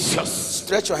 Jesus.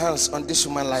 Stretch your hands on this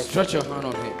woman's life. Stretch your hand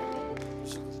on him.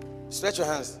 Stretch your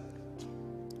hands.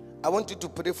 I want you to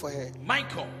pray for her.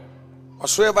 Michael.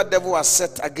 Whatsoever devil has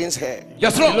set against her.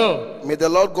 Yes, Lord. May the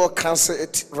Lord God cancel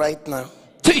it right now.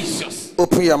 Jesus.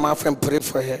 Open your mouth and pray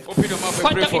for her. Open your mouth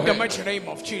and pray for her. In the mighty name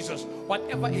of Jesus,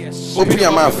 whatever is open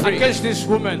your mouth against this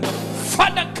woman,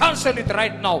 Father, cancel it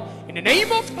right now. In the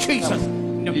name of Jesus.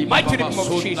 In the mighty name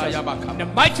of Jesus. In the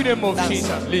mighty name of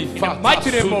Jesus. In the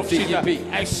mighty name of Jesus.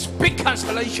 I speak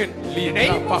cancellation. In the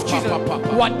name of Jesus.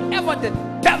 Whatever the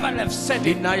devil has said,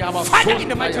 Father, in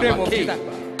the mighty name of Jesus.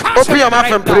 Open your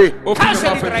mouth and pray.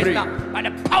 Cancel it right now by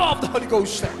the power of the Holy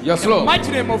Ghost. Yes, Lord. In the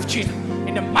mighty name of Jesus.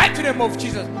 In the mighty name of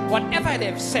Jesus. Whatever they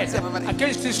have said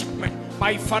against this woman,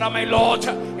 my Father, my Lord,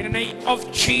 in the name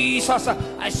of Jesus,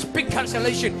 I speak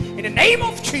cancellation. In the name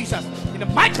of Jesus. In the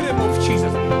mighty name of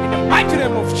Jesus. In the mighty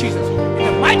name of Jesus. In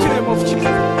the mighty name of Jesus.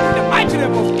 In the mighty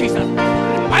name of Jesus. In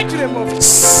the mighty name of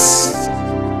Jesus.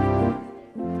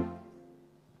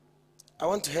 I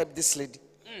want to help this lady.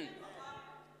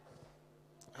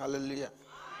 Hallelujah.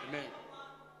 Amen.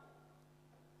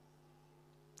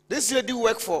 This lady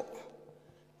worked for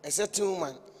a certain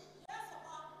woman.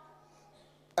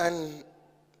 And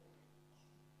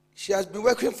she has been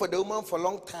working for the woman for a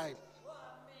long time.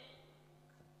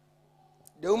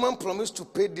 The woman promised to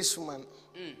pay this woman.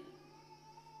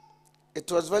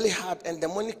 It was very hard, and the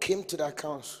money came to the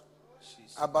account.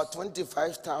 About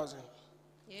 25,000.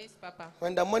 Yes, Papa.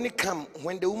 When the money came,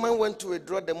 when the woman went to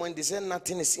withdraw the money, they said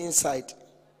nothing is inside.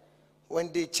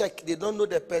 when they check, they don't know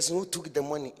the person who took the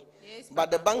money. Yes,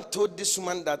 But the bank told this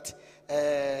woman that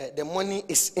the money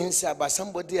is inside, but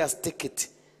somebody has taken it.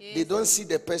 Yes. They don't see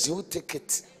the person who took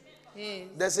it. Yes.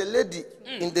 There's a lady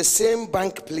in the same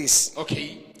bank place.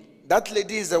 Okay. That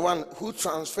lady is the one who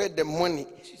transferred the money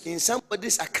in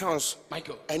somebody's accounts,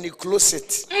 Michael. and he closed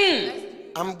it.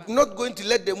 I'm not going to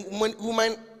let the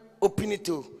woman open it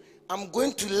too. I'm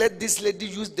going to let this lady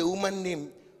use the woman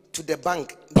name to the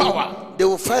bank. Power. They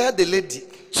will fire the lady.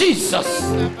 Jesus.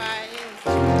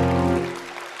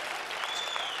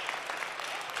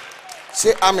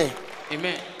 Say amen.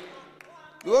 Amen.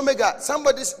 The Omega,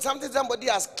 somebody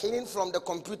has cleaned from the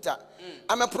computer.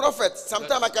 I'm a prophet.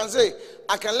 Sometimes I can say,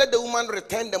 I can let the woman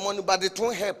return the money, but it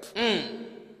won't help.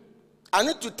 I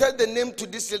need to tell the name to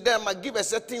this lady. I might give a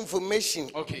certain information.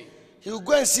 Okay. He will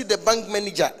go and see the bank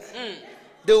manager.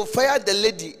 They will fire the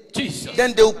lady. Jesus.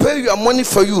 Then they will pay your money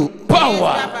for you.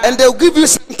 Power. And they will give you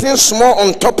something small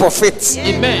on top of it.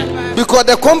 Amen. Because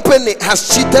the company has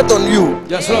cheated on you.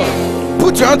 Yes, Lord.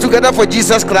 Put your hand together for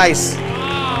Jesus Christ.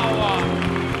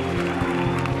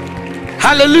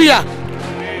 Hallelujah.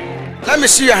 Let me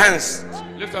see your hands.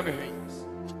 Lift up your hands.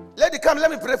 Lady, come, let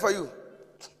me pray for you.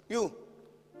 You.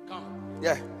 Come.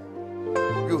 Yeah.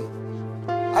 You.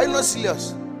 Are you not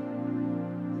serious?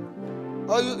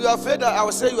 Or you are afraid that I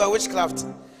will say you are witchcraft?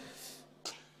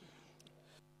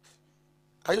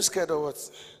 Are you scared or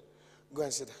what? Go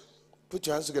and sit down. Put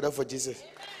your hands together for Jesus.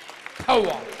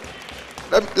 Power.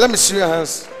 Let me see your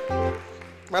hands.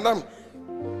 Madam,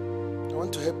 I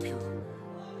want to help you.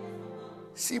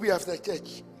 See me after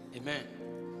church. Amen.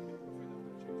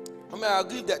 I'll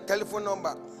give the telephone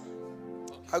number.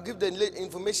 I'll give the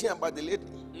information about the lady.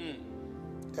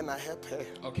 And I help her.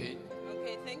 Okay.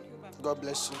 Okay, thank you, Papa. God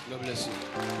bless you. God bless you.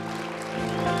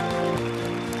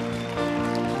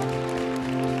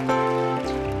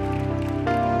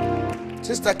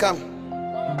 Sister, come.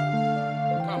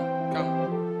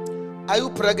 Come. Are you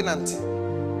pregnant?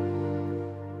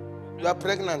 You are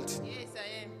pregnant? Yes,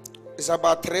 I am. It's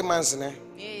about 3 months now.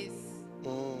 Yes.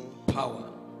 Power.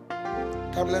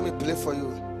 Come, let me pray for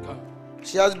you. Come.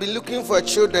 She has been looking for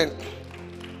children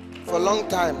for a long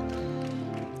time.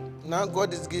 Now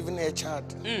God is giving her a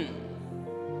child.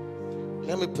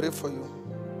 Let me pray for you.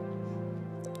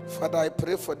 Father, I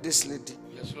pray for this lady.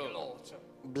 Yes, Lord.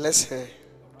 Bless her.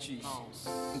 Jesus.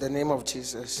 In the name of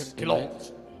Jesus. Thank you, Lord.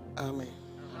 Amen.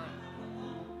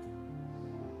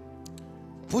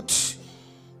 Put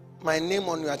my name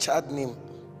on your child name.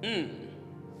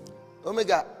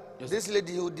 Omega, this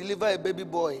lady will deliver a baby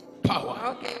boy.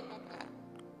 Power. Okay, Papa.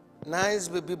 Nice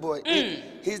baby boy.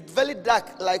 He's very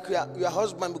dark like your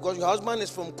husband, because your husband is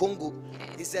from Congo.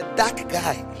 He's a dark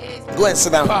guy. Yes. Go and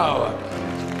sit down. Power.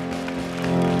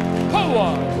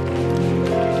 Power.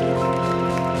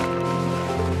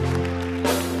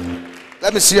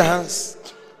 Let me see your hands.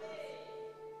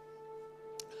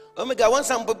 Omega, I want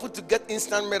some people to get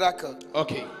instant miracle.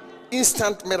 Okay.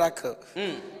 Instant miracle.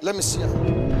 Let me see your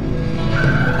hands.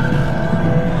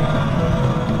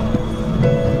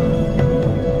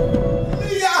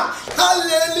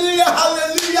 Hallelujah,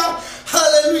 hallelujah,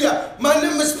 hallelujah. My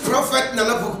name is Prophet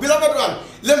Nana. Beloved one,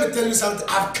 let me tell you something.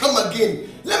 I've come again.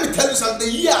 Let me tell you something.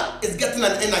 The year is getting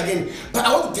an end again. But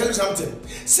I want to tell you something.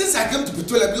 Since I came to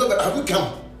Pretoria, beloved, have we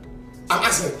come? I'm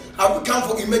asking, have we come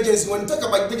for emergency? When you talk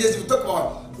about emergency, we talk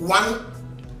about 1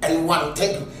 and 1.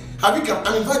 Thank you. Have you come?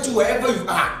 I'm inviting you wherever you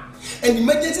are. And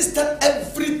emergency start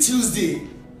every Tuesday.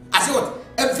 I say what?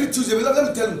 Every Tuesday. Beloved, let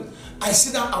me tell you. I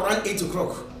sit down around 8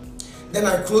 o'clock. Then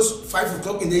I close 5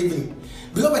 o'clock in the evening.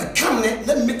 Beloved, come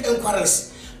let me make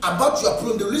inquiries about your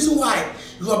problem. The reason why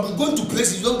you have been going to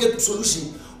places you don't get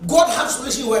solution. God has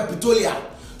solution where Pretoria.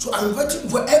 So I'm inviting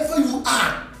you wherever you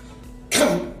are.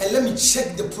 Come and let me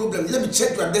check the problem. Let me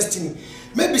check your destiny.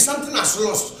 Maybe something has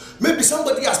lost. Maybe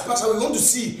somebody has passed away. We want to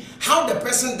see how the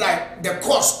person died, the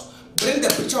cost. Bring the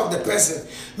picture of the person.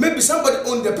 Maybe somebody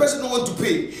owned the person don't want to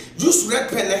pay. Use red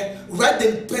pen, write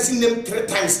the person name 3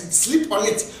 times, sleep on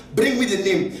it, bring me the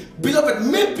name. Beloved,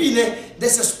 maybe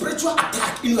there's a spiritual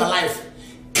attack in your life.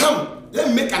 Come, let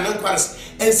me make an inquiry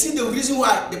and see the reason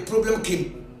why the problem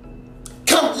came.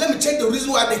 Come, let me check the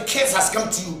reason why the case has come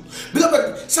to you.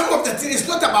 Beloved, some of the things, it's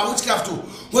not about witchcraft too.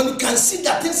 When you can see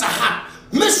that things are hard,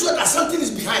 make sure that something is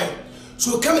behind.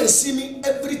 So come and see me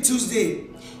every Tuesday,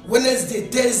 Wednesday,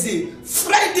 Thursday,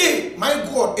 Friday. My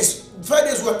God, Friday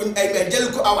is what in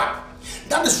evangelical hour.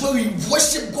 That is where we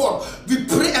worship God. We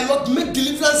pray a lot, make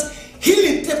deliverance,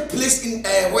 healing take place in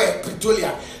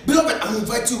Pretoria. Beloved, I'm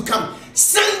inviting you to come.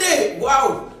 Sunday,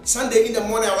 wow, Sunday in the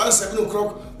morning around 7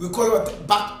 o'clock, we call it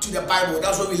back to the Bible.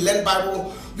 That's where we learn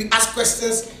Bible. We ask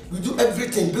questions. We do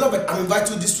everything. Beloved, I'm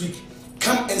inviting you this week.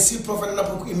 come and see Prophet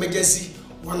Nanapoku emergency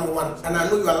 101, and I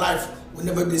know your life will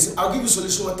never be the same. I'll give you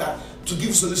solution water to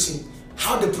give solution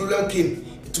how the problem came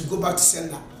to go back to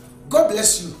sender. God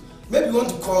bless you. Maybe you want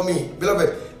to call me,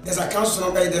 beloved. There's a council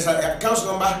number. There's a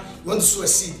council number. You want to sow a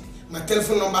seed. My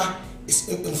telephone number is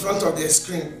in front of the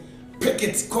screen. Pick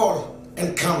it, call,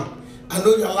 and come. I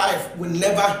know your life will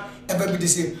never ever be the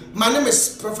same. My name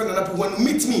is Prophet Nanapoku. When you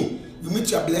meet me, you meet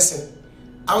your blessing.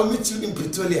 I will meet you in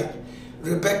Pretoria,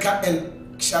 Rebecca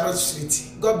and Charlotte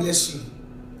Street. God bless you.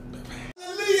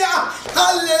 Hallelujah!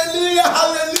 Hallelujah!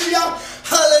 Hallelujah!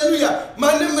 Hallelujah!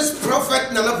 My name is Prophet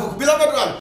Nanapoku. Beloved one.